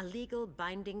concern. A legal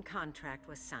binding contract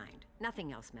was signed.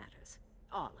 Nothing else matters.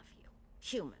 All of you.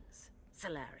 Humans,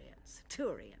 Salarians,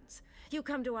 Turians. You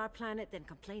come to our planet, then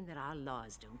complain that our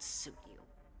laws don't suit you.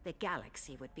 The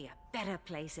galaxy would be a better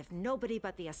place if nobody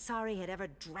but the Asari had ever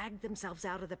dragged themselves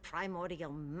out of the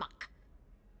primordial muck.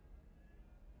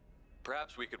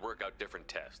 Perhaps we could work out different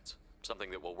tests.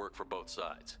 Something that will work for both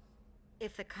sides.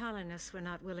 If the colonists were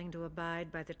not willing to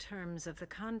abide by the terms of the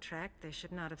contract, they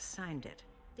should not have signed it.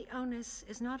 The onus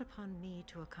is not upon me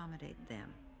to accommodate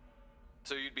them.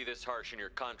 So you'd be this harsh in your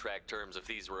contract terms if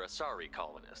these were Asari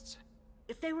colonists?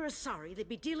 If they were Asari, they'd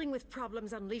be dealing with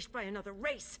problems unleashed by another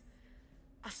race.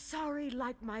 Asari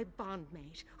like my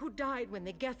bondmate, who died when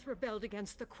the Geth rebelled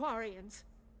against the Quarians.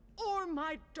 Or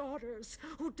my daughters,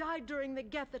 who died during the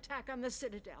Geth attack on the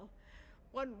Citadel.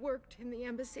 One worked in the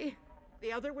embassy,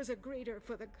 the other was a greeter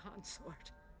for the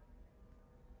consort.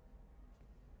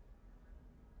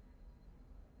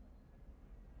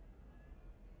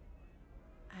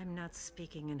 I'm not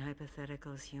speaking in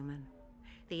hypotheticals, human.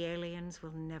 The aliens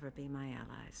will never be my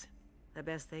allies. The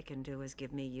best they can do is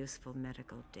give me useful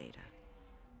medical data.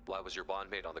 Why was your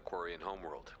bondmate on the Quarian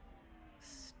homeworld?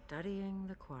 Studying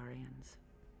the Quarians.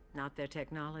 Not their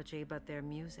technology, but their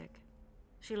music.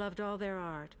 She loved all their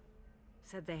art.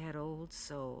 Said they had old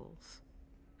souls.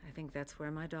 I think that's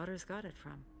where my daughters got it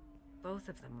from. Both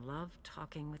of them love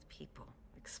talking with people,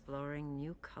 exploring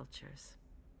new cultures.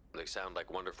 They sound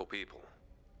like wonderful people.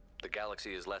 The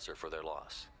galaxy is lesser for their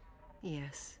loss.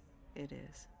 Yes, it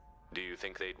is. Do you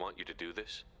think they'd want you to do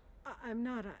this? I'm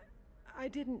not. I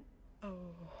didn't. Oh.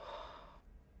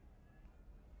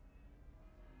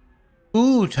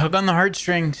 Ooh, tug on the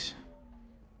heartstrings.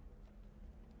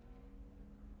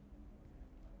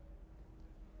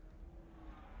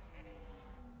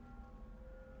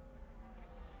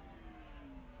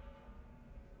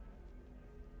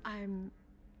 I'm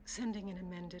sending an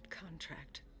amended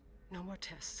contract. No more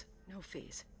tests, no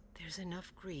fees. There's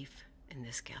enough grief in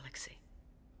this galaxy.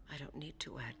 I don't need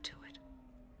to add to it.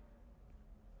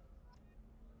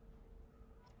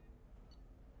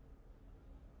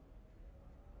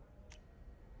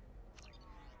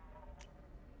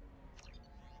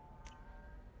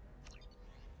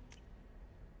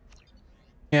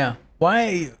 Yeah.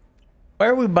 Why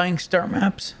are we buying star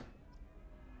maps?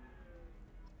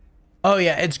 Oh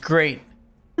yeah, it's great.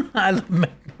 I love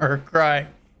making her cry.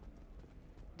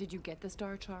 Did you get the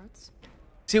star charts?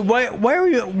 See,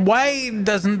 why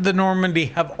doesn't the Normandy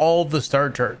have all the star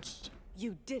charts?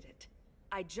 You did it.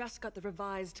 I just got the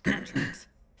revised contracts.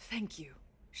 Thank you,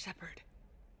 Shepard.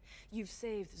 You've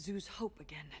saved Zoo's hope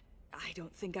again. I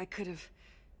don't think I could have...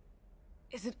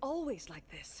 Is it always like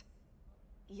this?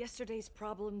 Yesterday's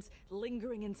problems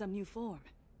lingering in some new form.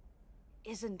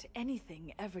 Isn't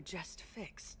anything ever just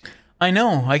fixed? I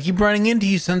know. I keep running into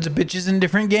you sons of bitches in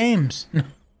different games.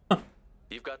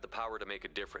 You've got the power to make a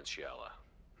difference, Shiala.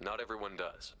 Not everyone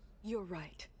does. You're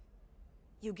right.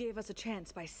 You gave us a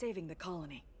chance by saving the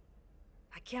colony.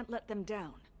 I can't let them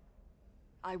down.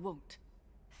 I won't.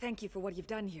 Thank you for what you've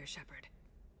done here, Shepard.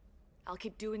 I'll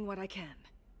keep doing what I can.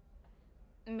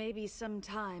 Maybe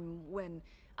sometime when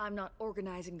I'm not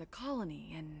organizing the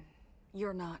colony and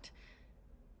you're not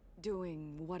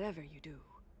doing whatever you do.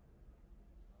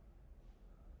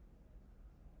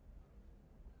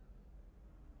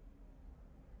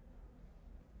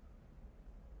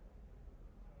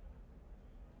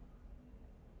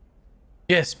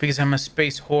 Yes, because I'm a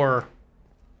space whore.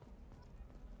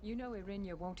 You know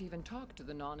Irinia won't even talk to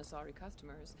the non-Asari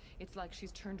customers. It's like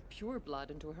she's turned pure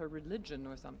blood into her religion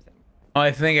or something. Oh,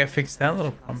 I think I fixed that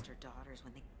little problem.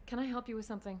 Can I help you with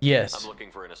something? Yes. I'm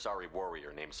looking for an Asari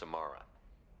warrior named Samara.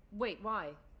 Wait,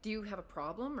 why? Do you have a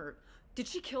problem, or did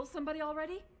she kill somebody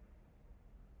already?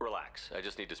 Relax, I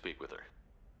just need to speak with her.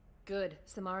 Good.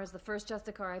 Samara's the first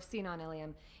Justicar I've seen on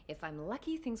Ilium. If I'm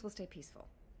lucky, things will stay peaceful.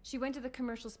 She went to the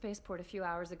commercial spaceport a few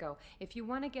hours ago. If you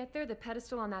want to get there, the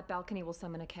pedestal on that balcony will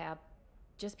summon a cab.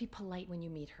 Just be polite when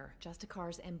you meet her.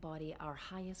 Justicars embody our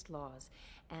highest laws,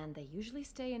 and they usually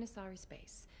stay in Asari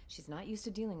space. She's not used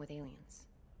to dealing with aliens.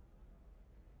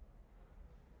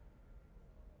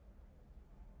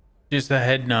 Just a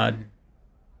head nod.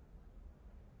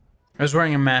 I was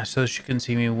wearing a mask so she couldn't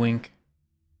see me wink.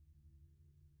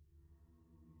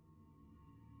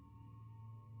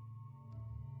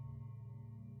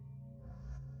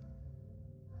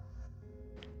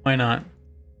 Why not?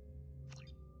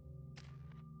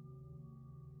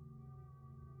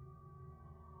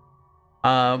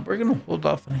 We're gonna hold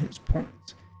off on his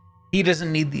points. He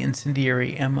doesn't need the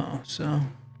incendiary ammo, so.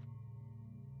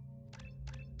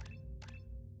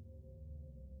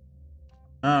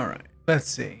 All right, let's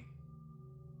see.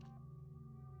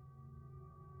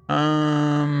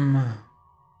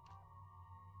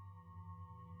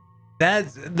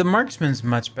 That's the marksman's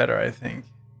much better, I think.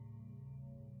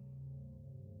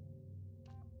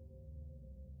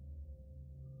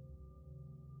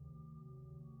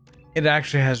 It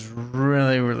actually has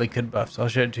really, really good buffs. I'll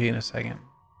show it to you in a second.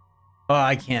 Oh,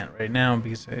 I can't right now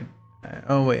because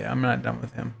oh wait, I'm not done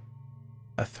with him.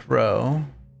 A throw.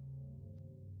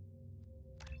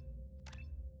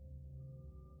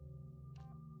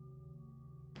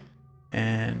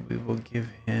 And we will give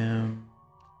him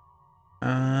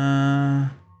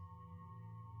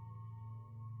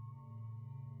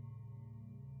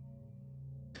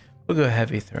we'll go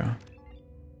heavy throw.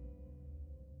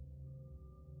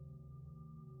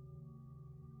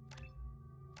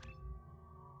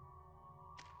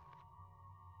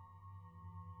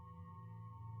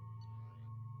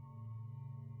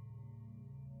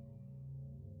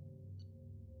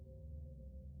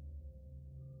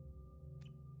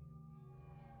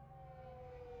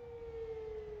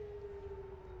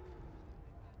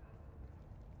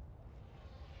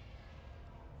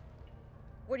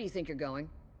 Where do you think you're going?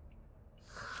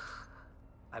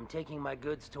 I'm taking my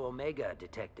goods to Omega,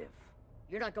 Detective.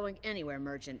 You're not going anywhere,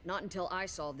 Merchant. Not until I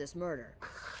solve this murder.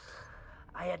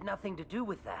 I had nothing to do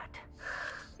with that.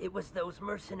 It was those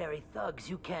mercenary thugs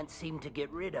you can't seem to get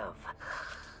rid of.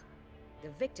 The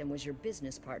victim was your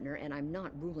business partner, and I'm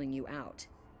not ruling you out.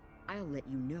 I'll let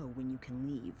you know when you can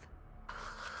leave.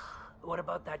 What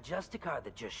about that Justicar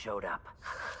that just showed up?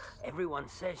 Everyone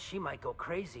says she might go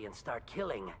crazy and start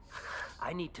killing.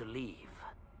 I need to leave.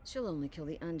 She'll only kill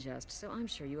the unjust, so I'm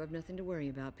sure you have nothing to worry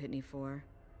about, Pitney 4.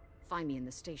 Find me in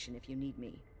the station if you need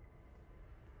me.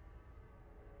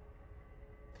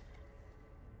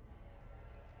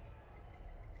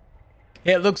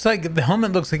 Yeah, it looks like the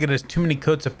helmet looks like it has too many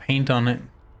coats of paint on it.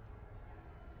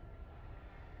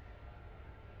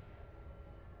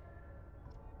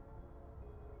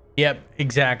 Yep,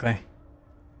 exactly.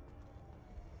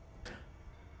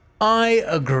 I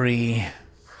agree.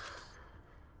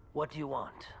 What do you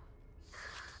want?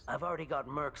 I've already got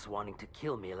mercs wanting to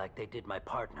kill me like they did my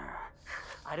partner.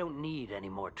 I don't need any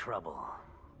more trouble.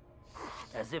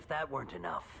 As if that weren't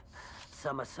enough,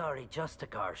 Some Asari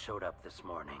Justicar showed up this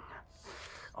morning.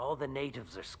 All the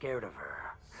natives are scared of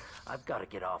her. I've got to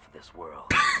get off of this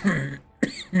world.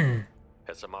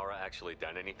 Has Samara actually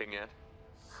done anything yet?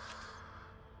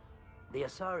 The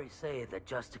Asari say that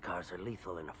Justicars are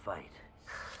lethal in a fight.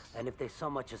 And if they so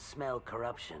much as smell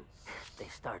corruption, they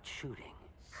start shooting.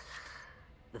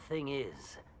 The thing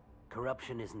is,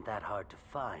 corruption isn't that hard to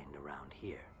find around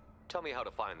here. Tell me how to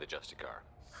find the Justicar.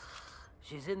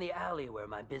 She's in the alley where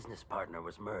my business partner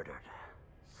was murdered.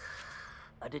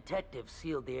 A detective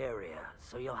sealed the area,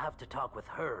 so you'll have to talk with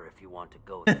her if you want to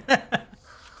go there.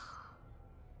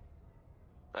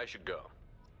 I should go.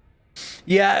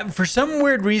 Yeah, for some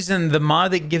weird reason, the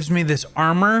mod that gives me this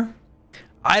armor,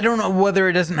 I don't know whether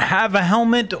it doesn't have a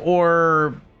helmet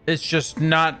or it's just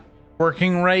not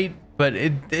working right, but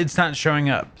it's not showing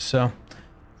up. So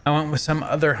I went with some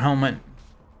other helmet.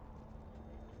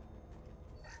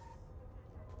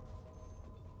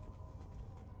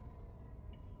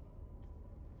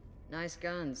 Nice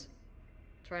guns.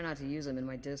 Try not to use them in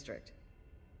my district.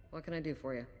 What can I do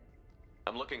for you?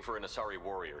 I'm looking for an Asari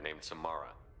warrior named Samara.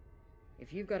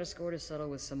 If you've got a score to settle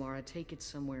with Samara, take it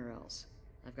somewhere else.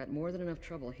 I've got more than enough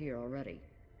trouble here already.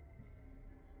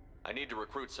 I need to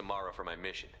recruit Samara for my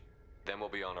mission. Then we'll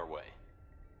be on our way.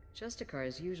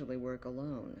 Justicars usually work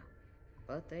alone,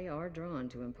 but they are drawn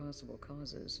to impossible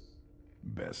causes.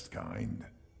 Best kind.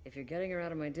 If you're getting her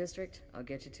out of my district, I'll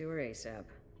get you to her ASAP.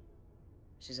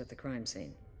 She's at the crime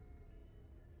scene.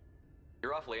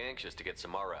 You're awfully anxious to get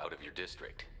Samara out of your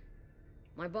district.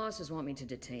 My bosses want me to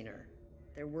detain her.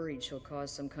 They're worried she'll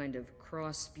cause some kind of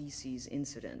cross-species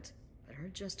incident, but her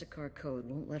Justicar code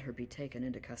won't let her be taken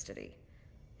into custody.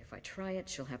 If I try it,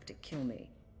 she'll have to kill me.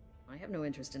 I have no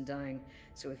interest in dying,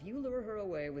 so if you lure her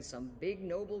away with some big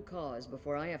noble cause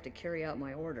before I have to carry out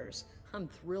my orders, I'm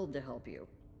thrilled to help you.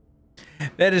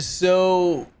 That is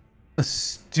so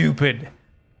stupid.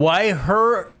 Why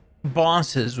her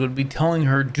bosses would be telling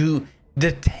her to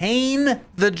detain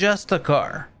the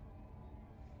Justicar,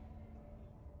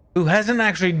 who hasn't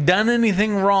actually done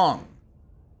anything wrong.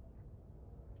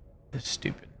 It's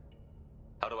stupid.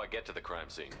 How do I get to the crime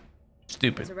scene?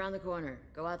 Stupid. It's around the corner.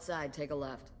 Go outside, take a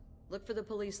left. Look for the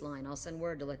police line. I'll send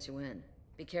word to let you in.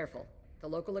 Be careful. The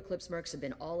local Eclipse mercs have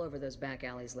been all over those back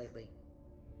alleys lately.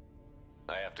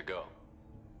 I have to go.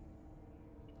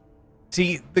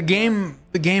 See, the game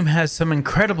has some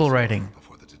incredible writing.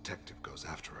 Before the detective goes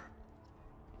after her.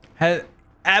 Has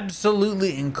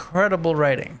absolutely incredible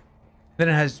writing. Then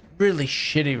it has really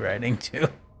shitty writing too.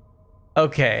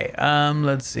 Okay,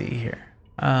 let's see here.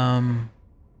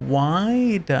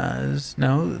 Why does...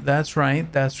 No, that's right,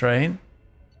 that's right.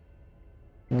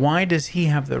 Why does he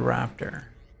have the raptor?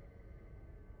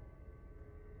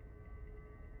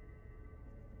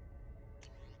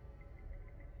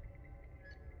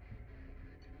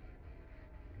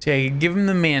 See, I could give him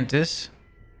the Mantis,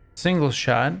 single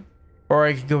shot, or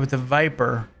I could go with the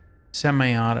Viper,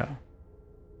 semi-auto.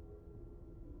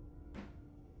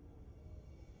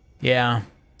 Yeah,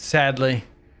 sadly.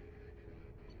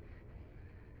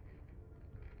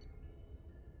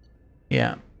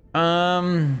 Yeah.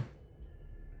 We'll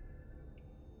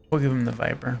give him the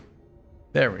Viper.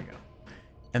 There we go.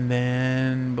 And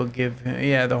then we'll give him...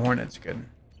 Yeah, the Hornet's good.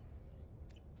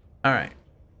 All right.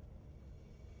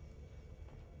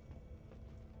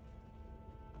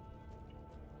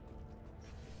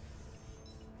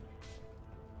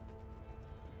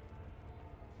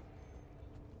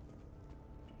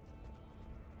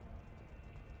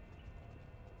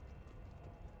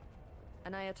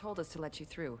 Anaya told us to let you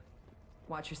through.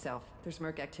 Watch yourself. There's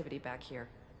merc activity back here.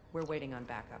 We're waiting on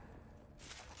backup.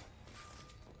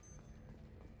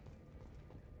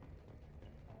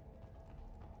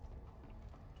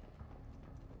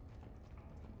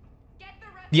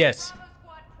 Yes. Bravo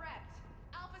squad prepped.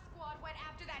 Alpha squad went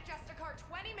after that Justicar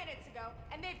 20 minutes ago,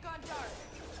 and they've gone dark.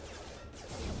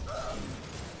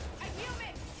 A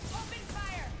human! Open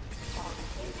fire!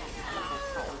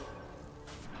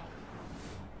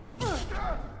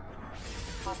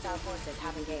 Hostile forces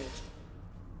have engaged.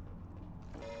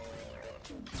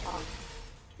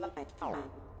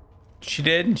 She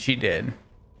did? She did.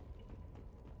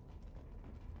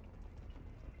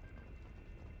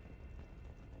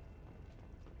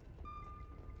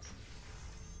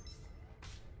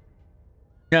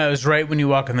 Yeah, it was right when you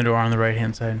walk in the door on the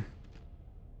right-hand side.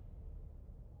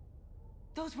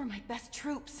 Those were my best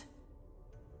troops.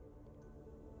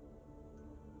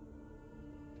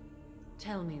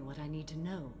 Tell me what I need to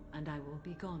know, and I will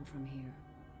be gone from here.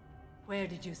 Where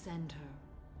did you send her?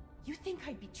 You think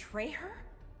I'd betray her?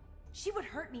 She would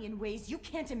hurt me in ways you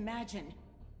can't imagine.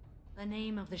 The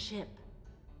name of the ship.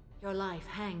 Your life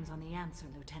hangs on the answer,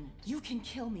 Lieutenant. You can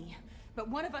kill me, but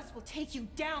one of us will take you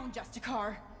down,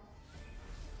 Justicar.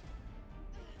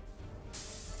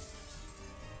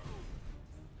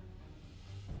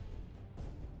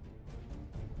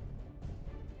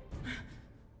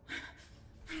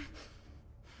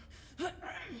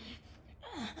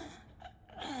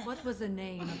 What was the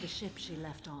name of the ship she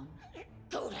left on?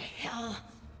 Go to hell.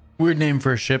 Weird name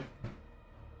for a ship.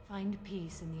 Find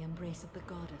peace in the embrace of the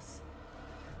goddess.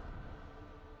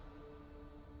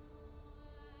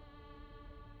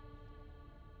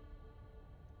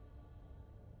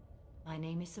 My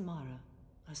name is Samara,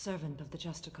 a servant of the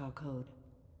Justicar Code.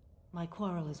 My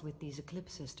quarrel is with these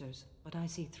Eclipse sisters, but I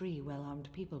see 3 well-armed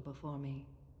people before me.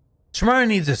 Samara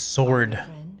needs a sword.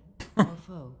 Friend or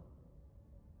foe?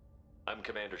 I'm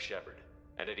Commander Shepard,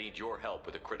 and I need your help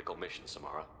with a critical mission,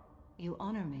 Samara. You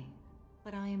honor me,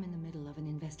 but I am in the middle of an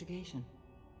investigation.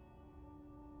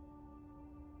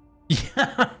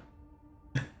 Yeah.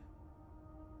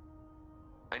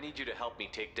 I need you to help me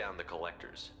take down the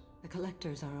Collectors. The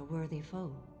Collectors are a worthy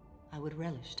foe. I would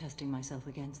relish testing myself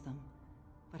against them,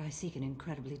 but I seek an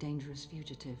incredibly dangerous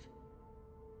fugitive.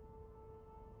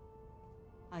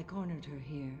 I cornered her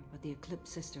here, but the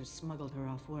Eclipse sisters smuggled her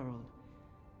off-world.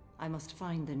 I must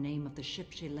find the name of the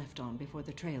ship she left on before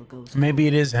the trail goes. Maybe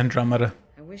it is Andromeda.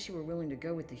 I wish you were willing to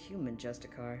go with the human,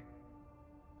 Justicar.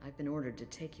 I've been ordered to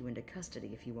take you into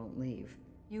custody if you won't leave.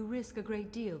 You risk a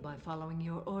great deal by following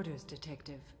your orders,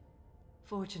 Detective.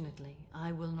 Fortunately,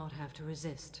 I will not have to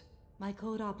resist. My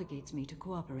code obligates me to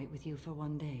cooperate with you for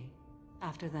 1 day.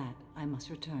 After that, I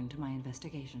must return to my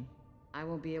investigation. I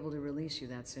won't be able to release you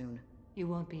that soon. You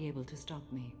won't be able to stop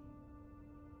me.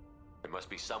 There must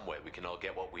be some way we can all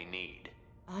get what we need.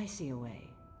 I see a way.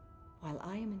 While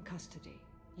I am in custody,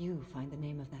 you find the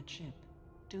name of that ship.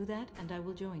 Do that, and I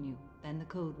will join you. Then the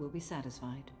code will be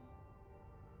satisfied.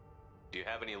 Do you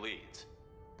have any leads?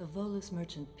 The Volus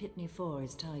merchant Pitney 4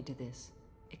 is tied to this.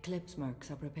 Eclipse mercs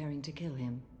are preparing to kill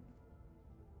him.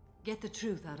 Get the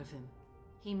truth out of him.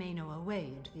 He may know a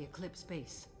way into the Eclipse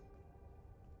base.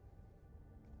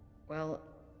 Well,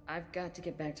 I've got to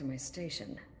get back to my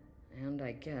station. And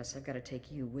I guess I've got to take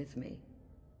you with me.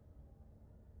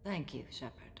 Thank you,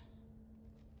 Shepard.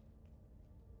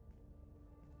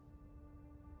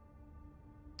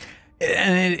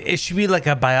 And it should be like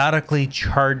a biotically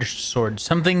charged sword.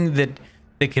 Something that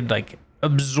they could like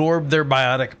absorb their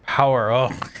biotic power.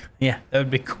 Oh, yeah, that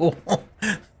would be cool.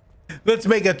 Let's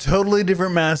make a totally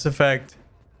different Mass Effect.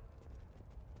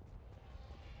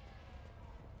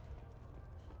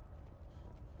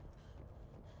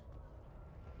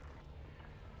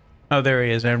 Oh, there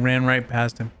he is. I ran right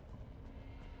past him.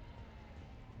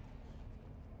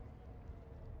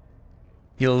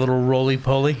 You little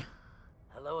roly-poly.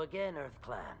 Hello again, Earth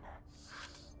Clan.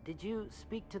 Did you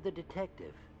speak to the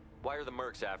detective? Why are the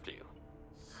mercs after you?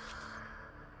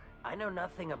 I know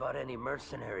nothing about any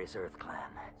mercenaries, Earth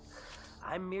Clan.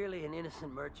 I'm merely an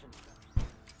innocent merchant.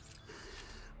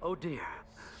 Oh dear.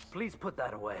 Please put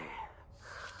that away.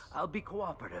 I'll be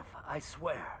cooperative, I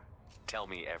swear. Tell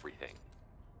me everything.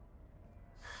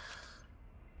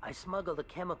 I smuggled a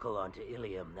chemical onto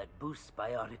Ilium that boosts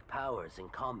biotic powers in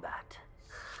combat.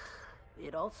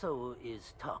 It also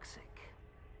is toxic.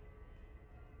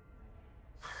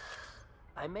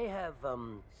 I may have,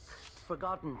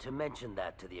 forgotten to mention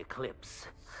that to the Eclipse,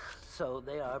 so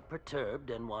they are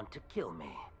perturbed and want to kill me.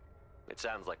 It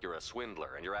sounds like you're a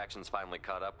swindler and your actions finally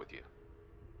caught up with you.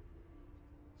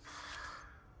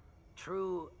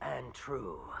 True and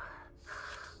true.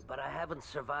 But I haven't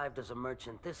survived as a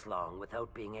merchant this long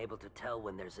without being able to tell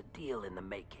when there's a deal in the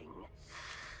making.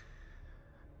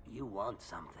 You want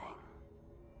something.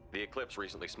 The Eclipse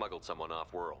recently smuggled someone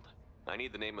off-world. I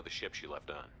need the name of the ship she left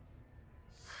on.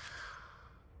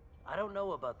 I don't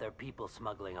know about their people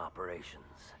smuggling operations.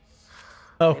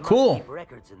 Oh, they cool. must keep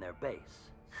records in their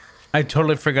base. I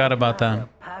totally forgot about that. A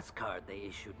pass card they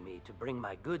issued me to bring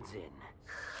my goods in.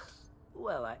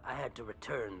 Well, I had to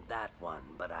return that one,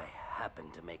 but I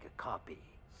happened to make a copy.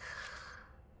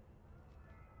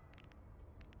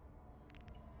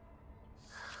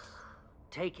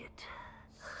 Take it,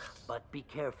 but be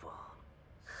careful.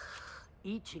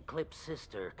 Each Eclipse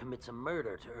sister commits a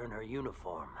murder to earn her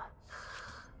uniform.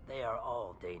 They are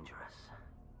all dangerous.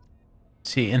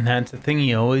 See, and that's the thing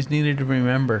you always needed to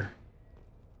remember.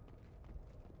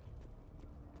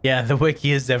 Yeah, the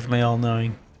wiki is definitely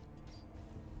all-knowing.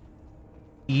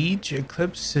 Each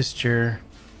Eclipse sister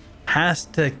has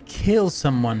to kill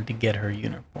someone to get her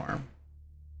uniform.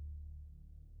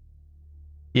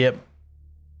 Yep.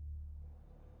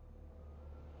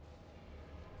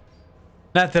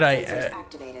 Not that I...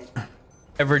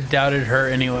 ever doubted her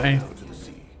anyway.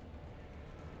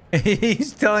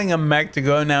 He's telling a mech to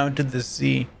go now to the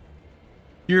sea.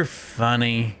 You're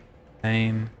funny,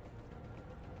 Thane.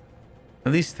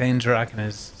 At least Thane's rocking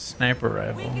his sniper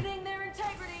rifle.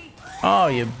 Oh,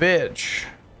 you bitch.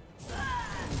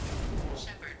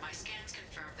 Shepard, my scans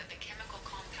confirm that the chemical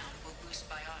compound will boost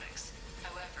biotics.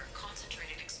 However,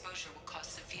 concentrated exposure will cause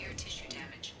severe tissue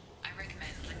damage. I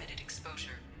recommend limited exposure.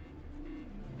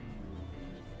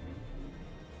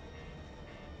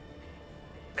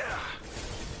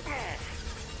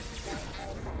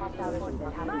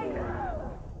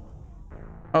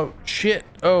 Oh, shit.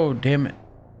 Oh, damn it.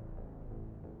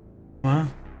 Wow.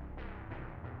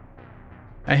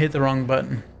 I hit the wrong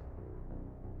button.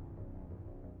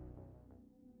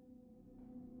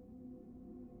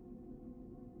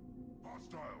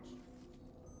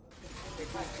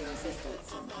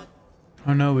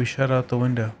 Oh no, we shut out the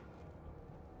window.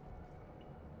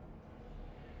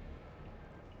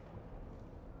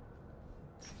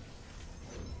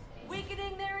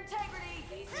 Weakening their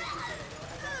integrity.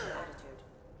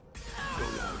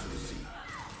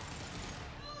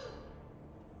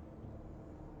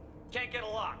 Can't get a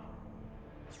lock.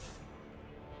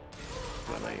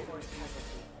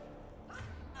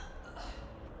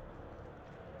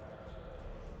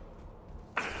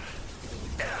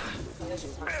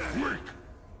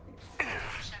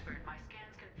 Shepard, my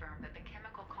scans confirm that the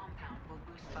chemical compound will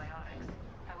boost biotics.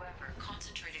 However,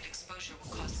 concentrated exposure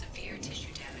will cause severe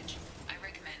tissue damage. I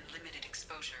recommend limited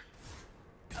exposure.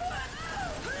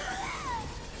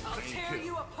 I'll tear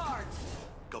you apart.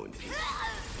 Go in peace.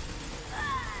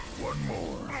 One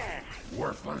more.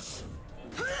 Worthless.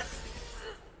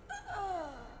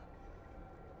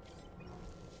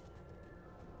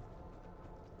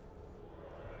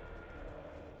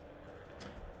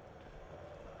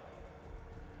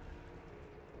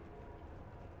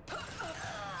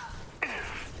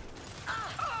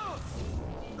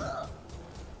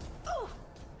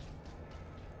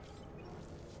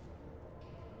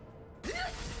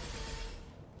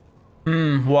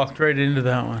 Walked right into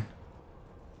that one.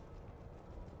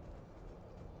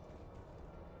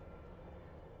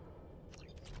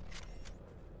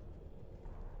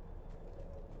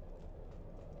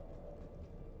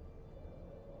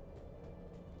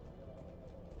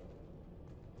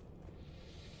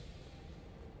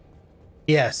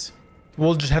 Yes.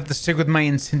 We'll just have to stick with my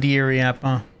incendiary app,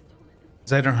 huh?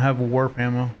 Because I don't have warp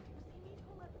ammo.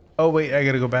 Oh, wait, I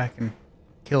gotta go back and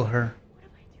kill her.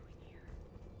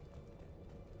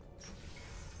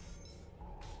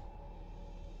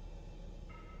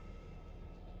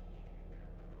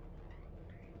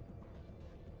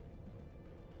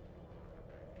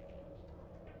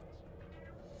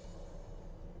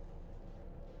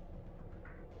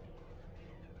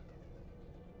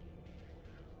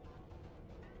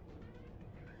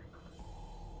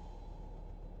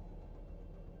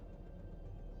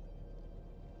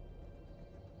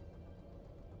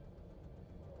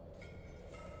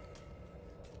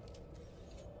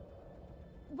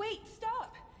 Wait,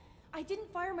 stop! I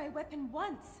didn't fire my weapon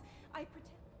once. I pretend.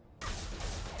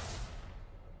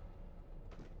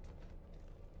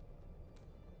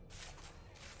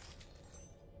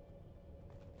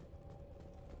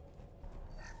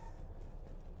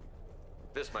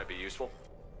 This might be useful.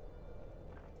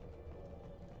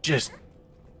 Just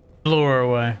blew her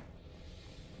away.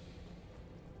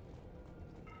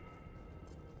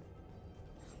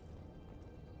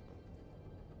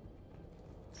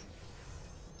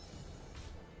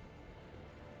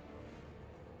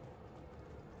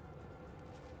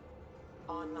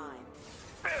 Online.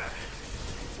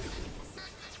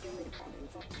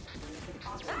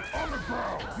 On the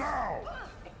ground, now!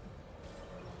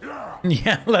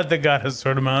 Yeah, let the goddess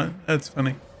sort him out. That's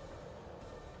funny.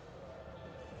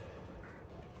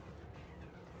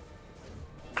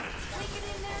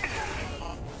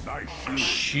 Nice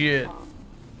shit.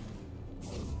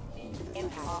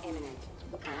 Impact imminent.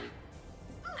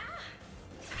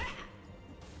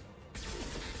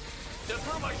 Just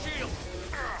through my shield.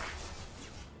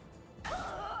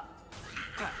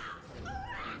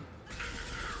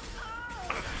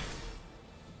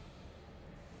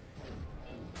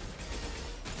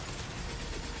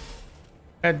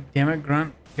 God damn it,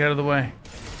 Grunt. Get out of the way.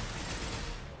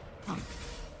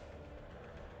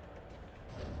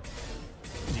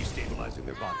 Destabilizing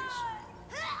their bodies.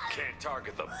 Can't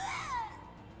target them.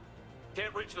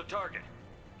 Can't reach the target.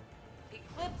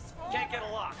 Eclipse. Can't get a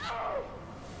lock.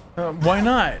 Why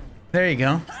not? There you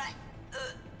go.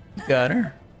 You got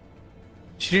her.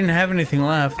 She didn't have anything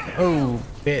left. Oh,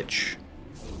 bitch.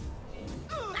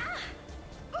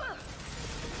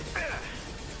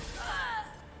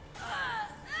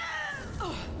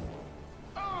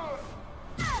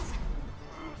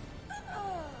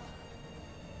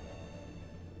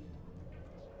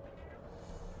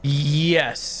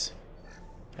 Yes.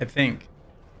 I think.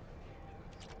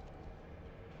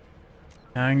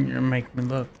 Now you're gonna make me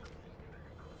look.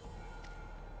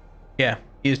 Yeah,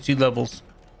 he has 2 levels.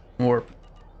 Warp.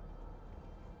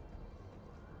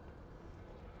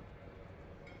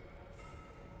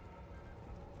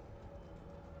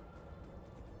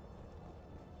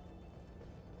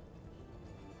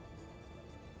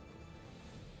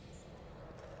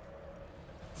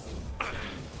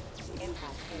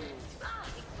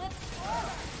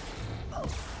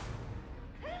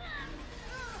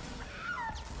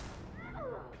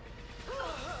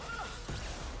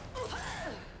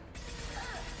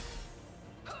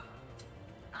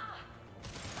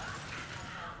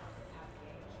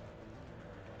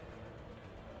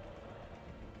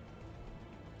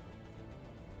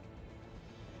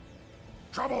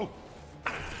 Trouble!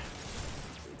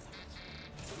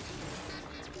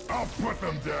 I'll put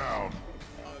them down!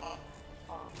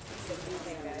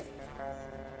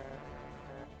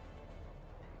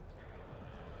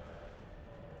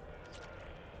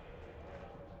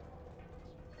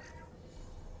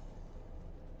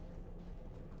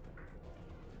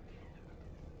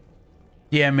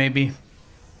 Yeah, maybe.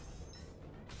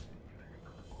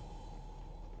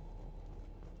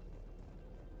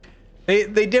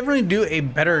 They definitely do a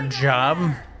better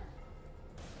job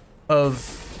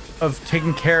of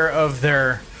taking care of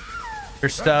their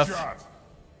stuff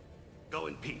Go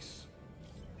in peace.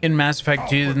 in Mass Effect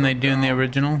 2 than they do in the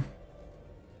original.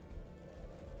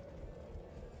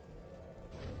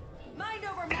 Mind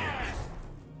over matter.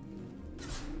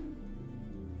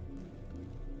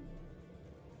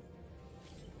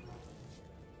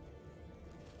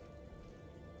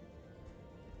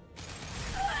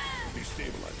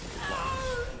 Destabilizing the bombs.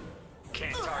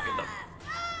 Can't target them.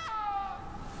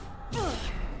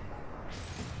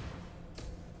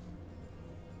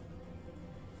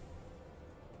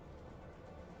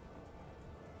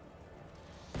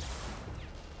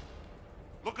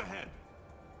 Look ahead.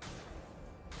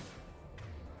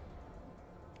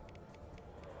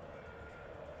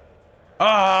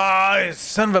 Ah,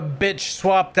 son of a bitch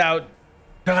swapped out.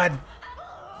 God.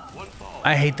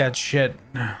 I hate that shit.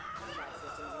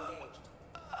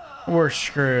 We're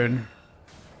screwed.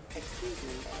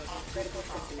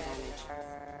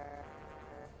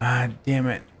 Ah, damn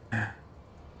it. This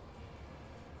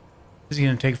is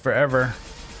gonna take forever.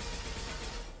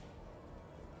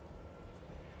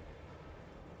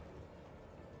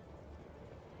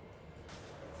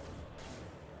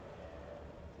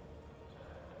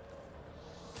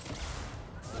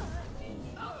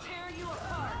 I'll tear you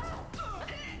apart.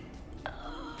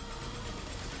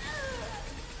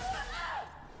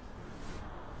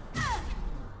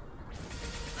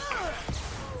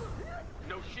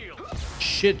 No shield.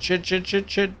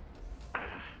 Shit.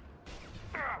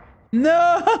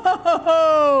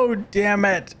 No! Damn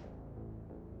it.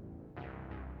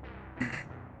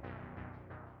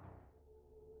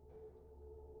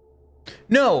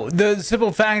 No, the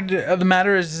simple fact of the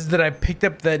matter is that I picked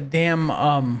up that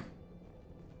damn,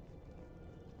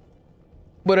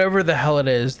 whatever the hell it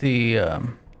is, the,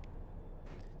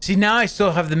 see, now I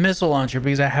still have the missile launcher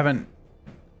because I haven't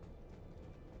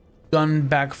gone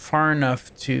back far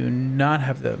enough to not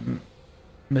have the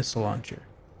missile launcher.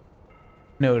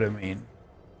 Know what I mean?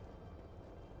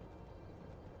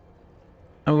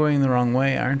 I'm going the wrong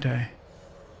way, aren't I?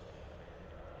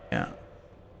 Yeah.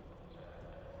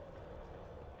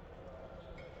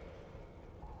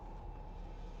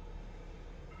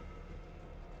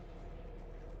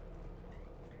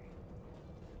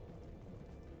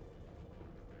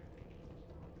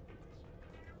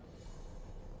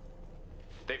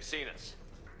 They've seen us.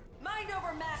 Mind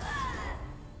over matter.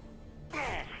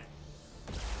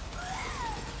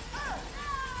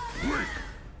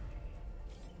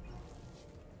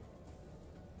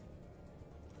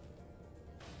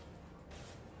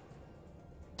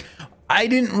 I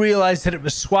didn't realize that it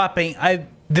was swapping.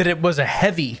 That it was a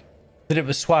heavy that it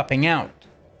was swapping out.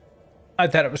 I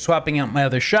thought it was swapping out my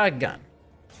other shotgun.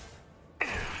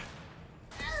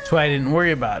 That's why I didn't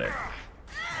worry about it.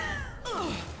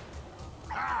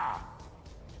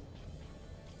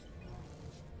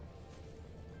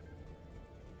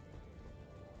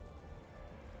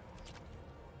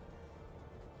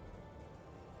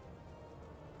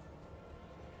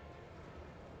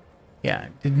 Yeah,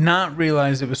 did not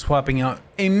realize it was swapping out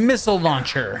a missile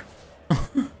launcher.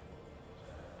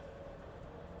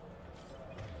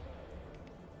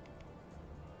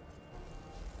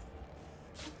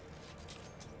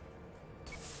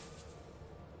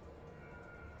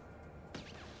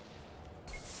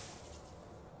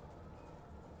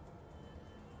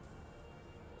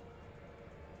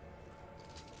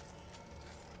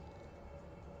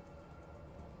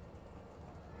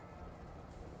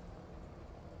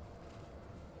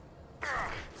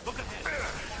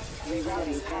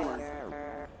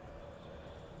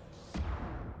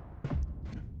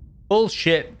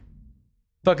 Bullshit.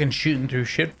 Fucking shooting through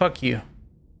shit. Fuck you.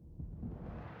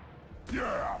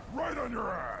 Yeah, right on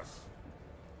your ass.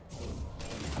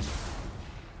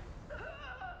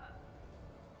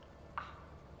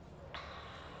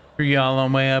 For y'all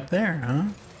on way up there, huh?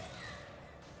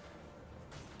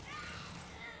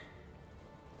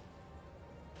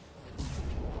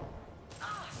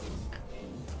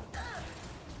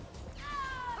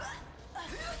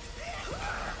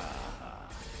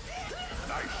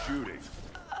 Nice shooting.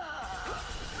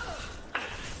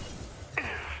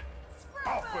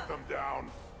 I'll put them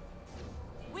down.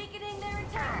 Weakening their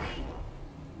integrity.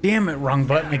 Damn it, wrong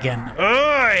button again. Oh,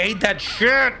 I hate that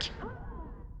shit.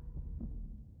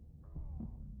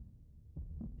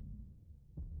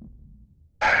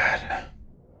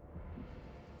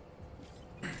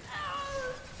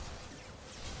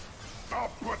 I'll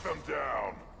put them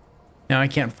down. Now I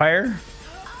can't fire.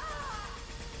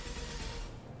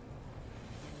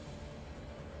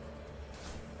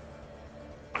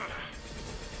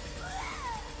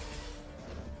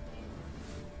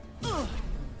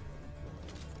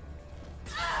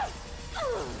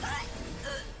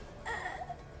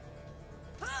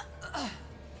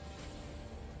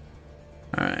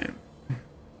 All right.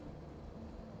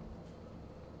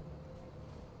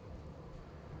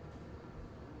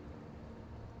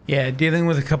 Yeah, dealing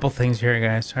with a couple things here,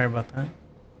 guys. Sorry about that.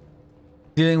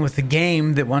 Dealing with the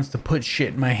game that wants to put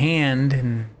shit in my hand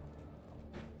and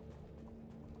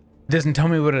doesn't tell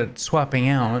me what it's swapping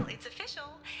out. It's official.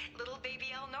 Little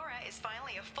baby Elnora is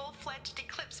finally a full-fledged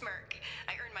Eclipse merc.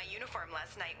 I earned my uniform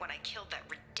last night when I killed that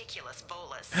ridiculous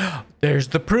bolus. There's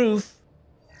the proof.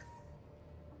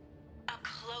 Up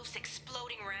close,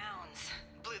 exploding rounds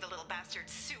blew the little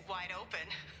bastard's suit wide open.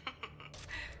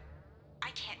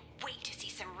 I can't wait to see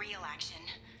some real action.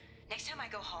 Next time I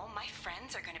go home, my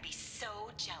friends are gonna be so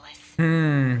jealous.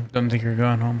 Don't think you're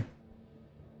going home.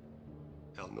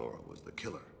 Elnora was the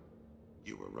killer.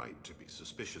 You were right to be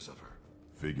suspicious of her.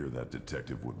 Figure that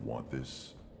detective would want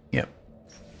this. Yep.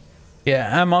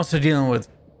 Yeah, I'm also dealing with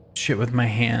shit with my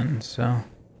hand, so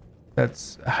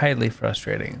that's highly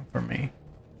frustrating for me.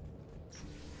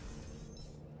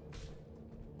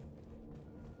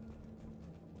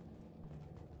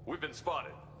 We've been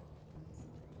spotted.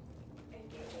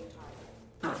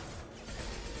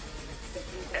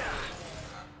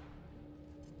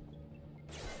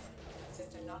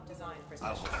 System not designed for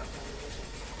special.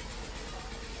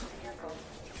 Careful.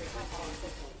 Frequent all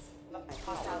systems.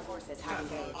 Hostile forces have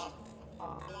engaged.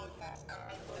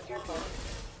 Careful.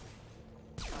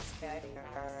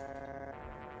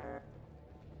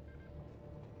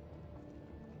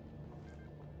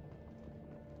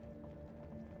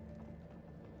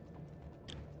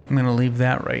 I'm gonna leave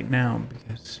that right now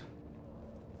because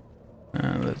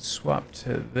let's swap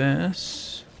to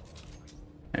this.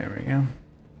 There we go.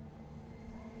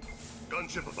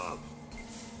 Gunship above.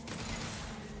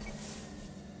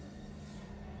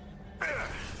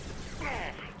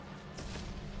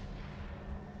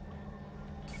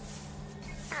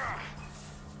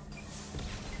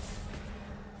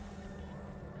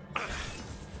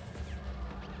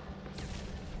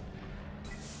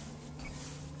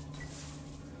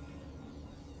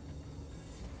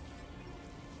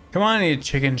 Come on, you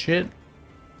chicken shit.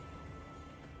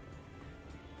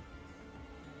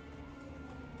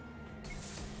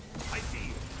 I see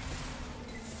you.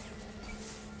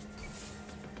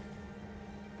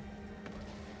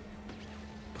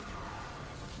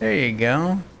 There you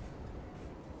go.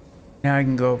 Now I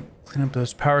can go clean up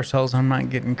those power cells. I'm not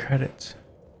getting credits.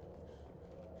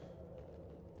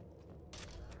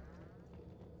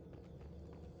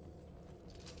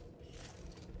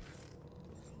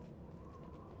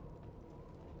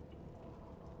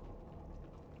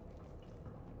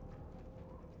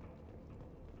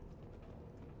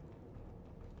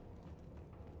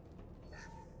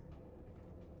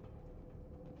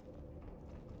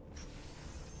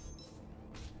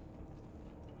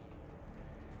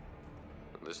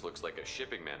 This looks like a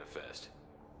shipping manifest.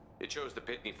 It shows the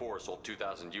Pitney 4 sold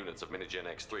 2,000 units of Minigen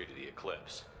X3 to the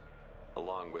Eclipse,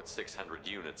 along with 600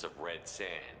 units of red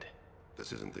sand.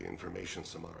 This isn't the information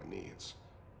Samara needs,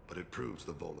 but it proves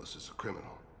the Volus is a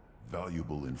criminal.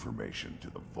 Valuable information to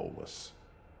the Volus.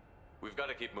 We've got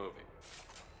to keep moving.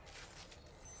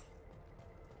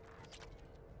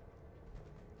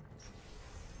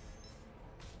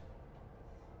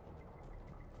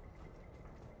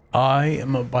 I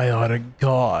am a biotic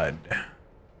god.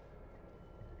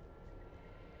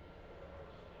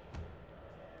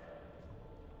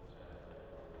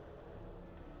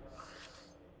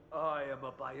 I am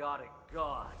a biotic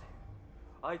god.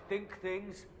 I think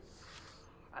things,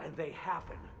 and they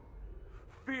happen.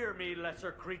 Fear me,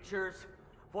 lesser creatures,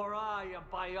 for I am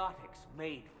biotics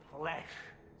made flesh.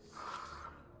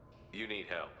 You need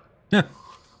help.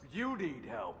 You need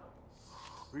help.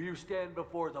 You stand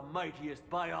before the mightiest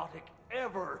biotic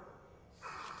ever.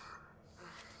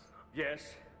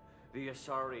 Yes, the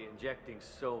Asari injecting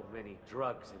so many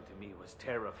drugs into me was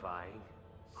terrifying.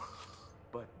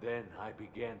 But then I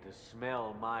began to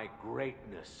smell my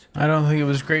greatness. I don't think it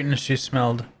was greatness she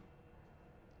smelled.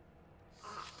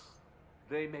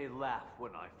 They may laugh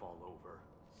when I fall over,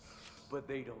 but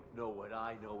they don't know what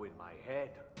I know in my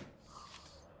head.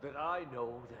 That I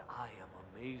know that I am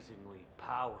amazingly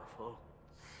powerful.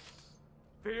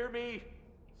 Fear me?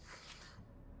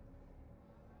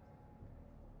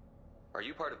 Are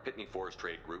you part of Pitney 4's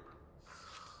trade group?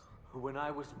 When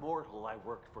I was mortal, I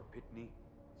worked for Pitney.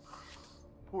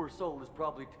 Poor soul is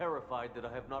probably terrified that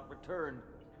I have not returned.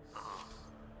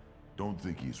 Don't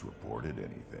think he's reported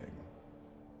anything.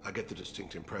 I get the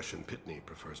distinct impression Pitney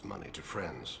prefers money to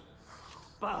friends.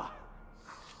 Bah!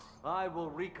 I will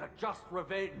wreak a just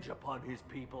revenge upon his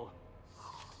people.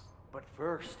 But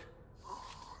first,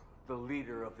 the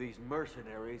leader of these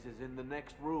mercenaries is in the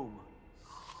next room.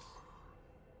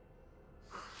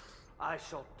 I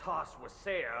shall toss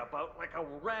Wasea about like a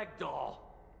rag doll.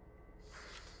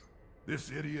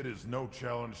 This idiot is no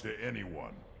challenge to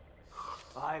anyone.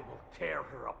 I will tear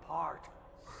her apart.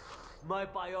 My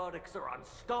biotics are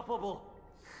unstoppable.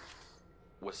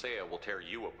 Wasea will tear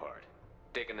you apart.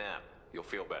 Take a nap. You'll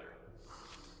feel better.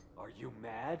 Are you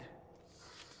mad?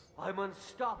 I'm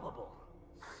unstoppable.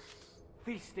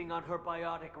 Feasting on her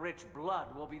biotic-rich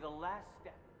blood will be the last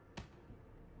step.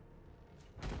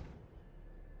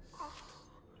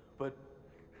 But,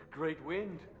 great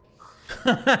wind.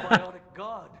 Biotic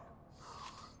god.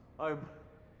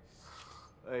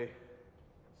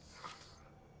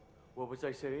 What was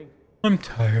I saying? I'm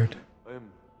tired.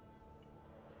 I'm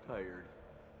tired.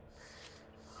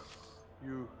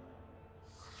 You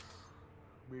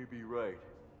may be right.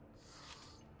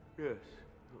 Yes,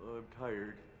 I'm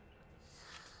tired.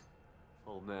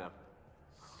 I'll nap.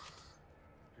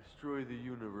 Destroy the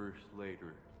universe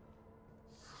later.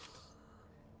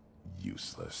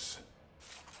 Useless.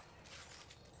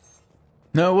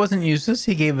 No, it wasn't useless.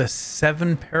 He gave us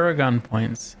 7 Paragon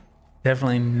points.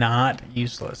 Definitely not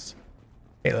useless.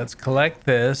 Okay, let's collect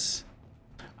this.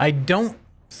 I don't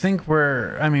think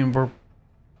we're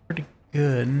pretty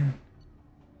good.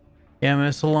 Yeah,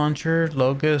 missile launcher,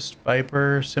 locust,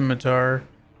 viper, scimitar,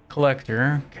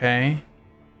 collector. Okay.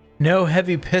 No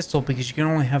heavy pistol because you can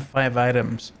only have 5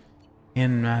 items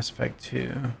in Mass Effect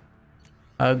 2.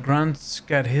 Grunt's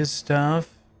got his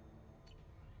stuff.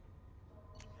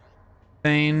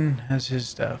 Thane has his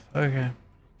stuff. Okay.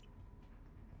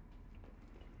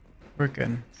 We're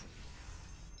good.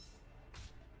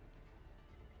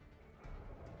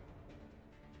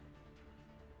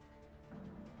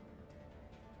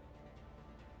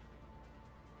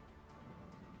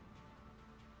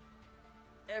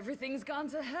 Everything's gone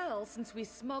to hell since we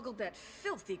smuggled that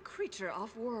filthy creature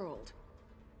off-world.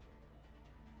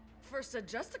 First a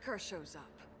𝐿𝐴𝐻𝐿 shows up.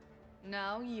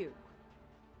 Now you.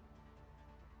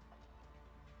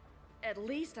 At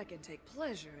least I can take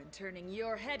pleasure in turning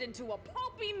your head into a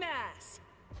pulpy mass!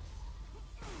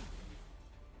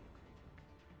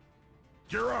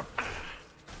 Gear up!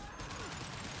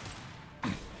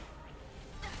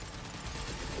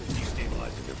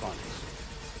 Destabilizing their bodies.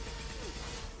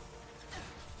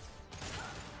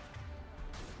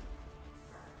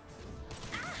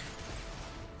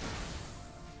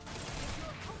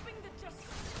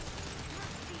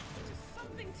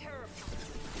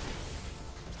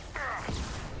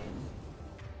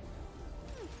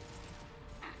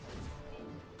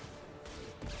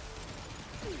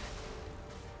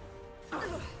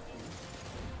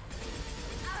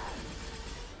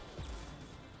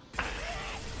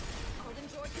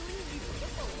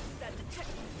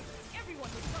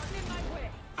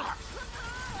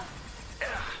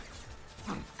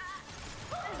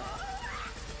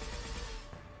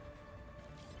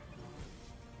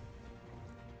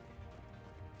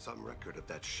 Some record of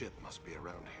that ship must be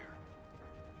around here.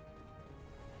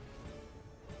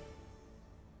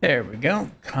 There we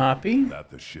go. Copy. That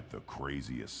the ship the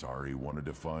crazy Asari wanted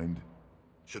to find?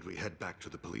 Should we head back to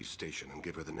the police station and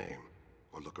give her the name?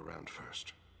 Or look around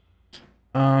first?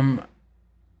 I'm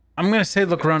gonna say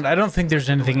look around. I don't think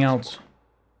there's anything else.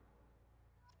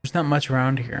 There's not much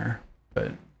around here,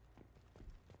 but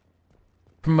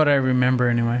from what I remember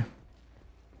anyway.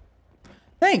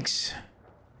 Thanks.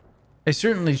 I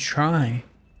certainly try.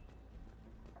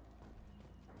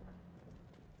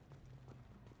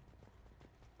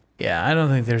 Yeah, I don't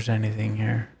think there's anything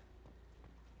here.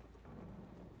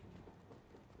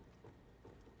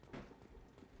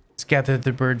 Let's gather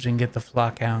the birds and get the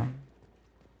flock out.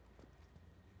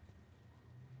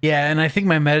 Yeah, and I think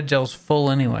my metagel's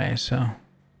full anyway, so...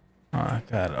 Oh,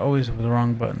 God, always with the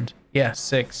wrong buttons. Yeah,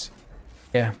 6.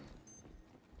 Yeah.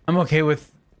 I'm okay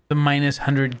with the minus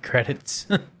 100 credits.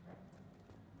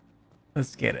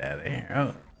 Let's get out of here. Oh,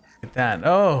 look at that.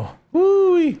 Oh,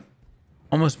 woo!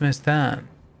 Almost missed that.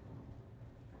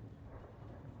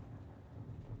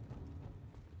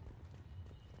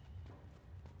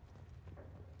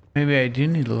 Maybe I do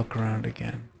need to look around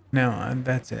again. No,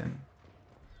 that's it.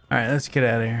 Alright, let's get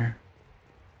out of here.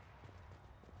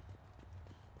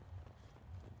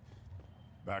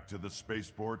 Back to the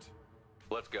spaceport?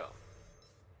 Let's go.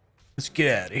 Let's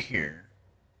get out of here.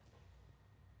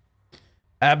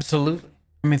 Absolutely.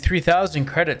 I mean, 3,000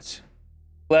 credits.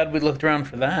 Glad we looked around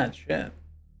for that. Shit.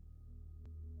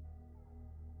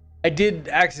 I did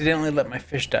accidentally let my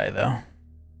fish die, though.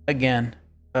 Again.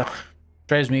 Ugh.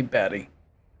 Drives me batty.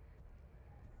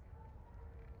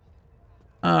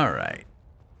 Alright.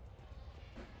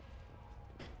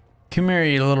 Come here,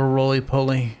 you little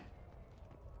roly-poly.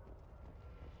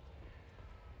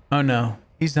 Oh no,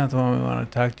 he's not the one we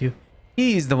want to talk to.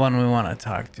 He's the one we want to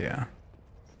talk to.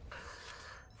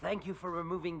 Thank you for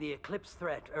removing the Eclipse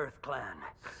threat, Earth Clan.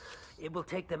 It will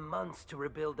take them months to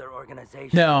rebuild their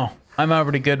organization. No, I'm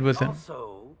already good with it.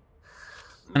 Also,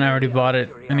 and I already bought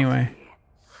it anyway.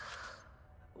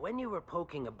 When you were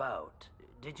poking about,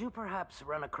 did you perhaps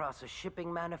run across a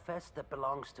shipping manifest that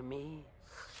belongs to me?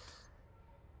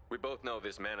 We both know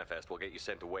this manifest will get you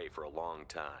sent away for a long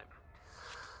time.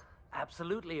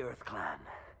 Absolutely, Earth Clan.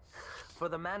 For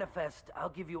the manifest, I'll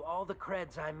give you all the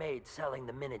creds I made selling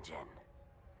the minigen.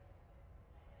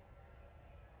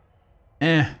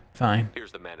 Fine.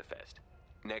 Here's the manifest.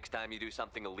 Next time you do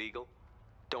something illegal,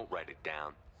 don't write it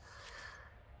down.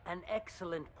 An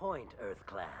excellent point, Earth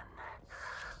Clan.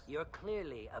 You're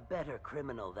clearly a better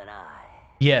criminal than I.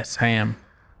 Yes, I am.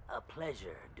 A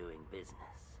pleasure doing business.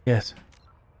 Yes.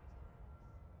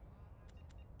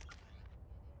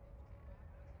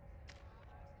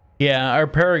 Yeah, our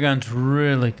Paragon's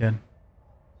really good.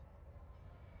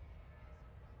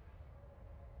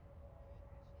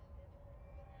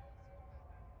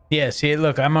 Yeah, see,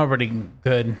 look, I'm already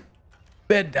good.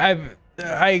 But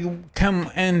I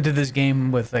come into this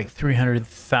game with like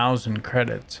 300,000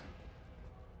 credits,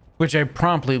 which I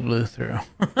promptly blew through.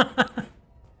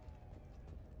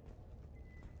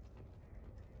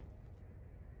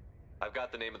 I've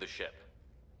got the name of the ship.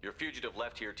 Your fugitive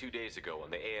left here 2 days ago on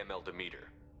the AML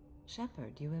Demeter.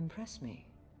 Shepard, you impress me.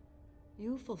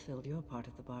 You fulfilled your part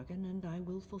of the bargain, and I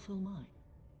will fulfill mine.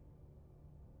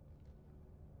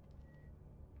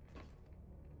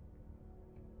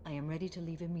 I am ready to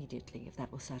leave immediately, if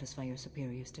that will satisfy your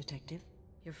superiors, Detective.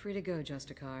 You're free to go,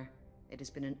 𝐂𝐡𝐚𝐧𝐬𝐭. It has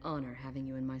been an honor having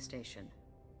you in my station.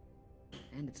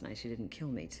 And it's nice you didn't kill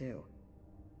me, too.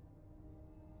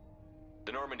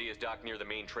 The Normandy is docked near the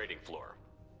main trading floor.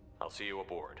 I'll see you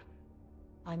aboard.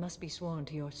 I must be sworn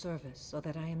to your service, so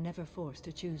that I am never forced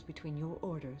to choose between your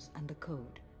orders and the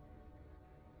Code.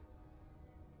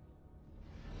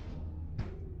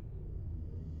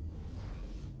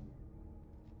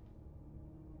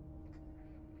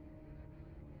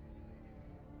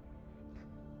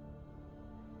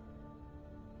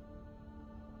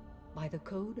 By the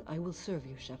Code, I will serve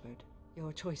you, Shepard.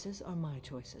 Your choices are my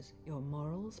choices. Your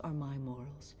morals are my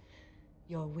morals.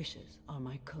 Your wishes are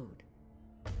my code.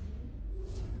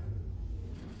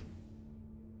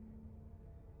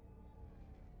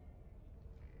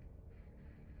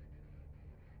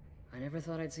 I never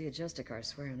thought I'd see a 𝐂𝐡𝐚𝐧𝐬𝐭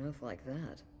swear an oath like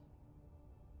that.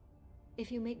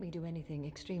 If you make me do anything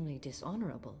extremely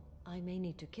dishonorable, I may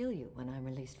need to kill you when I'm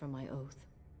released from my oath.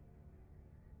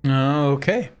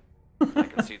 Okay. I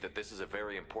can see that this is a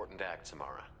very important act,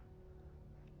 Samara.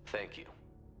 Thank you.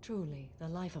 Truly, the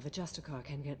life of a 𝐂𝐡𝐚𝐧𝐬𝐭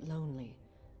can get lonely.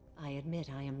 I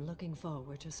admit I am looking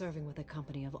forward to serving with a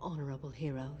company of honorable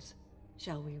heroes.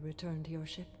 Shall we return to your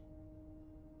ship?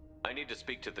 I need to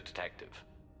speak to the detective.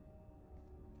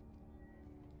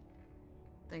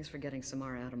 Thanks for getting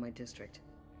Samara out of my district.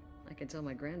 I can tell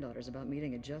my granddaughters about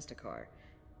meeting a 𝐂𝐡𝐚𝐧𝐬𝐭.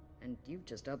 And you've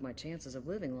just upped my chances of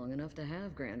living long enough to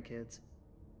have grandkids.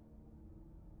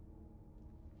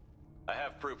 I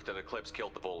have proof that Eclipse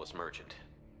killed the Volus merchant.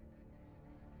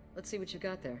 Let's see what you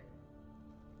got there.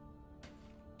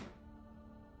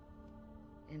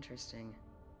 Interesting.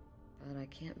 But I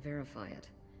can't verify it.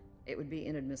 It would be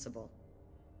inadmissible.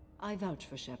 I vouch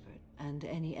for Shepard, and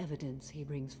any evidence he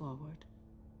brings forward.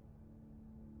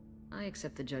 I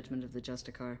accept the judgment of the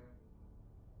𝐂𝐡𝐴.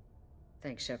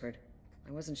 Thanks, Shepard.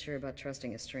 I wasn't sure about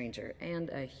trusting a stranger, and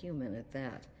a human at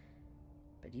that.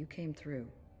 But you came through.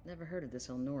 Never heard of this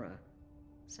𝐂𝐚𝐽.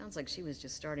 Sounds like she was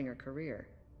just starting her career.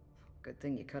 Good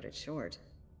thing you cut it short.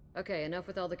 Okay, enough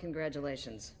with all the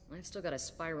congratulations. I've still got a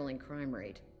spiraling crime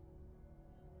rate.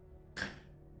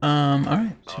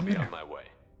 Alright. I'll be on my way.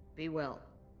 Be well.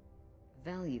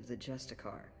 Value the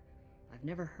Justicar. I've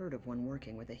never heard of one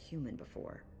working with a human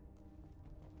before.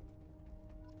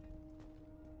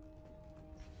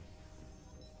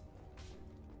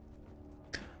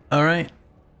 Alright.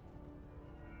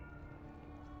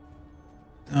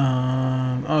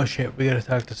 Oh shit, we gotta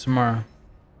talk to Samara.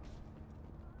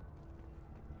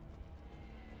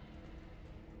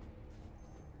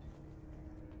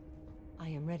 I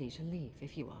am ready to leave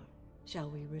if you are. Shall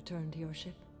we return to your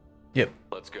ship? Yep.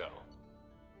 Let's go.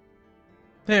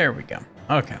 There we go.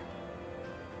 Okay.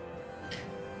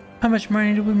 How much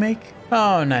money did we make?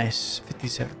 Oh, nice.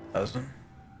 57,000.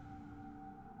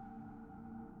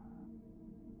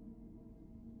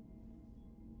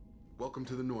 Welcome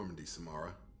to the Normandy,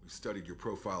 Samara. We've studied your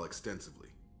profile extensively.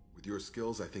 With your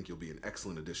skills, I think you'll be an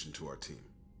excellent addition to our team.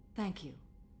 Thank you.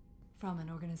 From an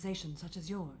organization such as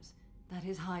yours, that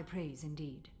is high praise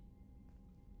indeed.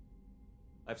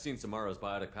 I've seen Samara's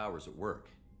biotic powers at work.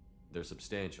 They're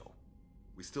substantial.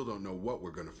 We still don't know what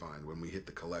we're going to find when we hit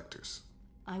the collectors.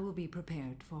 I will be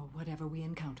prepared for whatever we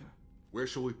encounter. Where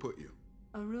shall we put you?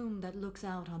 A room that looks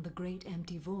out on the great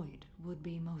empty void would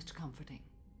be most comforting.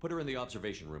 Put her in the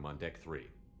observation room on deck 3.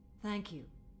 Thank you.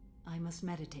 I must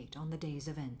meditate on the day's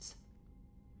events.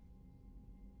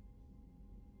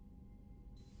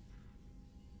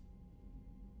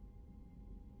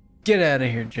 Get out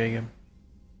of here, Jacob.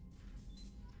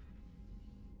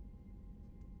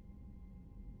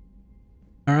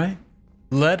 Alright.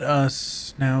 Let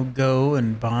us now go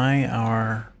and buy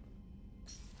our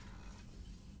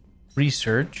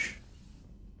research.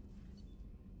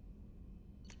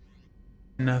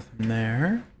 Nothing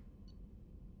there.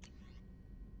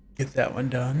 Get that one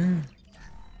done.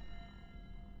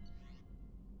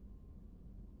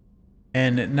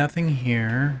 And nothing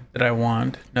here that I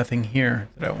want. Nothing here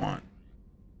that I want.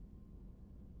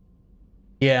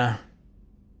 Yeah.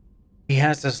 He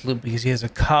has this loop because he has a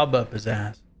cob up his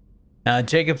ass. Now,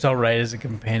 Jacob's alright as a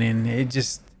companion. It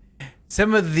just...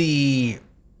 Some of the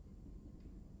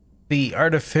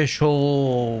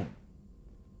artificial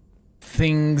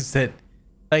things that...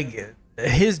 Like,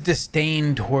 his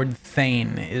disdain toward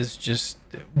Thane is just...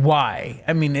 Why?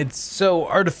 I mean, it's so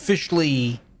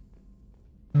artificially...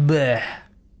 Bleh.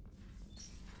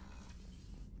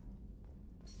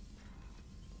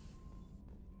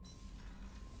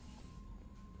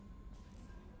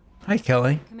 Hi,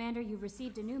 Kelly. Commander, you've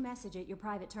received a new message at your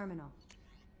private terminal.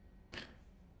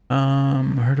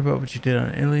 Heard about what you did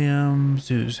on Ilium,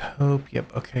 Zeus Hope.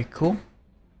 Yep, okay, cool.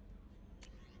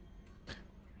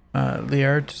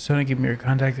 Liard, Sony, give me your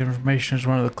contact information as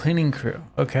one of the cleaning crew.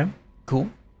 Okay, cool.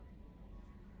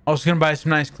 Also gonna buy some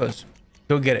nice clothes.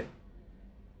 Go get it.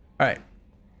 Alright.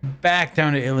 Back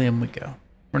down to Ilium we go.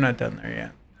 We're not done there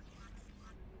yet.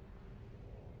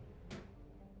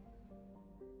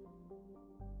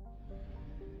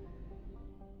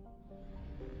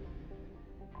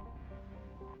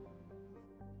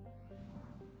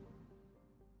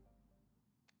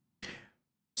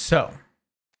 So,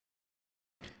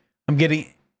 I'm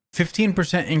getting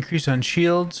 15% increase on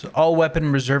shields, all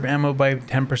weapon reserve ammo by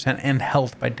 10%, and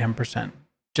health by 10%,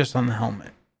 just on the helmet.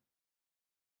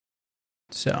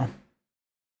 So,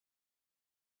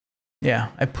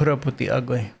 yeah, I put up with the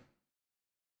ugly.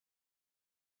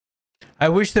 I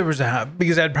wish there was a,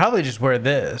 because I'd probably just wear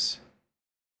this.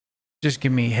 Just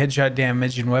give me headshot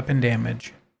damage and weapon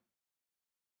damage.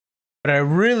 But I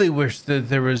really wish that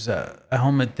there was a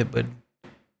helmet that would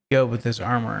go with this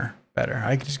armor better.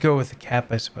 I could just go with the cap,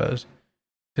 I suppose.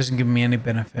 Doesn't give me any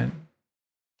benefit.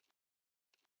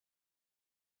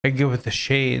 I could go with the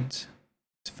shades.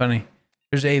 It's funny.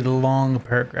 There's a long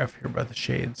paragraph here about the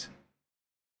shades.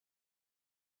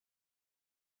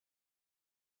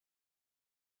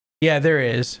 Yeah, there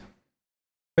is.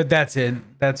 But that's it.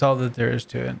 That's all that there is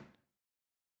to it.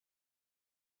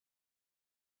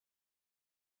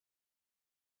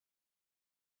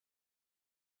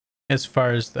 As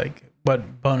far as like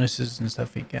what bonuses and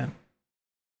stuff you get.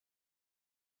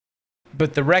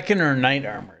 But the Reckoner Knight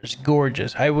armor is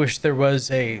gorgeous. I wish there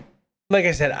was a, like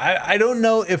I said, I don't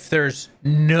know if there's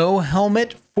no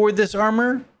helmet for this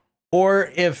armor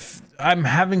or if I'm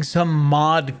having some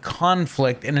mod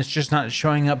conflict and it's just not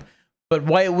showing up. But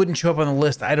why it wouldn't show up on the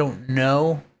list, I don't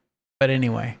know. But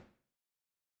anyway,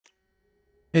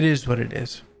 it is what it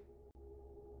is.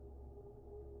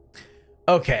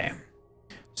 Okay.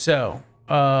 So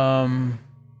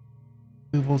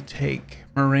we will take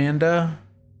Miranda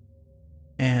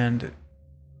and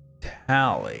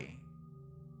Tally.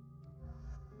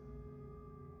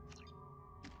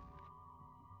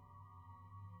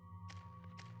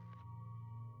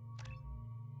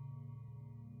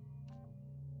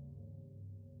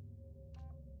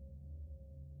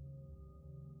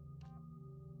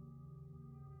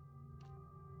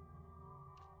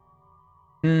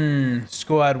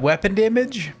 Squad weapon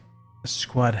damage,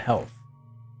 squad health.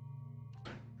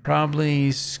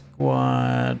 Probably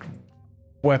squad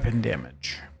weapon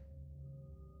damage.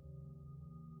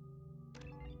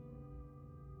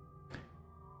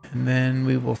 And then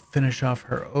we will finish off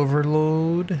her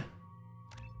overload.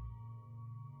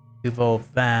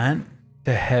 Evolve that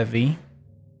to heavy.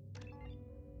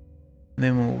 And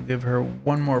then we'll give her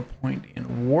one more point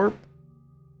in warp.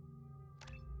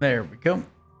 There we go.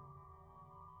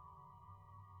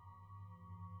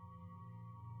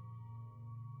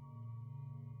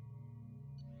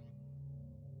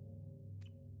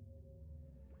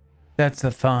 That's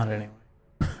the thought, anyway.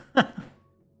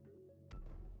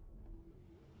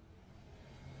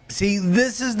 See,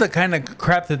 this is the kind of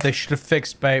crap that they should have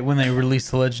fixed by when they released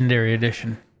the Legendary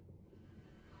Edition.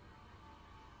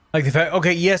 Like the fact,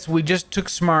 okay, yes, we just took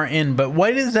Smar in, but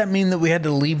why does that mean that we had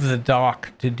to leave the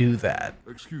dock to do that?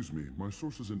 Excuse me, my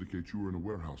sources indicate you were in a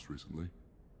warehouse recently.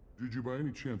 Did you by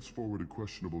any chance forward a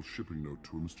questionable shipping note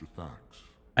to a Mr. Thax?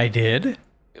 I did.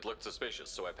 It looked suspicious,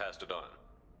 so I passed it on.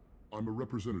 I'm a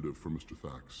representative for Mr.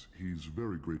 Thax. He's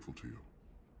very grateful to you.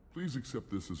 Please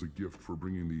accept this as a gift for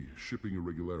bringing the shipping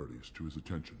irregularities to his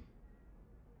attention.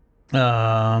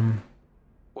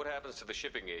 What happens to the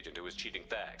shipping agent who was cheating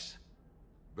Thax?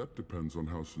 That depends on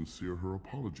how sincere her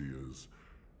apology is,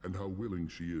 and how willing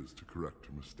she is to correct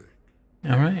her mistake.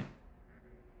 All right.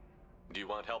 Do you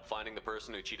want help finding the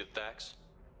person who cheated Thax?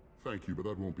 Thank you, but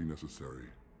that won't be necessary.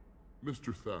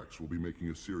 Mr. Thax will be making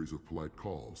a series of polite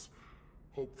calls.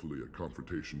 Hopefully a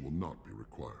confrontation will not be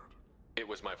required. It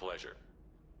was my pleasure.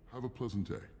 Have a pleasant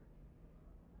day.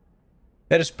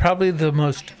 That is probably the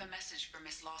most... I have a message for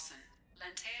Miss Lawson.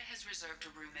 Lantea has reserved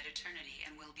a room at Eternity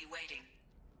and will be waiting.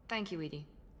 Thank you, Edie.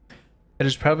 That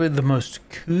is probably the most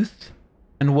couth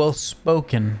and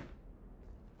well-spoken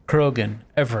Krogan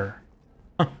ever.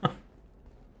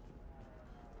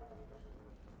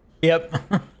 Yep.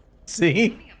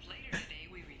 See?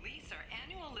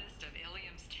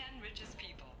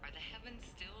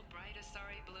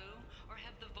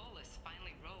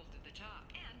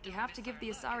 You have to give the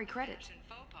Asari credit.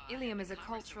 Ilium is a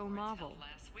cultural marvel.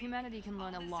 Humanity can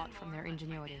learn a lot from their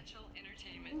ingenuity.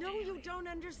 No, you don't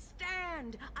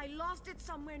understand. I lost it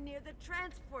somewhere near the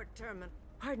transport terminal.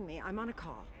 Pardon me, I'm on a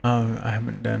call. Oh, I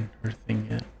haven't done her thing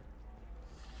yet.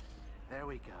 There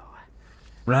we go.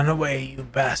 Run away, you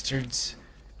bastards.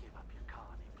 Give up your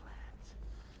colony plans.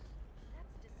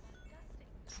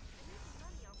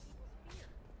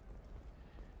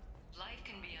 Life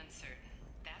can be uncertain.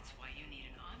 That's why you need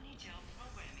an omni-gel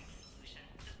programming solution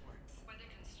that works. Whether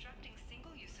constructing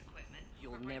single-use equipment,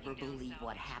 You'll never believe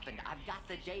what happened. I've got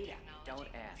the data. Don't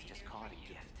ask, just call it a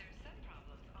gift. there's some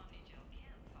problems omni-gel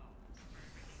can solve. For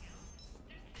everything else,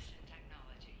 there's fission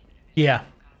technology. Yeah.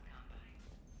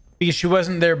 Because she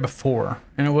wasn't there before,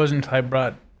 and it wasn't until I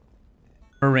brought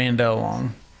Miranda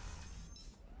along.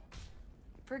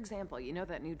 For example, you know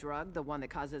that new drug, the one that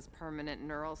causes permanent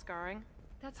neural scarring?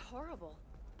 That's horrible.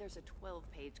 There's a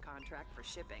 12-page contract for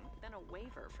shipping, then a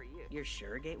waiver for you. You're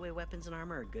sure gateway weapons and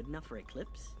armor are good enough for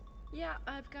Eclipse? Yeah,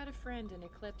 I've got a friend in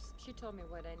Eclipse. She told me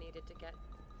what I needed to get.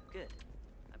 Good.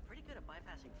 I'm pretty good at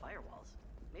bypassing firewalls.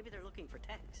 Maybe they're looking for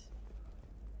techs.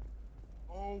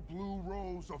 Oh, blue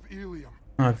rose of Ilium.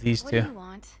 Oh, these What two. do you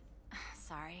want?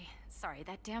 Sorry,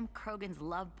 that damn Krogan's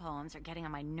love poems are getting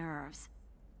on my nerves.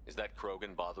 Is that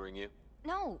Krogan bothering you?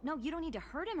 No, you don't need to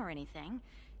hurt him or anything.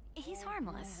 He's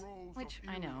harmless. Which,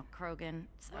 I know, Krogan,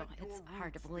 so it's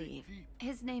hard to believe.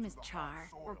 His name is Char.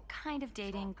 We're kind of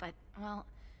dating, but, well,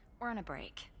 we're on a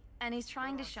break. And he's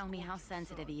trying to show me how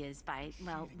sensitive he is by,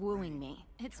 well, wooing me.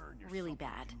 It's really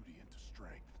bad.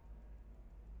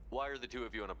 Why are the two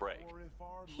of you on a break?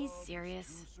 He's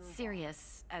serious.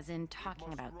 Serious, as in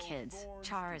talking about kids.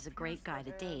 Char is a great guy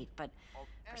to date, but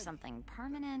for something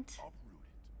permanent...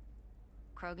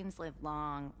 Krogans live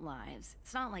long lives.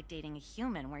 It's not like dating a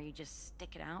human where you just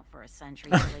stick it out for a century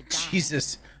till they die.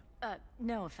 Jesus.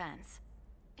 No offense.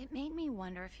 It made me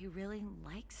wonder if he really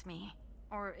likes me.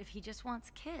 Or if he just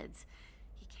wants kids.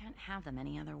 He can't have them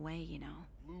any other way, you know.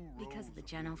 Because of the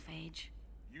genophage.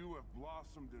 You have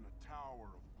blossomed in a tower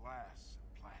of glass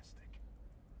and plastic.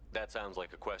 That sounds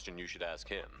like a question you should ask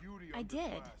him. I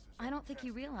did. I don't think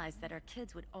you realized that our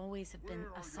kids would always have been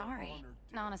Asari.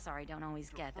 Non-Asari don't always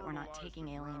get that we're not taking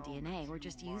alien DNA, we're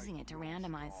just using it to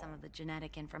randomize some of the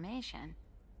genetic information.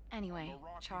 Anyway,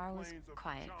 Char was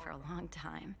quiet for a long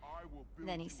time.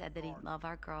 Then he said that he'd love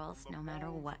our girls no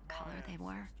matter what color they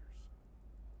were.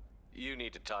 You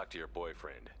need to talk to your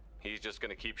boyfriend. He's just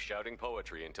gonna keep shouting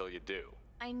poetry until you do.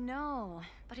 I know,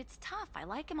 but it's tough. I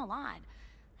like him a lot.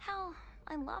 Hell,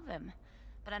 I love him.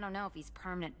 But I don't know if he's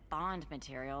permanent Bond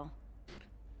material.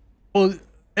 Well,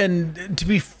 and to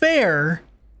be fair,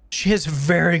 she has a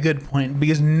very good point,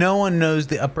 because no one knows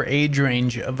the upper age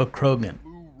range of a Krogan.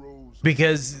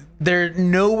 Because there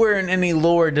nowhere in any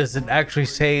lore does it actually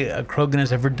say a Krogan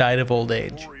has ever died of old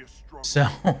age. So,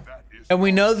 and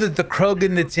we know that the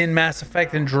Krogan that's in Mass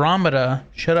Effect Andromeda,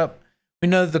 shut up. We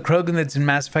know that the Krogan that's in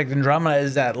Mass Effect Andromeda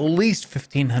is at least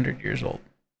 1,500 years old.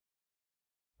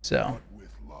 So,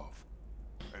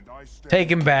 take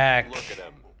him back. Look at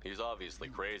him. He's obviously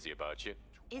crazy about you.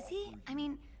 Is he? I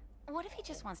mean, what if he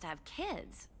just wants to have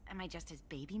kids? Am I just his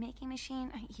baby-making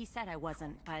machine? He said I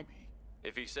wasn't, but...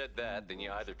 If he said that, then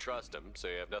you either trust him, so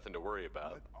you have nothing to worry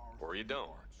about, or you don't,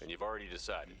 and you've already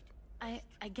decided. I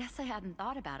guess I hadn't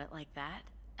thought about it like that.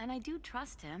 And I do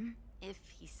trust him, if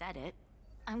he said it.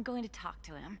 I'm going to talk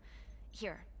to him.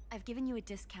 Here, I've given you a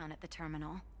discount at the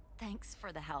terminal. Thanks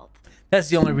for the help. That's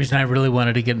the only reason I really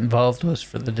wanted to get involved, was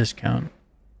for the discount.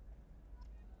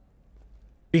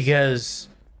 Because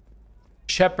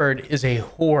Shepard is a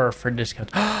whore for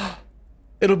discounts.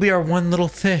 It'll be our one little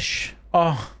fish.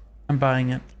 Oh, I'm buying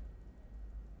it.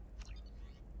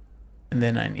 And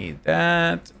then I need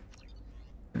that.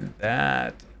 And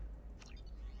that.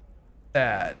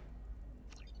 That.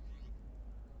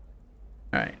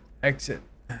 Alright, exit.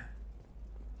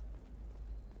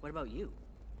 What about you?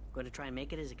 Going to try and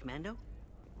make it as a commando?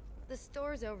 The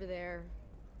store's over there.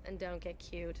 And don't get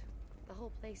cute. The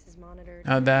whole place is monitored.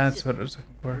 Oh, that's what I was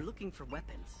looking We're for. looking for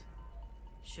weapons.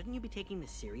 Shouldn't you be taking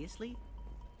this seriously?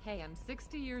 Hey, I'm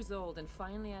 60 years old and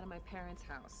finally out of my parents'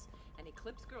 house. And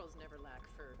Eclipse girls never lack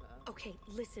for, Okay,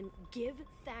 listen. Give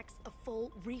Thax a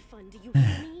full refund. Do you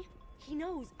hear me? He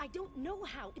knows. I don't know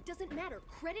how. It doesn't matter.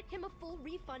 Credit him a full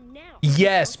refund now.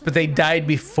 Yes, but they died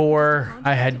before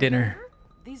I had dinner.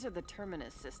 These are the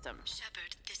Terminus system.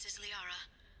 Shepard, this is Liara.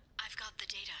 I've got the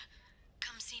data.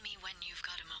 Come see me when you've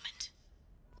got a moment.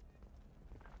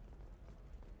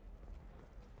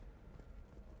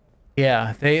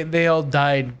 Yeah, they all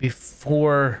died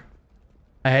before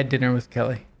I had dinner with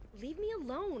Kelly. Leave me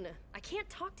alone. I can't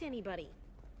talk to anybody.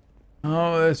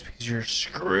 Oh, that's because you're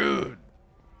screwed.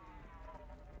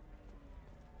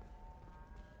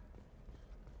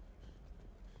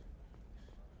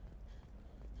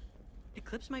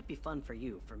 Eclipse might be fun for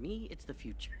you. For me, it's the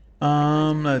future.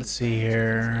 Let's see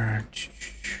here.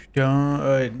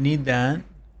 Don't need that.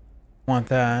 Want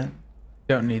that.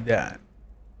 Don't need that.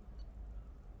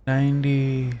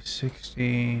 90,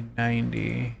 60,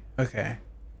 90. Okay.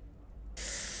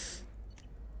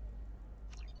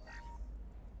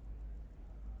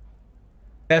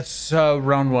 That's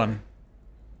round one.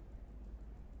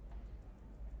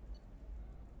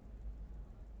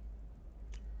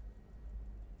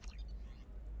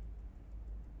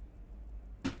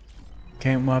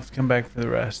 Okay, we'll have to come back for the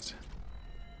rest.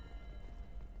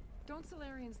 Don't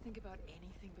Solarians think about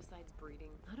anything besides breeding?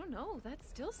 I don't know. That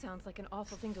still sounds like an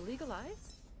awful thing to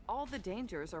legalize. All the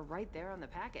dangers are right there on the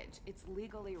package. It's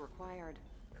legally required.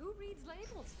 Who reads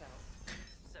labels, though?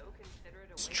 So consider it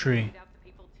a It's way true. to weed out the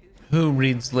people too. Who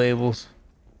reads labels?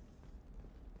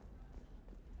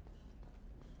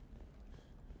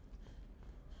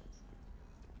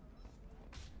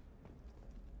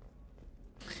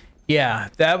 Yeah,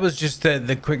 that was just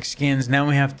the quick scans. Now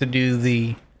we have to do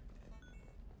the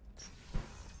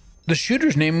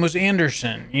shooter's name was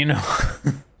Anderson, you know.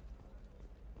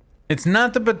 It's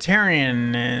not the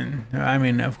Batarian, and I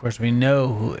mean, of course, we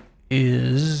know who it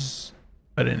is,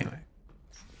 but anyway.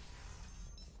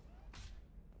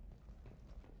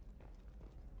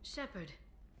 Shepard,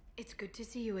 it's good to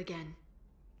see you again.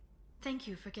 Thank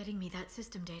you for getting me that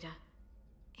system data.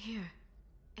 Here,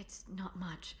 it's not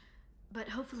much, but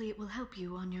hopefully it will help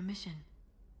you on your mission.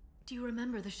 Do you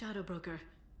remember the Shadow Broker?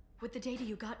 With the data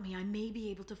you got me, I may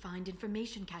be able to find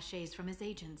information caches from his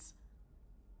agents.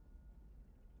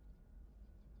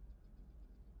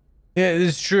 Yeah, it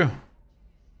is true.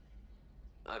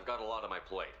 I've got a lot on my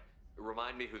plate.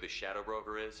 Remind me who the Shadow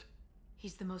Broker is?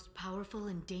 He's the most powerful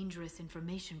and dangerous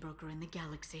information broker in the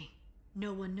galaxy.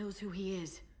 No one knows who he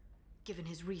is, given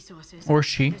his resources. Or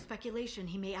she. There's speculation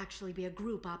he may actually be a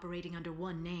group operating under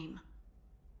one name.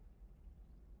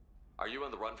 Are you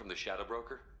on the run from the Shadow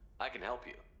Broker? I can help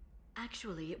you.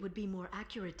 Actually, it would be more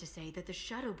accurate to say that the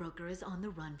Shadow Broker is on the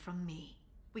run from me.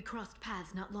 We crossed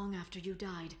paths not long after you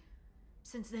died.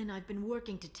 Since then, I've been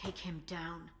working to take him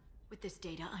down. With this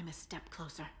data, I'm a step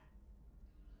closer.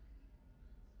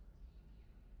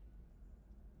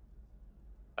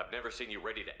 I've never seen you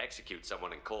ready to execute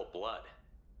someone in cold blood.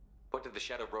 What did the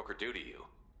Shadow Broker do to you?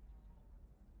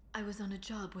 I was on a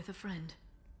job with a friend.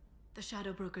 The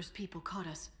Shadow Broker's people caught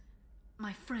us.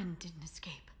 My friend didn't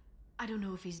escape. I don't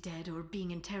know if he's dead or being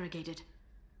interrogated.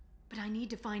 But I need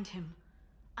to find him.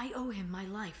 I owe him my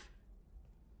life.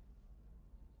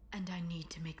 And I need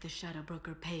to make the Shadow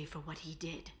Broker pay for what he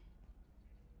did.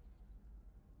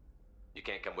 You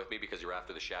can't come with me because you're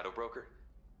after the Shadow Broker?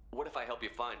 What if I help you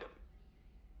find him?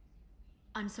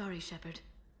 I'm sorry, Shepard.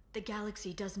 The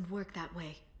galaxy doesn't work that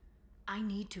way. I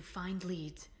need to find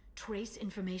leads, trace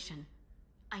information.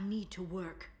 I need to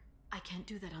work. I can't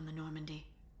do that on the Normandy.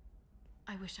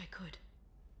 I wish I could.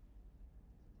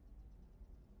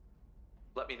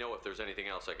 Let me know if there's anything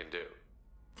else I can do.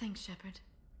 Thanks, Shepard.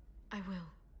 I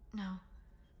will. Now,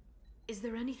 is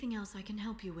there anything else I can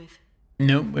help you with?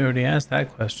 Nope, we already asked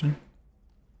that question.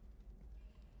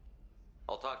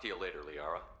 I'll talk to you later,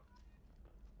 Liara.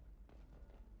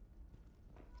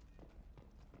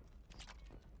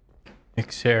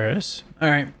 Ixeris.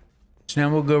 Alright. So now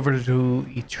we'll go over to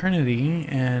Eternity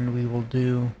and we will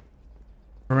do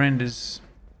Miranda's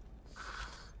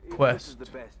quest. If this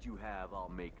is the best you have, I'll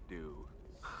make do.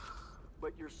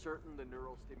 But you're certain the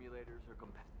neural stimulators are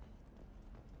compatible?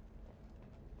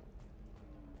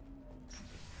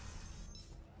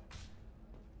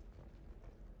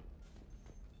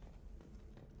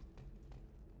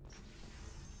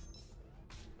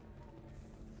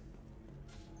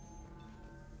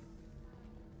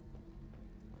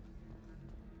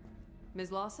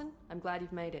 Ms. Lawson, I'm glad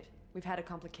you've made it. We've had a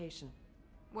complication.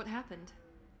 What happened?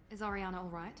 Is Ariana all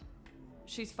right?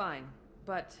 She's fine,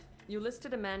 but you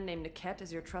listed a man named 𝐂𝐡𝐚𝐧𝐬𝐭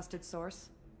as your trusted source.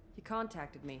 He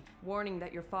contacted me, warning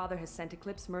that your father has sent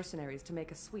Eclipse mercenaries to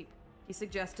make a sweep. He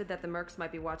suggested that the mercs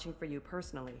might be watching for you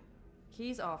personally.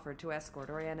 He's offered to escort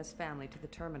Oriana's family to the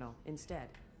terminal instead.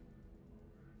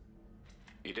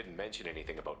 You didn't mention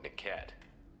anything about 𝐂𝐡𝐚𝐧𝐬𝐭.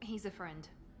 He's a friend.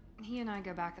 He and I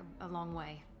go back a long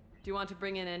way. Do you want to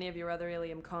bring in any of your other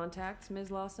Ilium contacts, Ms.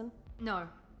 Lawson? No.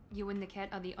 You and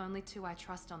𝐂𝐡𝐚𝐧𝐬𝐭 are the only two I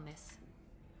trust on this.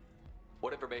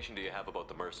 What information do you have about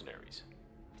the mercenaries?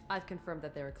 I've confirmed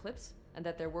that they're Eclipse, and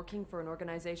that they're working for an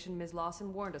organization Ms.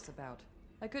 Lawson warned us about.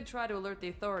 I could try to alert the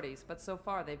authorities, but so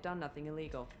far they've done nothing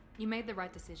illegal. You made the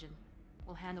right decision.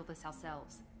 We'll handle this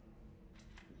ourselves.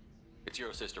 It's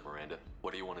your sister, Miranda.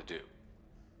 What do you want to do?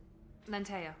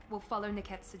 Lantea, we'll follow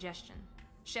𝐂𝐡𝐚𝐧𝐬𝐭's suggestion.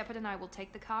 Shepard and I will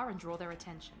take the car and draw their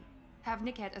attention. Have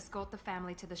𝐂𝐂𝐚𝐧𝐬𝐭 escort the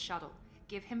family to the shuttle.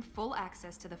 Give him full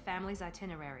access to the family's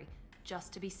itinerary,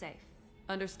 just to be safe.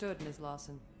 Understood, Ms.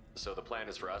 Lawson. So the plan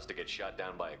is for us to get shot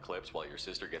down by Eclipse while your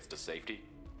sister gets to safety?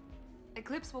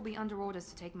 Eclipse will be under orders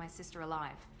to take my sister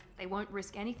alive. They won't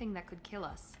risk anything that could kill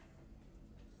us.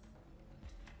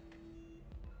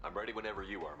 I'm ready whenever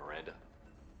you are, Miranda.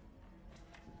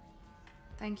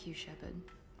 Thank you, Shepard.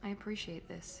 I appreciate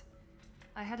this.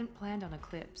 I hadn't planned on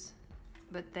Eclipse,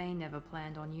 but they never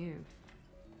planned on you.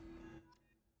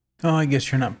 Oh, I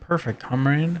guess you're not perfect, huh,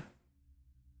 Miranda?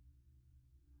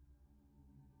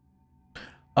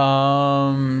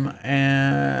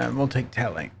 And we'll take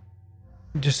Tally,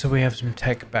 just so we have some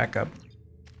tech backup.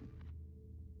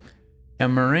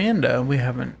 And Miranda, we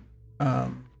haven't.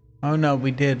 Oh no,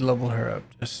 we did level her up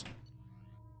just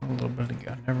a little bit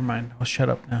ago. Never mind. I'll shut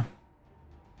up now.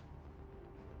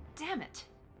 Damn it!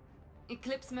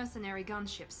 Eclipse mercenary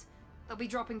gunships. They'll be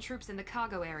dropping troops in the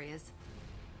cargo areas.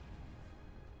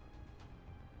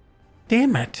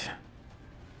 Damn it!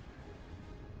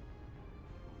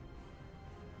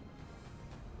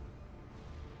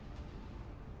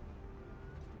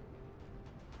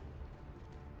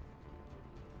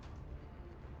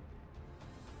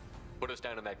 Put us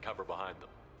down in that cover behind them.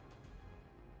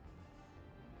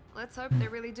 Let's hope they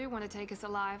really do want to take us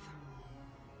alive.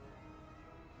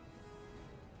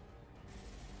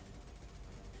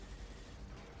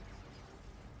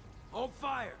 Hold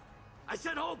fire! I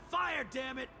said hold fire,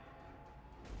 damn it!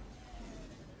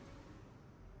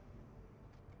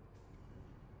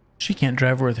 She can't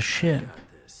drive worth a shit.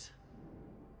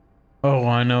 Oh,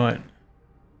 I know it.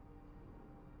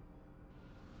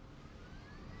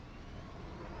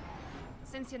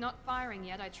 Since you're not firing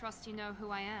yet, I trust you know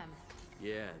who I am.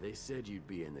 Yeah, they said you'd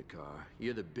be in the car.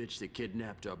 You're the bitch that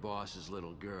kidnapped our boss's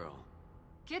little girl.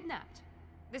 Kidnapped?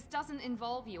 This doesn't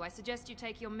involve you. I suggest you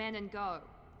take your men and go.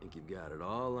 Think you've got it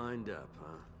all lined up,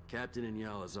 huh? Captain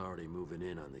Inyala's already moving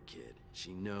in on the kid.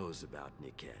 She knows about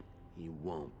𝐂𝐡𝐚𝐧𝐬𝐭. He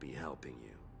won't be helping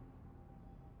you.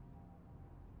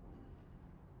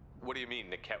 What do you mean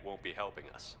𝐂𝐡𝐚𝐧𝐬𝐭 won't be helping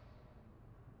us?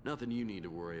 Nothing you need to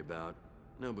worry about.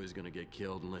 Nobody's gonna get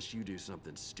killed unless you do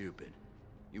something stupid.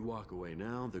 You walk away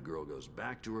now, the girl goes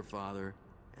back to her father,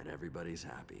 and everybody's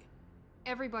happy.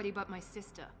 Everybody but my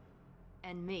sister.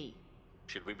 And me.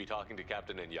 Should we be talking to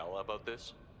Captain Inyala about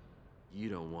this? You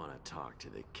don't want to talk to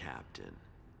the captain.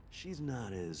 She's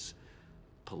not as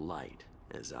polite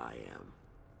as I am.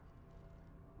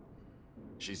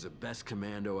 She's the best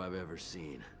commando I've ever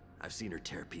seen. I've seen her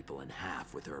tear people in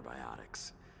half with her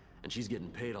biotics. And she's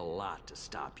getting paid a lot to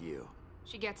stop you.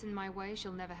 She gets in my way,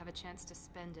 she'll never have a chance to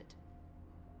spend it.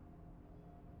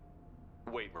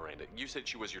 Wait, Miranda, you said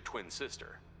she was your twin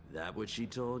sister. That what she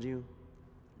told you?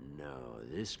 No,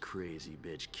 this crazy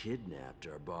bitch kidnapped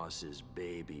our boss's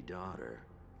baby daughter.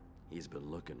 He's been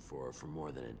looking for her for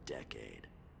more than a decade.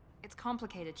 It's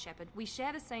complicated, Shepard. We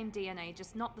share the same DNA,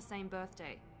 just not the same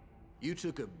birthday. You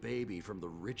took a baby from the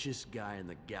richest guy in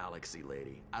the galaxy,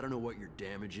 lady. I don't know what your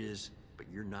damage is, but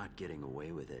you're not getting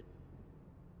away with it.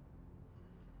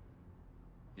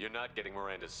 You're not getting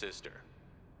Miranda's sister.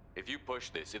 If you push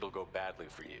this, it'll go badly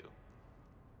for you.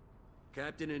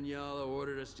 Captain Inyala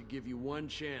ordered us to give you one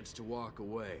chance to walk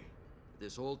away.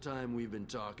 This whole time we've been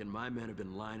talking, my men have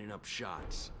been lining up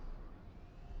shots.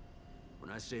 When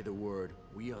I say the word,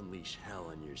 we unleash hell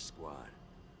on your squad.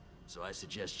 So I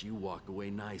suggest you walk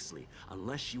away nicely,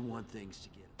 unless you want things to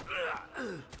get...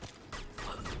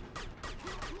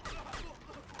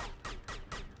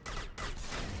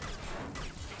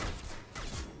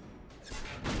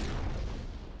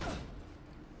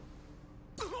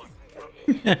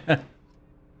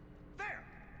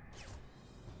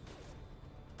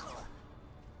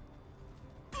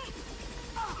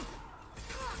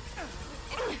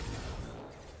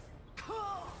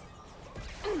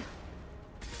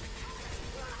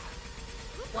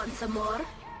 Want some more?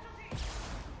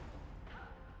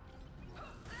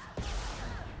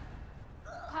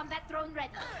 Combat drone ready.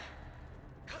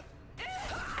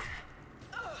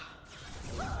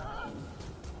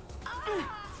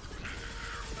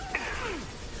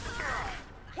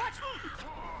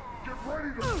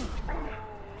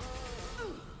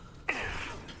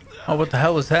 Oh, what the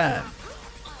hell was that?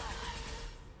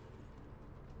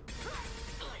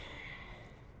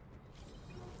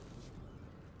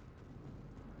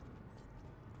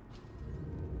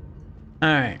 All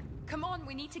right. Come on,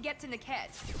 we need to get to 𝐂𝐡𝐚𝐧𝐬𝐭.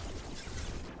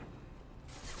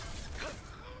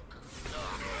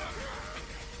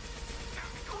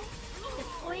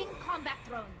 Deploying combat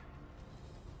drone.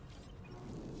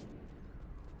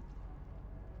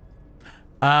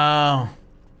 Oh.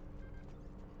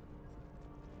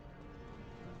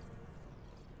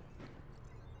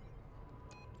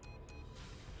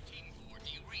 Team 4,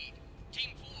 do you read?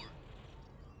 Team 4.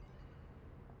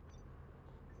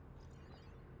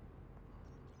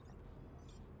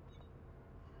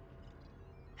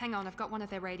 Hang on, I've got one of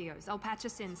their radios. I'll patch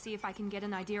us in, see if I can get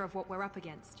an idea of what we're up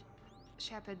against.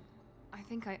 Shepard, I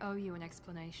think I owe you an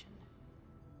explanation.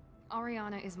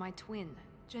 Oriana is my twin,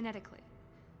 genetically.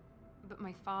 But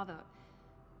my father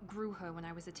grew her when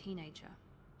I was a teenager.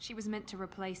 She was meant to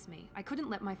replace me. I couldn't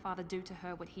let my father do to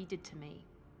her what he did to me.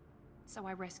 So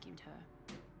I rescued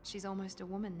her. She's almost a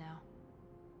woman now.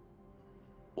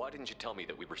 Why didn't you tell me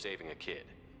that we were saving a kid?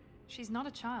 She's not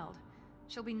a child.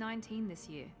 She'll be 19 this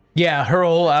year. Yeah, her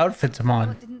whole outfit's a Well, mod.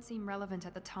 it didn't seem relevant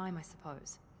at the time, I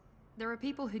suppose. There are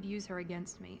people who'd use her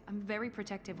against me. I'm very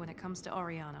protective when it comes to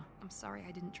Oriana. I'm sorry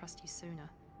I didn't trust you sooner.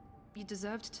 You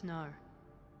deserved to know.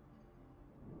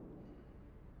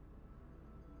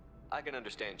 I can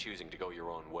understand choosing to go your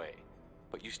own way,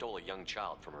 but you stole a young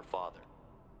child from her father.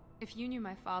 If you knew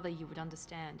my father, you would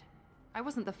understand. I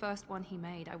wasn't the first one he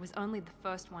made. I was only the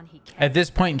first one he kept. At this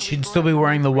point, I was she'd brought still up be by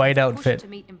wearing my the white friends, pushed outfit. to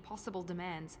meet impossible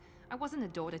demands. I wasn't a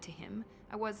daughter to him.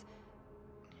 I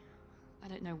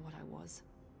don't know what I was.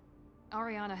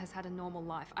 Oriana has had a normal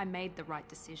life. I made the right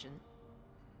decision.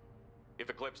 If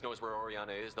eclipse knows where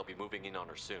Oriana is, they'll be moving in on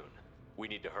her soon. We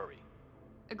need to hurry.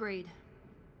 Agreed.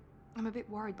 I'm a bit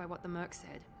worried by what the Merc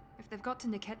said. If they've got to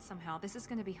𝐂𝐡𝐚𝐧𝐬𝐭, somehow, this is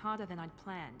going to be harder than I'd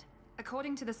planned.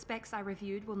 According to the specs I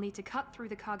reviewed, we'll need to cut through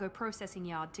the cargo processing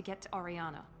yard to get to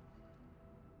Oriana.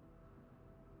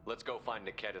 Let's go find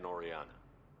𝐂𝐡𝐚𝐧𝐬𝐭 and Oriana.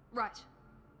 Right.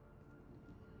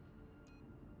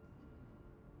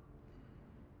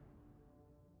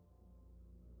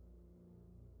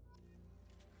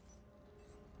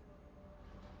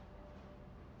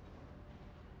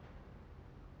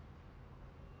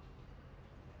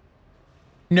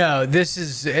 No,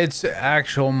 it's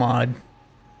actual mod.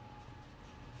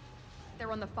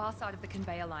 They're on the far side of the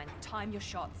conveyor line. Time your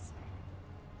shots.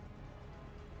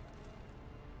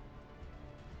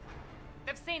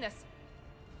 They've seen us.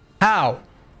 How?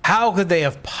 How could they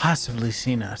have possibly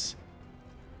seen us?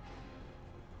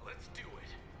 Let's do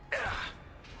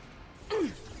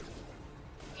it.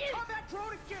 Combat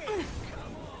drone again.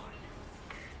 Come on.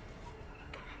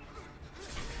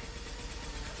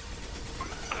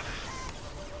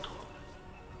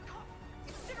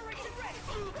 Incineration ready.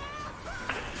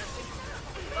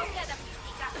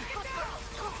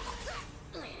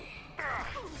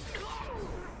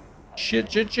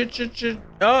 Shit.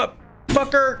 Oh,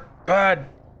 fucker. God.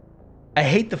 I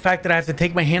hate the fact that I have to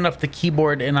take my hand off the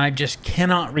keyboard and I just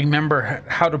cannot remember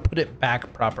how to put it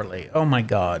back properly. Oh my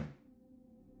God.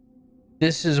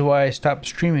 This is why I stopped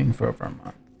streaming for over a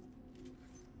month.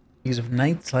 Because of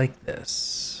nights like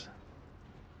this.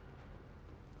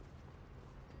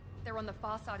 They're on the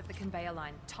far side of the conveyor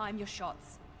line. Time your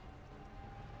shots.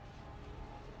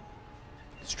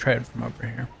 Let's try it from over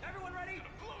here. Everyone ready?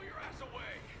 Blow your ass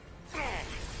away.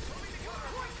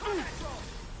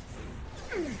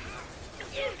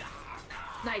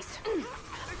 Nice. We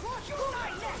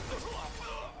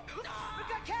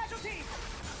got casualties.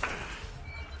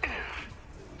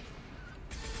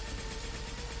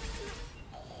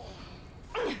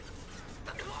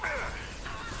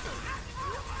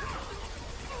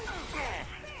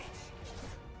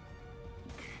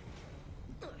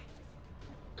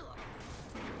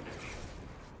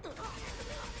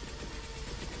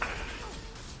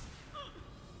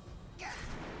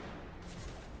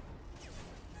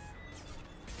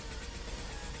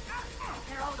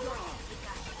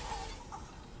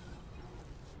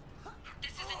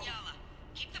 This is Inyala.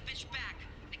 Keep the bitch back.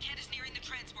 The cat is nearing the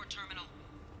transport terminal.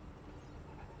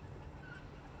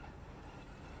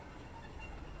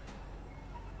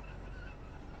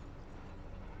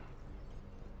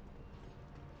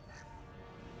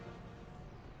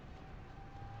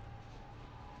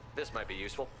 This might be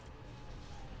useful.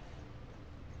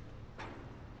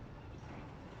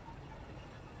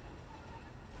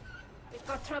 We've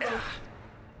got trouble.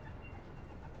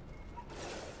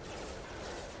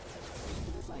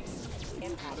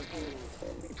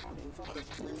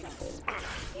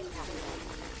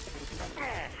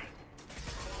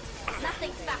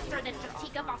 Nothing's faster than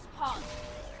𝐂𝐴ThK paws.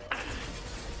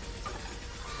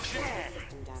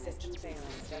 System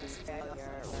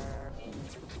failure.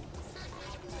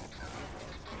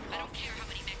 I don't care how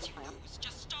many mechs you lose.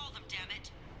 Just stall them, damn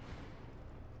it.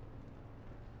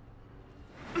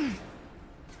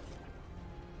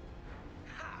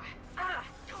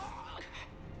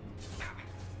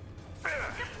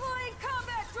 Deploying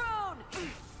combat drone.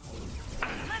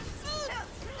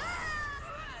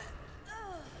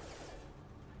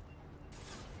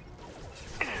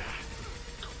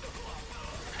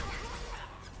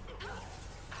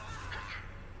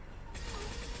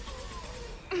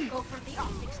 Go for the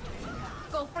optics.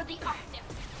 Go for the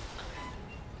optics.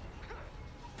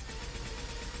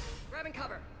 Grabbing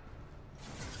cover.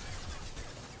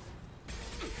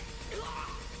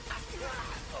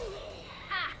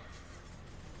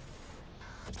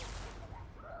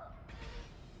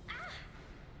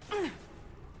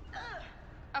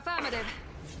 Affirmative.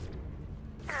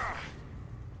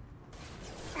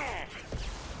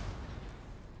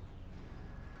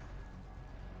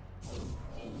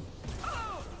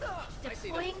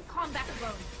 Deploying combat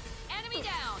drone. Enemy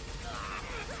down.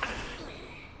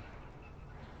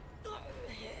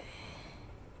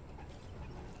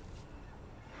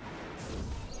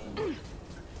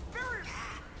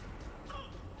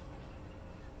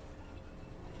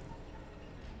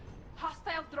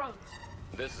 Hostile drones.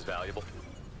 This is valuable.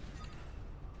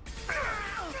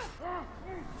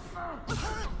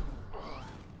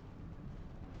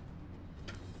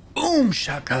 Boom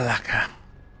shakalaka.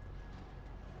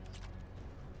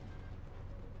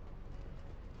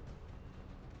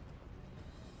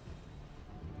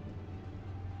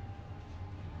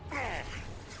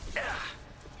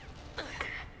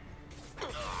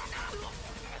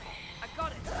 I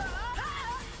got it.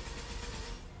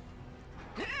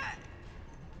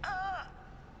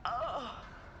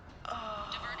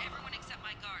 Divert everyone except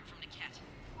my guard from the cat.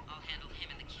 I'll handle him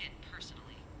and the kid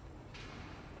personally.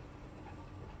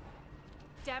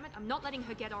 Damn it, I'm not letting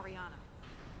her get Oriana.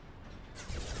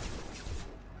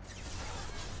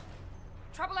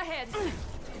 Trouble ahead.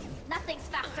 Nothing's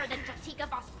faster than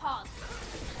𝐂𝐴ThK paws.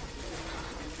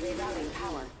 Rerouting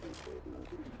power.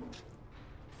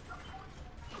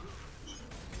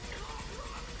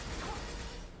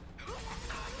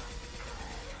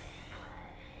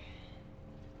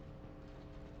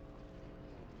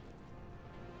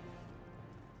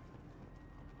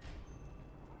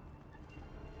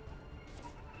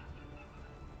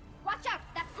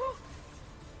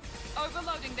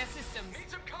 systems. Need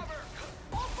some cover.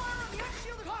 All fire on the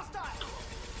unshielded hostile.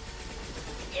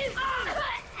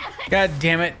 God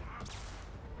damn it.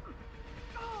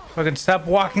 Fucking stop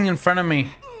walking in front of me.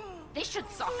 This should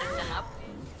soften them up.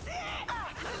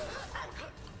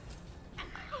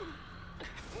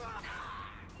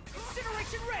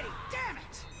 Incineration ready. Damn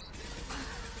it.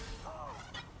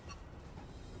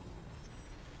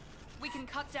 We can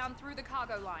cut down through the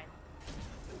cargo line.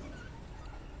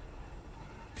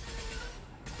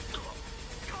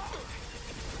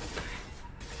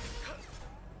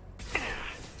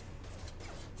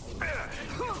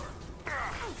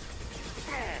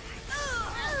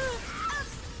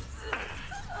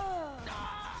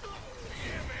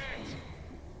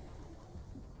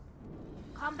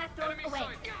 Combat thrown away.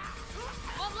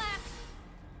 One left.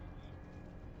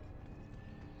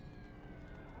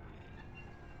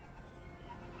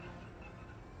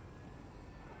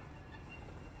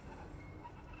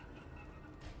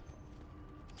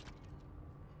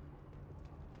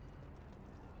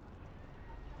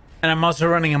 And I'm also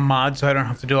running a mod so I don't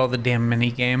have to do all the damn mini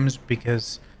games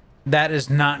because that is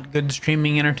not good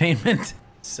streaming entertainment.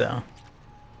 So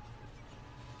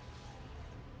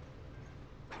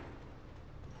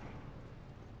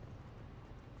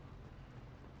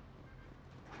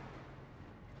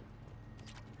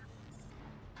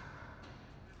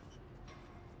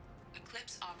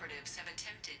Eclipse operatives have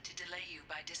attempted to delay you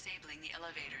by disabling the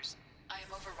elevators. I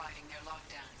am overriding their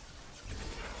lockdown.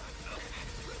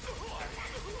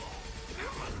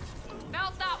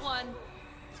 Mount that one.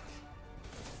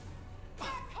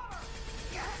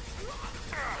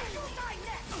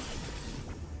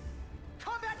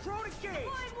 Combat drone engaged.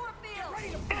 Get ready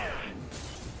to burn.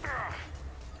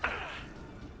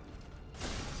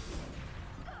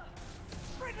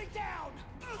 Friendly down.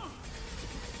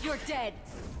 You're dead.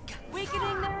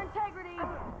 Weakening their integrity.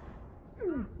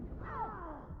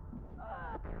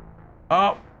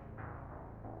 oh,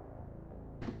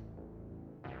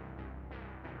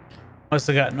 must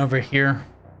have gotten over here.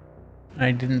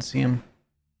 I didn't see him.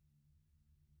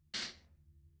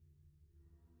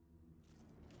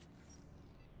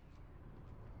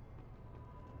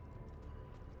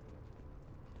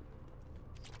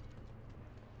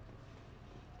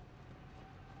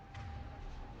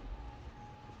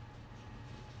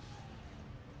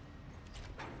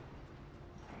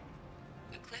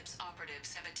 Eclipse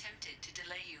operatives have attempted to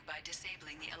delay you by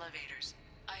disabling the elevators.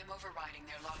 I am overriding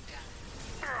their lockdown.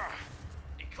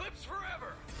 Eclipse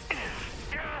forever.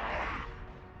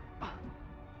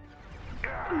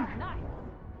 Nice.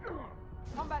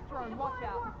 Combat drone, watch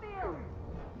out.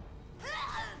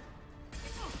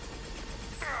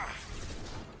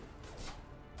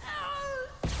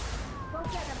 Go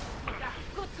get him.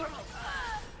 Good girl.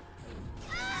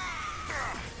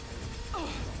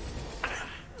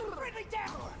 Friendly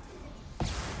down.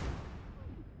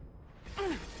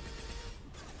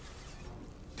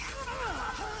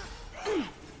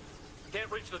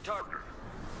 Can't reach the target.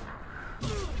 The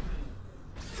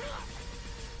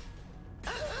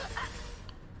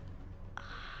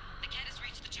cat has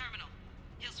reached the terminal.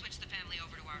 He'll switch the family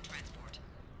over to our transport.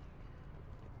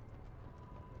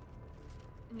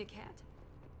 Niket?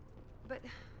 But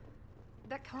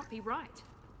that can't be right.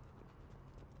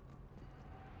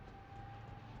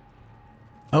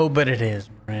 Oh, but it is,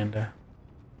 Miranda.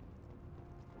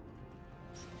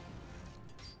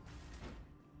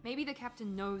 Maybe the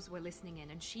captain knows we're listening in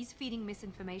and she's feeding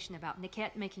misinformation about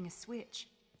Niket making a switch.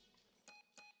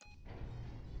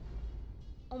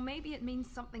 Or maybe it means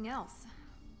something else.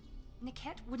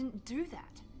 Niket wouldn't do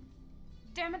that.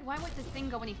 Damn it, why won't this thing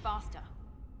go any faster?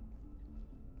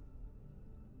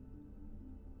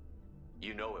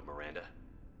 You know him, Miranda.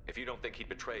 If you don't think he'd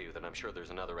betray you, then I'm sure there's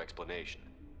another explanation.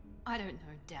 I don't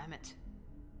know, damn it.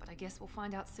 But I guess we'll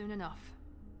find out soon enough.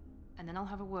 And then I'll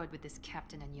have a word with this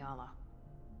captain and Yala.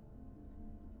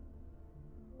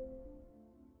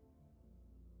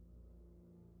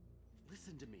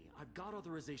 Listen to me. I've got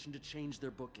authorization to change their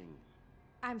booking.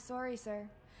 I'm sorry, sir.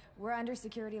 We're under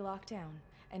security lockdown.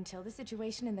 Until the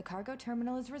situation in the cargo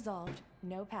terminal is resolved,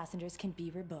 no passengers can be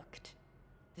rebooked.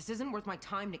 This isn't worth my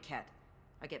time, Niket.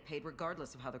 I get paid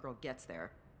regardless of how the girl gets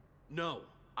there. No.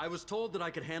 I was told that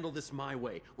I could handle this my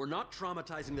way. We're not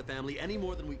traumatizing the family any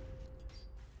more than we...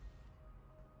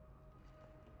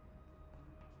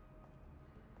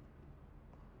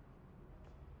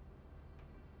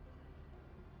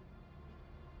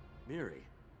 Miri.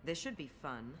 This should be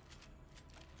fun.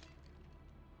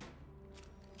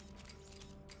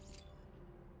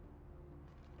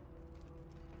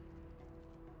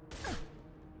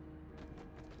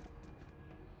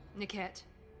 Niket,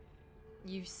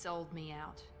 you sold me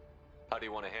out. How do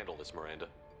you want to handle this, Miranda?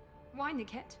 Why,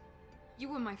 Niket? You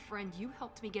were my friend. You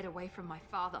helped me get away from my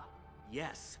father.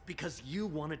 Yes, because you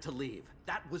wanted to leave.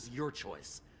 That was your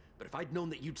choice. But if I'd known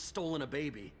that you'd stolen a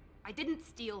baby... I didn't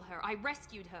steal her. I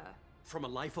rescued her. From a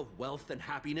life of wealth and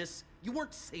happiness, you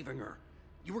weren't saving her.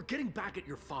 You were getting back at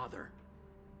your father.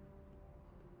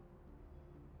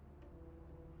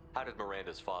 How did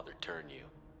Miranda's father turn you?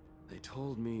 They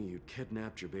told me you'd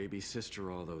kidnapped your baby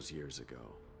sister all those years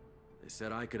ago. They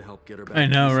said I could help get her back. I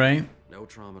know, right? No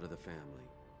trauma to the family.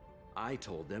 I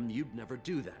told them you'd never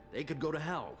do that. They could go to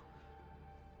hell.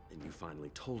 Then you finally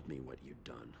told me what you'd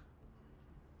done.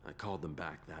 I called them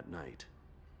back that night.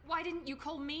 Why didn't you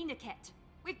call me, Niket?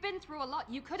 We've been through a lot.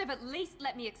 You could have at least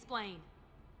let me explain.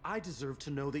 I deserve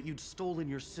to know that you'd stolen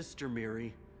your sister,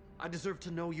 Miri. I deserve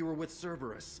to know you were with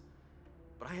Cerberus.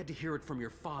 But I had to hear it from your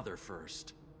father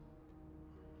first.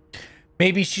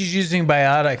 Maybe she's using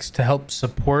biotics to help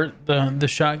support the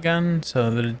shotgun so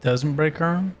that it doesn't break her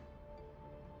arm.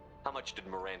 How much did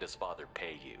Miranda's father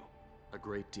pay you? A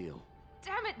great deal.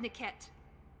 Damn it, Niket!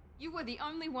 You were the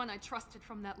only one I trusted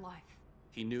from that life.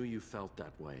 He knew you felt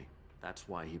that way. That's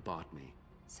why he bought me.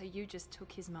 So you just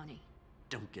took his money.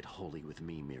 Don't get holy with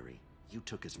me, Miri. You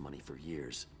took his money for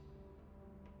years.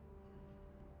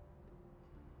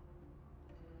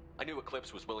 I knew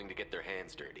Eclipse was willing to get their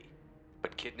hands dirty.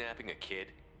 But kidnapping a kid?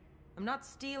 I'm not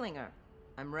stealing her.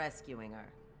 I'm rescuing her.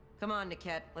 Come on,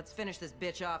 Niket. Let's finish this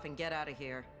bitch off and get out of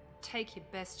here. Take your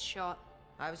best shot.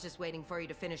 I was just waiting for you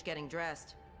to finish getting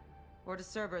dressed. Or does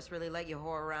Cerberus really let you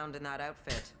whore around in that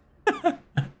outfit?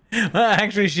 Well,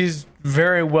 actually, she's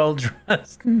very well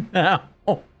dressed now.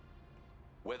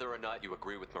 Whether or not you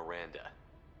agree with Miranda,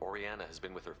 Oriana has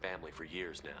been with her family for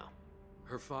years now.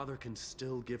 Her father can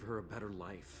still give her a better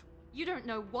life. You don't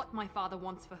know what my father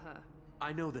wants for her.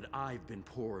 I know that I've been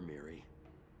poor, Miri.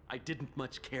 I didn't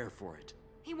much care for it.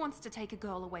 He wants to take a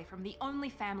girl away from the only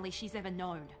family she's ever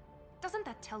known. Doesn't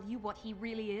that tell you what he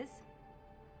really is?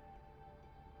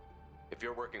 If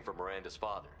you're working for Miranda's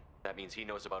father, that means he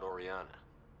knows about Oriana.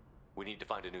 We need to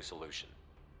find a new solution.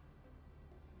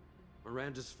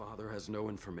 Miranda's father has no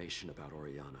information about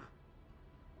Oriana.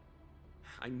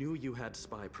 I knew you had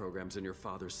spy programs in your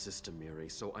father's system, Miri,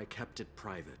 so I kept it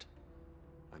private.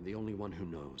 I'm the only one who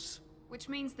knows. Which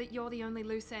means that you're the only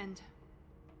loose end.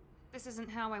 This isn't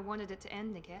how I wanted it to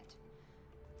end, Niket.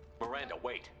 Miranda,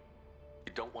 wait!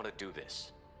 You don't want to do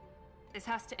this. This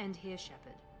has to end here,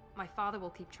 Shepard. My father will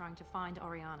keep trying to find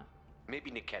Oriana.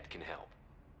 Maybe Niket can help.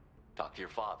 Talk to your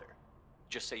father.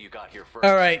 Just say you got here first.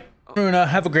 All right, Runa,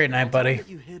 have a great night, buddy. That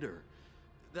you hid her.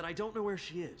 That I don't know where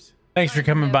she is. Thanks for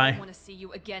coming by. I want to see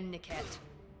you again, Niket.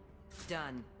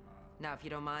 Done. Now, if you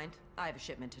don't mind, I have a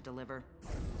shipment to deliver.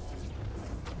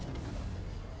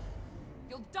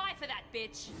 You'll die for that,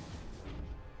 bitch!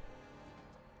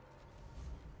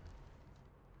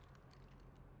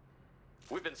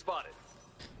 We've been spotted.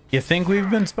 You think we've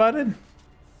been spotted?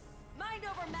 Mind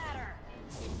over matter!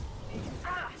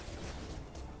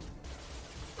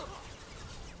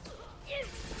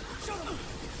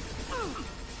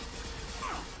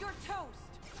 You're toast!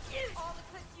 All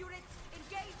Eclipse units,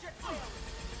 engage at will!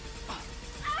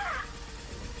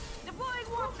 Deploying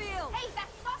warfield! Hey,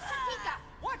 that's not Shatika!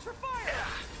 Watch for fire!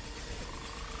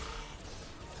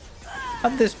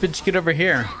 How'd this bitch get over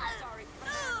here?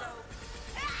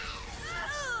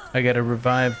 I gotta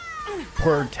revive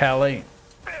poor Tally.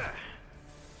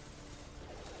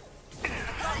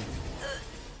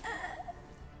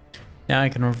 Now I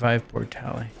can revive poor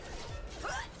Tally.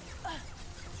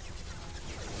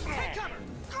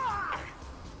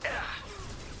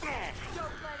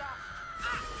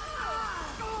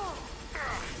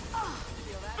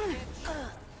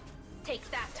 Take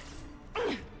that.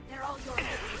 They're all yours.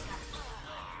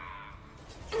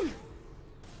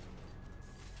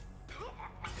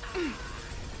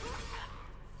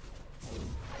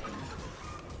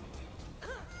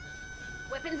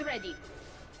 Weapons ready.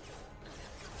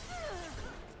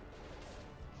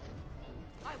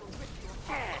 I will rip your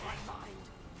heart from my mind.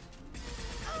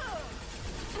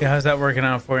 Yeah, how's that working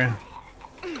out for you?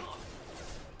 Stay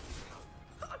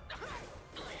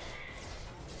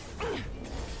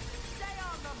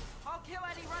on them! I'll kill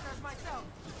any runners myself!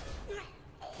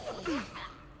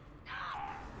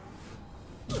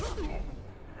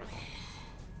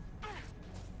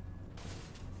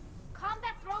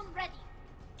 Combat drone ready.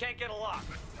 Can't get a lock.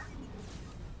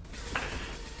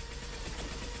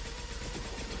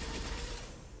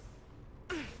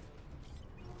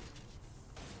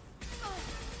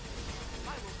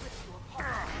 I will rip you apart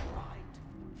from my mind.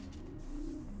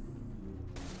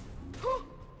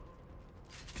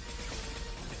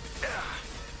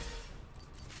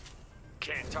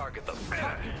 Can't target them.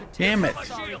 Damn it.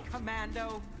 Sorry,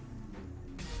 Commando.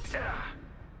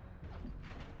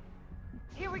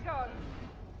 Here we go.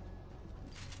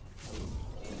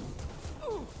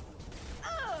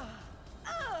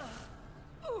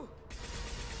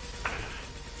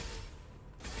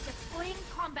 Deploying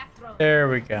combat drone. There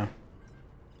we go.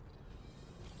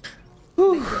 There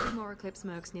could be more Eclipse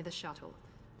mercs near the shuttle.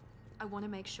 I want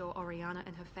to make sure Oriana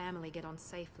and her family get on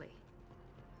safely.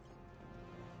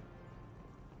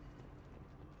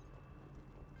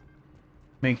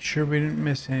 Make sure we didn't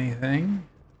miss anything.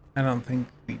 I don't think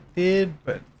we did,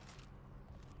 but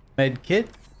med kit.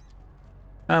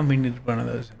 We needed one of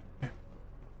those.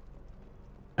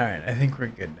 All right, I think we're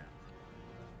good now.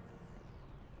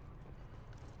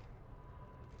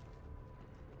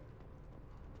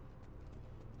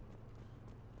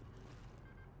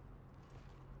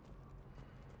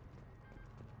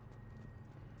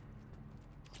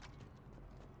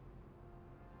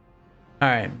 All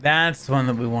right, that's the one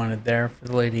that we wanted there for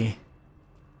the lady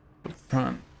up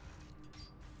front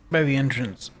by the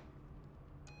entrance.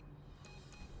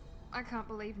 I can't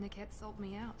believe 𝐂𝐡𝐚𝐧𝐧𝐞𝐥 sold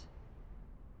me out.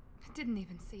 I didn't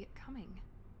even see it coming.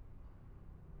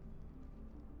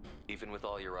 Even with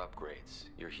all your upgrades,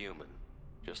 you're human,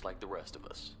 just like the rest of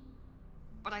us.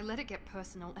 But I let it get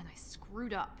personal and I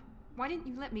screwed up. Why didn't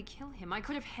you let me kill him? I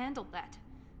could have handled that.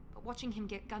 But watching him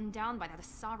get gunned down by that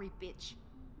Asari bitch.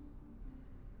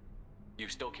 You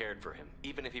still cared for him,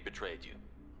 even if he betrayed you.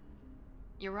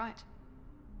 You're right.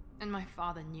 And my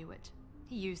father knew it.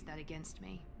 He used that against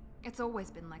me. It's always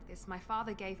been like this. My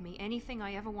father gave me anything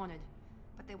I ever wanted.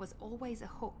 But there was always a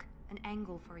hook, an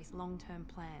angle for his long-term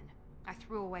plan. I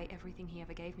threw away everything he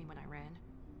ever gave me when I ran.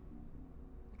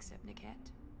 Except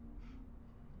𝐂𝐡𝐚𝐧𝐽.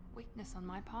 Weakness on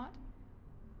my part?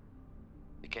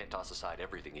 You can't toss aside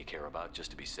everything you care about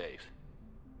just to be safe.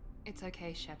 It's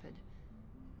okay, Shepard.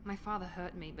 My father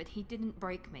hurt me, but he didn't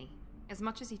break me. As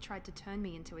much as he tried to turn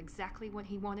me into exactly what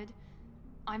he wanted,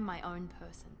 I'm my own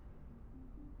person.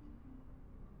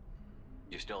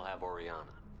 You still have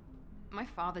Oriana. My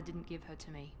father didn't give her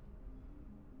to me.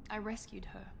 I rescued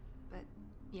her, but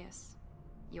yes,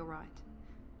 you're right.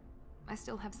 I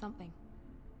still have something.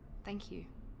 Thank you.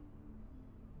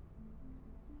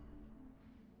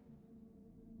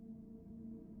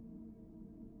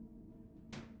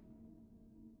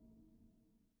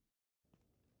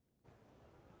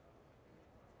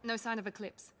 No sign of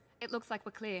Eclipse. It looks like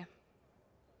we're clear.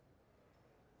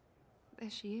 There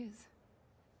she is.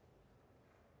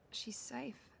 She's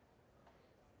safe.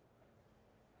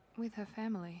 With her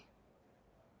family.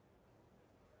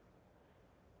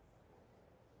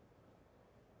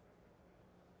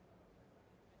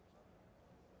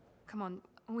 Come on,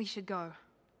 we should go.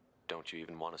 Don't you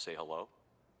even want to say hello?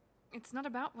 It's not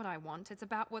about what I want, it's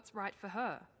about what's right for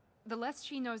her. The less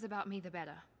she knows about me, the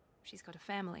better. She's got a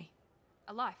family.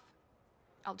 A life.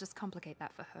 I'll just complicate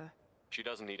that for her. She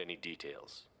doesn't need any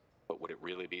details. But would it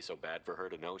really be so bad for her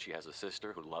to know she has a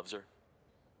sister who loves her?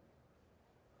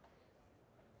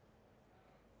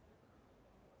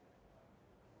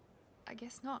 I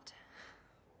guess not.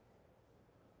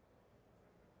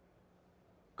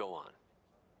 Go on.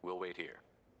 We'll wait here.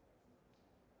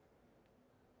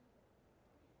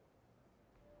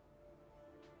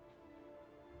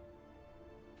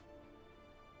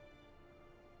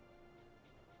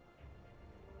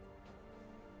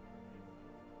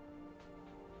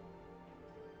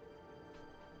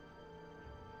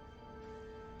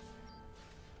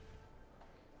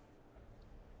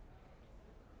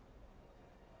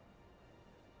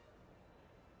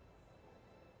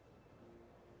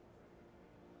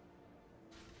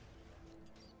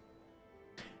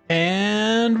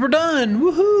 And we're done.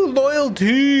 Woohoo!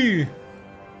 Loyalty.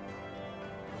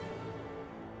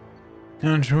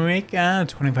 How much we make?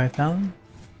 25,000.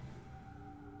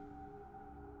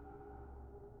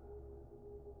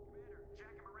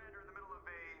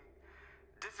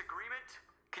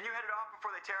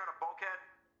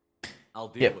 I'll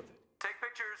deal Yep. with it. Take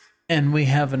pictures. And we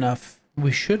have enough.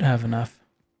 We should have enough.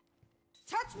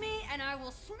 Touch me and I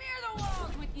will smear the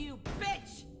walls with you,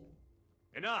 bitch!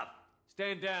 Enough!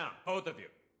 Stand down, both of you.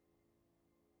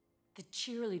 The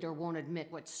cheerleader won't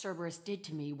admit what Cerberus did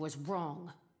to me was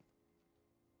wrong.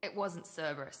 It wasn't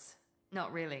Cerberus.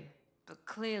 Not really. But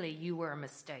clearly you were a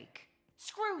mistake.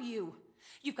 Screw you!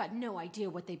 You've got no idea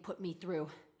what they put me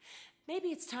through. Maybe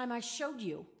it's time I showed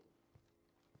you.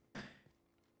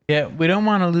 Yeah, we don't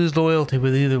want to lose loyalty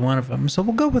with either one of them, so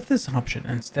we'll go with this option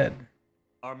instead.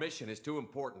 Our mission is too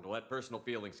important to let personal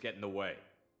feelings get in the way.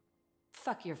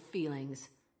 Fuck your feelings.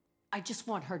 I just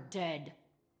want her dead.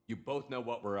 You both know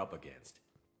what we're up against.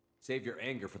 Save your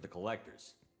anger for the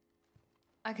collectors.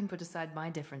 I can put aside my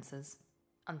differences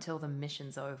until the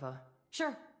mission's over.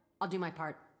 Sure, I'll do my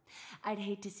part. I'd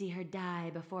hate to see her die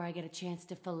before I get a chance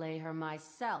to fillet her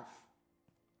myself.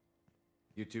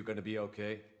 You two gonna be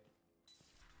okay?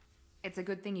 It's a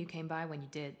good thing you came by when you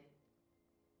did.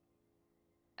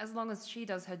 As long as she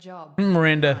does her job.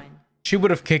 Miranda, she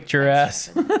would have kicked your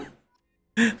ass.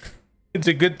 It's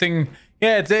a good thing.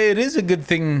 Yeah, it is a good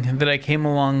thing that I came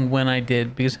along when I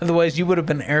did, because otherwise you would have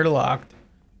been airlocked.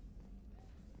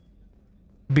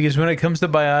 Because when it comes to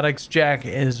biotics, Jack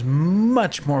is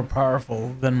much more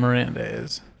powerful than Miranda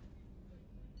is.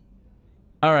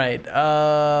 All right,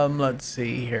 let's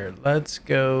see here. Let's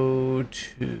go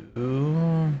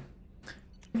to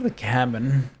the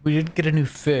cabin. We did get a new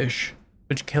fish,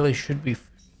 which Kelly should be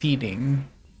feeding.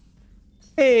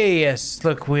 Hey, yes,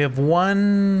 look, we have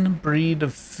one breed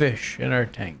of fish in our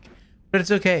tank, but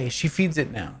it's okay. She feeds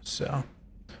it now, so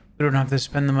we don't have to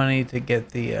spend the money to get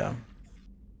the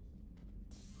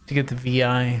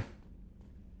VI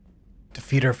to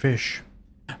feed our fish.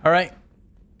 All right,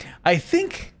 I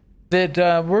think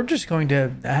that we're just going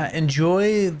to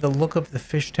enjoy the look of the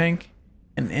fish tank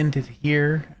and end it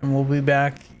here, and we'll be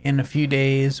back in a few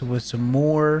days with some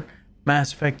more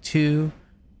Mass Effect 2.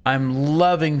 I'm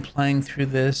loving playing through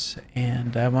this,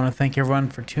 and I want to thank everyone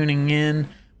for tuning in,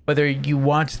 whether you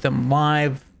watch them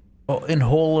live in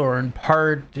whole or in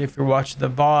part, if you're watching the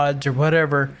VODs or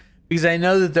whatever, because I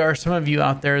know that there are some of you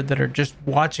out there that are just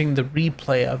watching the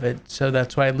replay of it, so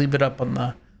that's why I leave it up on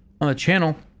the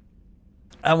channel.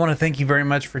 I want to thank you very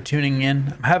much for tuning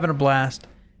in. I'm having a blast,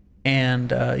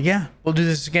 and yeah, we'll do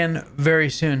this again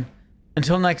very soon.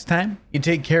 Until next time, you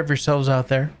take care of yourselves out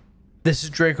there. This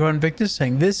is Draco Invictus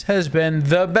saying this has been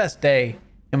the best day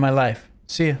in my life.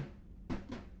 See ya.